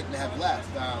shouldn't have left,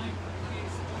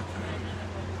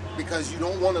 because you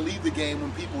don't want to leave the game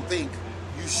when people think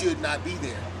you should not be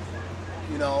there.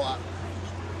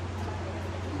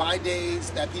 My days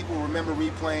that people remember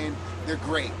me playing, they're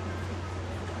great.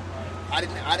 I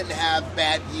didn't have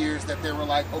bad years that they were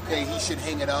like, okay, he should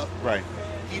hang it up. Right.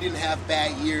 He didn't have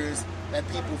bad years that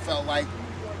people felt like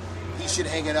he should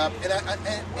hang it up. And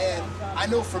I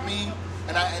know for me,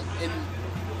 and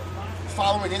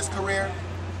following his career,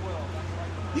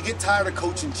 you get tired of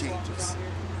coaching changes.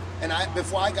 And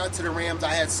before I got to the Rams,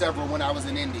 I had several when I was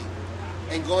in Indy.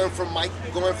 And going from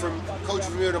Coach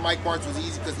Vermeer to Mike Martz was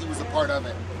easy because he was a part of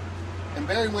it. And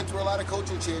Barry went through a lot of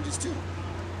coaching changes too.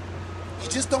 You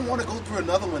just don't want to go through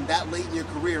another one that late in your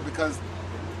career, because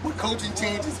when coaching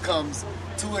changes comes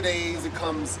two-a-days, it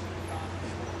comes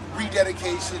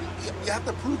rededication. You have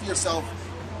to prove yourself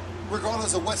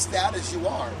regardless of what status you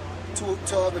are to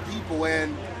other people,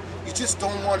 and you just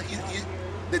don't want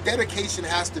the dedication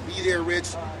has to be there,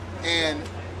 Rich. And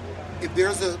if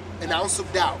there's an ounce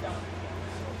of doubt,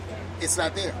 it's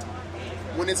not there.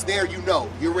 When it's there,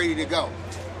 you're ready to go.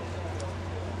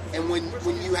 And when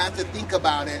you have to think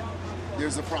about it,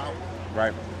 there's a problem.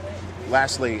 Right.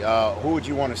 Lastly, who would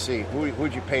you want to see? Who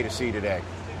would you pay to see today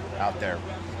out there?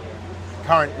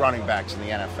 Current running backs in the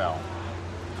NFL.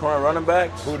 Current running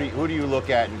backs? Who do you look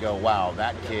at and go, wow,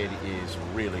 that kid is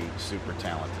really super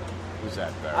talented? Who's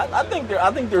that, Barry? I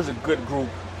think there's a good group.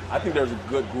 I think there's a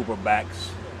good group of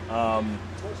backs. I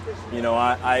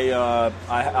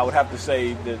would have to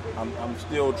say that I'm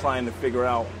still trying to figure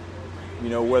out,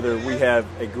 whether we have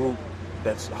a group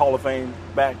that's Hall of Fame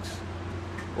backs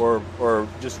or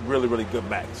just really, really good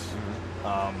backs.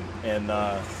 And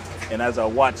as I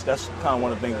watch, that's kind of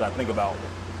one of the things that I think about.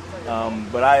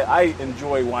 But I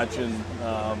enjoy watching.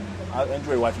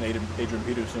 Adrian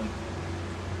Peterson.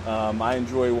 I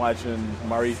enjoy watching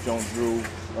Maurice Jones-Drew.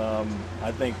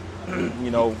 I think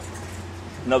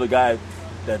another guy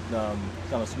that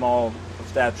kind of small of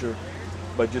stature,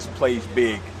 but just plays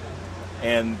big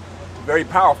and very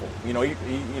powerful.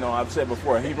 I've said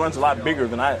before, he runs a lot bigger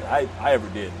than I ever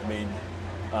did. I mean,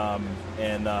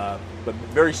 but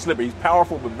very slippery. He's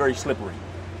powerful, but very slippery.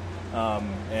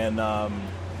 Guys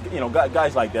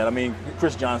like that. I mean,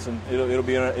 Chris Johnson. It'll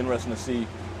be interesting to see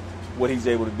what he's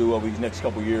able to do over these next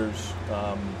couple years.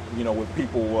 With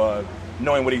people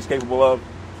knowing what he's capable of,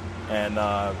 and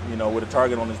with a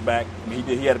target on his back. I mean,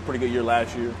 he had a pretty good year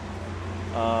last year.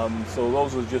 So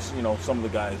those are just some of the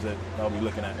guys that I'll be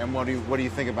looking at. And what do you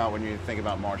think about when you think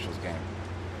about Marshall's game?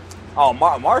 Oh,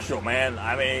 Marshall, man.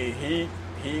 I mean,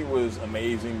 he was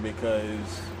amazing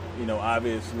because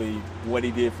obviously what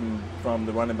he did from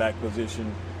the running back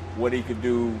position, what he could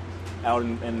do out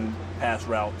in pass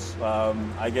routes.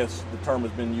 I guess the term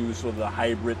has been used sort of the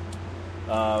hybrid.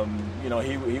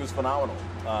 He was phenomenal.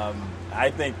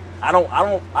 I think I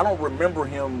don't remember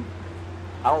him.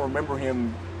 I don't remember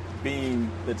him being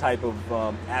the type of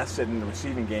asset in the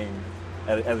receiving game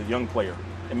as a young player.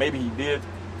 And maybe he did,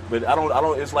 but I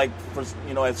don't. It's like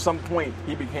at some point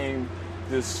he became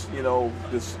this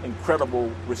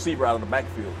incredible receiver out of the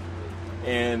backfield,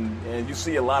 and you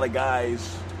see a lot of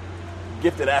guys,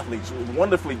 gifted athletes,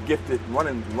 wonderfully gifted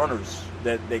runners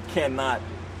that they cannot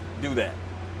do that.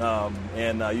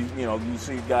 You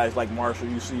see guys like Marshall,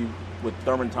 you see with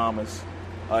Thurman Thomas,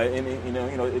 and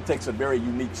it takes a very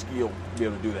unique skill to be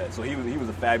able to do that. So he was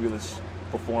a fabulous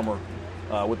performer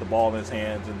with the ball in his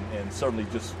hands, and certainly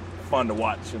just fun to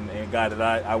watch, and a guy that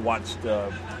I watched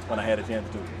when I had a chance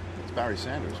to. It's Barry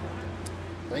Sanders.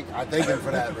 I thank him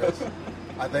for that, Rich.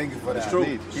 I thank you for that.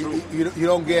 It's true. You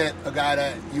don't get a guy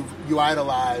that you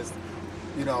idolized,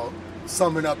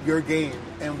 summing up your game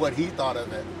and what he thought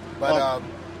of it. But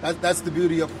that's the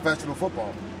beauty of professional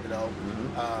football.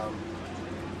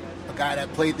 A guy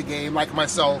that played the game like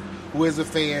myself, who is a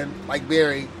fan, like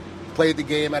Barry, played the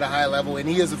game at a high level, and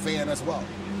he is a fan as well.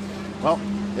 Well,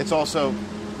 it's also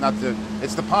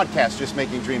it's the podcast just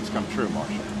making dreams come true,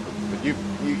 Marshall. But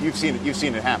you've seen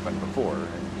it happen before.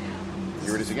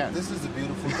 Here it is again. This is a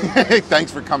beautiful thing.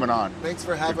 Thanks for coming on. Thanks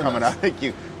for having us. us. Thank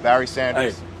you, Barry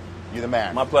Sanders. Hey, you're the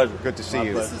man. My pleasure. Good to see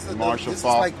you, Marshall Faulk. This is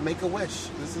like Make-A-Wish.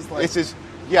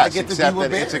 Yes, I get to except be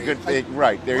with that it's a good thing.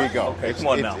 Right, there you go. Okay, come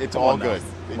on now. It's all good.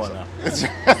 Come on now. He's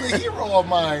a hero of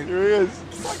mine. Here he is.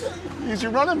 He's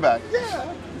your running back.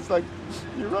 Yeah. It's like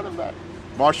your running back.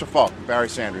 Marshall Faulk, Barry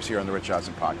Sanders here on the Rich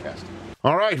Eisen Podcast.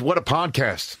 All right, what a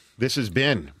podcast this has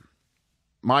been.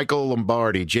 Michael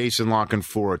Lombardi, Jason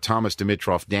Lockenfor, Thomas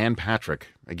Dimitroff, Dan Patrick.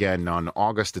 Again, on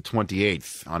August the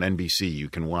 28th on NBC, you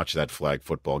can watch that flag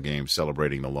football game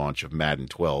celebrating the launch of Madden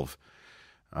 12.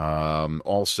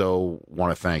 Also,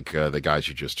 want to thank the guys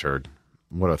you just heard.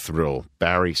 What a thrill.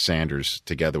 Barry Sanders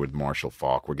together with Marshall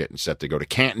Faulk. We're getting set to go to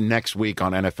Canton next week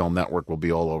on NFL Network. We'll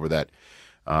be all over that.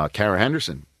 Kara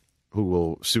Henderson, who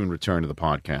will soon return to the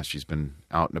podcast. She's been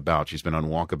out and about. She's been on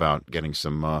walkabout getting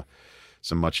some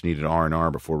much-needed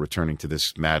R&R before returning to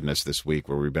this madness this week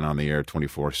where we've been on the air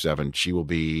 24/7. She will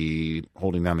be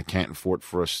holding down the Canton Fort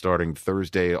for us starting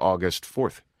Thursday, August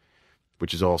 4th,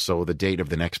 which is also the date of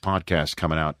the next podcast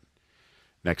coming out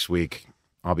next week.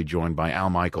 I'll be joined by Al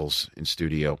Michaels in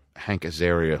studio. Hank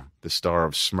Azaria, the star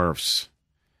of Smurfs.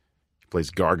 He plays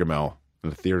Gargamel in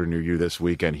the theater near you this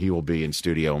weekend. He will be in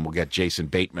studio, and we'll get Jason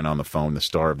Bateman on the phone, the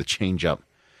star of The Change-Up,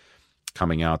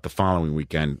 coming out the following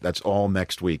weekend. That's all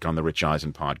next week on the Rich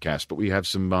Eisen Podcast. But we have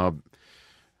some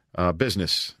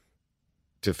business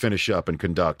to finish up and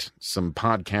conduct, some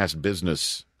podcast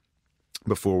business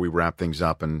before we wrap things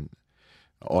up. And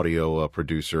audio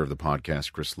producer of the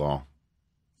podcast, Chris Law.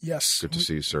 Yes. Good to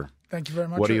see you, sir. Thank you very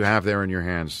much. What do you have there in your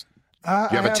hands? You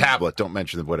have a tablet. Don't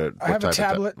mention what type of tablet. I have a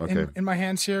tablet in my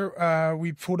hands here.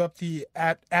 We pulled up the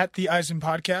at the Eisen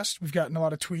Podcast. We've gotten a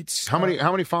lot of tweets. How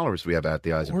many followers do we have at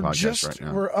the Eisen Podcast right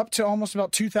now? We're up to almost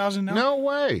about 2,000 now. No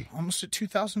way. Almost at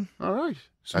 2,000. All right.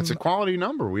 That's a quality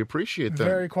number. We appreciate that.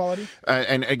 Very quality.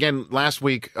 And again, last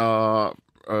week, download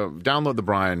the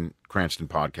Bryan Cranston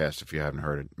podcast if you haven't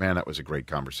heard it. Man, that was a great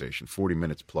conversation. 40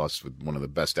 minutes plus with one of the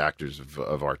best actors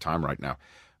of our time right now.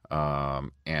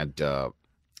 And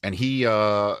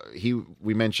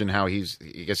we mentioned how he's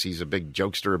a big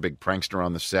jokester, a big prankster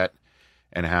on the set,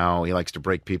 and how he likes to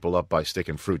break people up by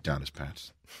sticking fruit down his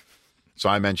pants. So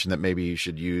I mentioned that maybe you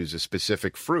should use a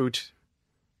specific fruit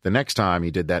the next time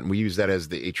he did that, and we use that as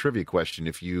a trivia question.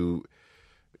 If you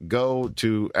go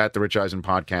to at the Rich Eisen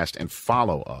Podcast and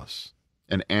follow us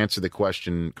and answer the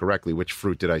question correctly, which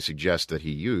fruit did I suggest that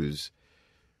he use,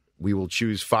 we will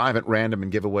choose 5 at random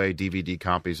and give away DVD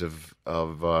copies of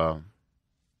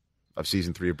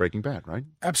season 3 of Breaking Bad, right?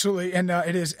 Absolutely. And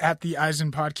it is at the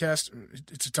Eisen Podcast.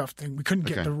 It's a tough thing. We couldn't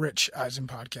get the Rich Eisen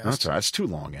Podcast. That's all right. It's too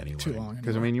long anyway. Too long.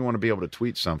 Because, you want to be able to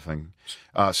tweet something.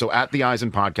 So at the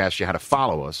Eisen Podcast, you had to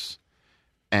follow us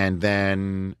and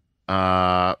then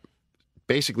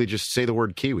basically just say the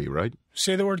word kiwi, right?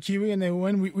 Say the word kiwi and they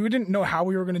win. We didn't know how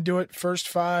we were going to do it. First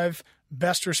 5,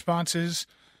 best responses.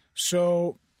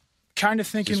 So kind of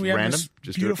thinking just we have random? this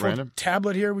just beautiful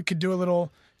tablet here. We could do a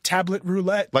little tablet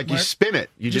roulette. Like you spin it.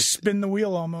 You just spin the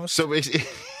wheel almost. So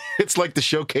it's like the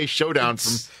Showcase Showdown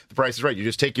from The Price is Right. You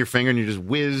just take your finger and you just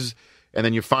whiz, and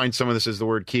then you find someone that says the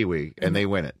word kiwi, and they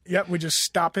win it. Yep, we just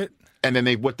stop it. And then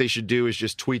what they should do is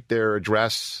just tweet their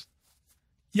address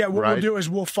Yeah, what right? we'll do is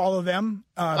we'll follow them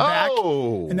back,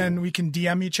 and then we can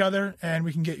DM each other, and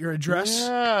we can get your address.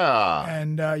 Yeah.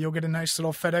 And you'll get a nice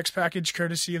little FedEx package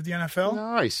courtesy of the NFL.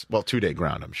 Nice. Well, 2-day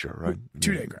ground, I'm sure, right?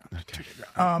 2-day ground. Okay. 2-day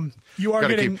ground. You are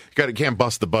getting... Can't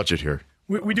bust the budget here.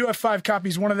 We do have 5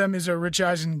 copies. One of them is a Rich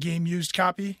Eisen game used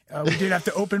copy. We did have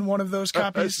to open one of those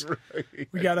copies. That's right.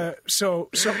 We got a so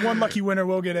one lucky winner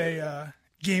will get a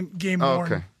game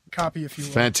worn copy, if you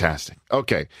will. Fantastic.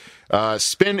 Okay,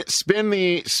 spin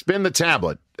the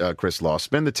tablet, Chris Law.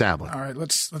 Spin the tablet. All right,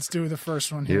 let's do the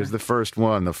first one here. Here's the first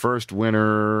one. The first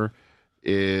winner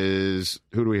is,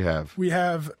 who do we have? We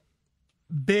have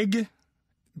Big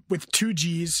with 2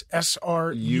 G's,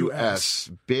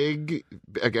 S-R-U-S. Big.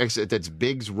 I guess that's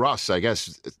Biggs Russ. I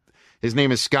guess his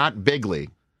name is Scott Bigley,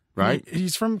 right?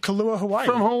 He's from Kailua, Hawaii.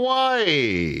 From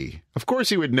Hawaii. Of course,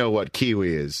 he would know what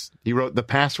Kiwi is. He wrote the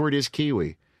password is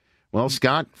Kiwi. Well,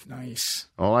 Scott. Nice.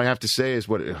 All I have to say is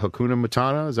what, Hakuna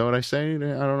Matata? Is that what I say? I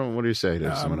don't know. What do you say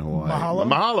to someone in Hawaii?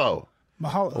 Mahalo.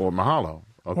 Mahalo. Or mahalo.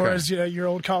 Okay. Or as your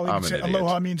old colleague said,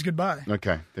 aloha means goodbye.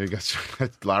 Okay. There you go.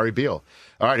 Larry Beal.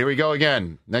 All right, here we go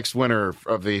again. Next winner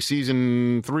of the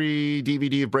Season 3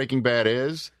 DVD of Breaking Bad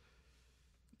is?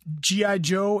 G.I.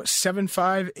 Joe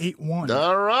 7581.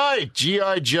 All right.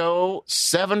 G.I. Joe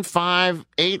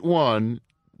 7581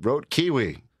 wrote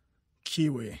Kiwi.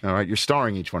 All right, you're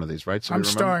starring each one of these, right? So I'm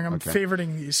starring. I'm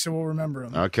favoriting these, so we'll remember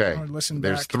them. Okay. Listen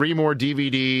There's back. 3 more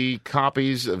DVD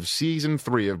copies of Season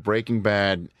 3 of Breaking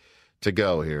Bad to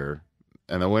go here.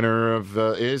 And the winner of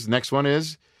next one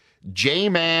is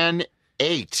J-Man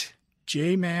 8.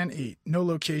 J-Man 8. No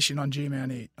location on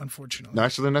J-Man 8, unfortunately.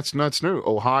 Actually, that's new.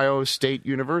 Ohio State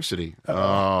University.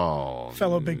 Oh.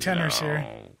 Fellow Big Teners here.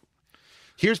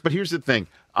 Here's the thing.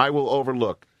 I will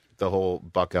overlook the whole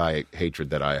Buckeye hatred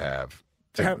that I have.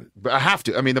 But I have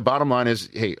to. I mean, the bottom line is,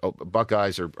 hey,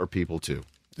 Buckeyes are people too.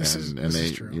 This is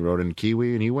true. You wrote in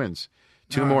Kiwi and he wins.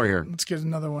 2 more here. Let's get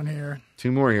another one here. 2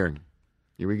 more here.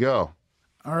 Here we go.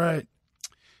 All right.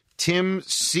 Tim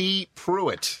C.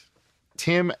 Pruitt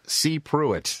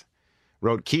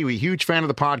wrote Kiwi. Huge fan of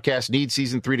the podcast. Need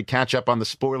Season 3 to catch up on the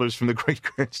spoilers from the Great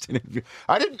Cranston interview.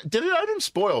 I didn't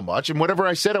spoil much, and whatever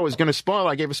I said I was going to spoil,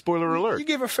 I gave a spoiler alert. You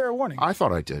gave a fair warning. I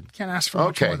thought I did. Can't ask for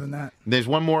much more than that. There's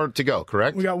 1 more to go,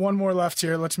 correct? We got 1 more left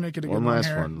here. Let's make it a good one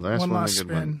here. One last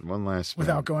spin. One last spin.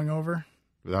 Without going over.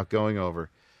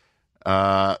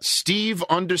 Steve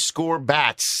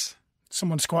 _Bats.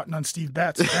 Someone squatting on Steve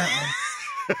Bats, apparently.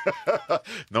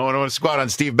 No one wants to squat on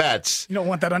Steve Bats. You don't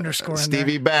want that underscore in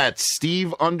Stevie there. Bats.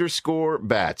 Steve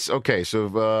 _Bats. Okay,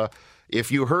 so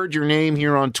if you heard your name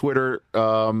here on Twitter,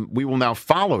 we will now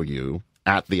follow you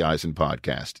at the Eisen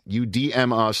Podcast. You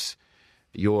DM us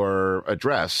your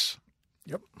address.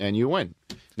 Yep. And you win.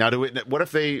 Now, what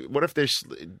if they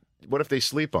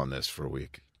sleep on this for a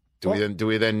week? Do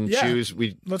we then choose?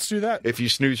 Let's do that. If you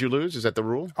snooze, you lose. Is that the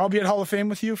rule? I'll be at Hall of Fame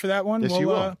with you for that one. Yes, you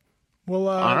will.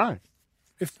 All right.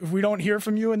 If we don't hear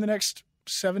from you in the next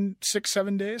 7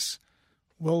 days,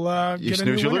 we'll get a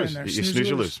new winner in there. You snooze,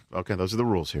 you lose. Okay, those are the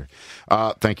rules here.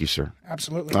 Thank you, sir.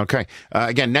 Absolutely. Okay.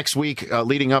 Again, next week,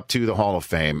 leading up to the Hall of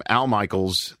Fame, Al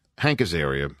Michaels, Hank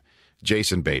Azaria,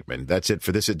 Jason Bateman. That's it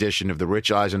for this edition of the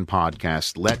Rich Eisen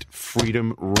Podcast. Let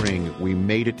freedom ring. We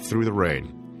made it through the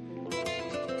rain.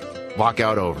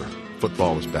 Lockout over.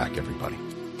 Football is back, everybody.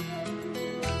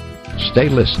 Stay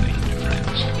listening,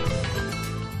 friends.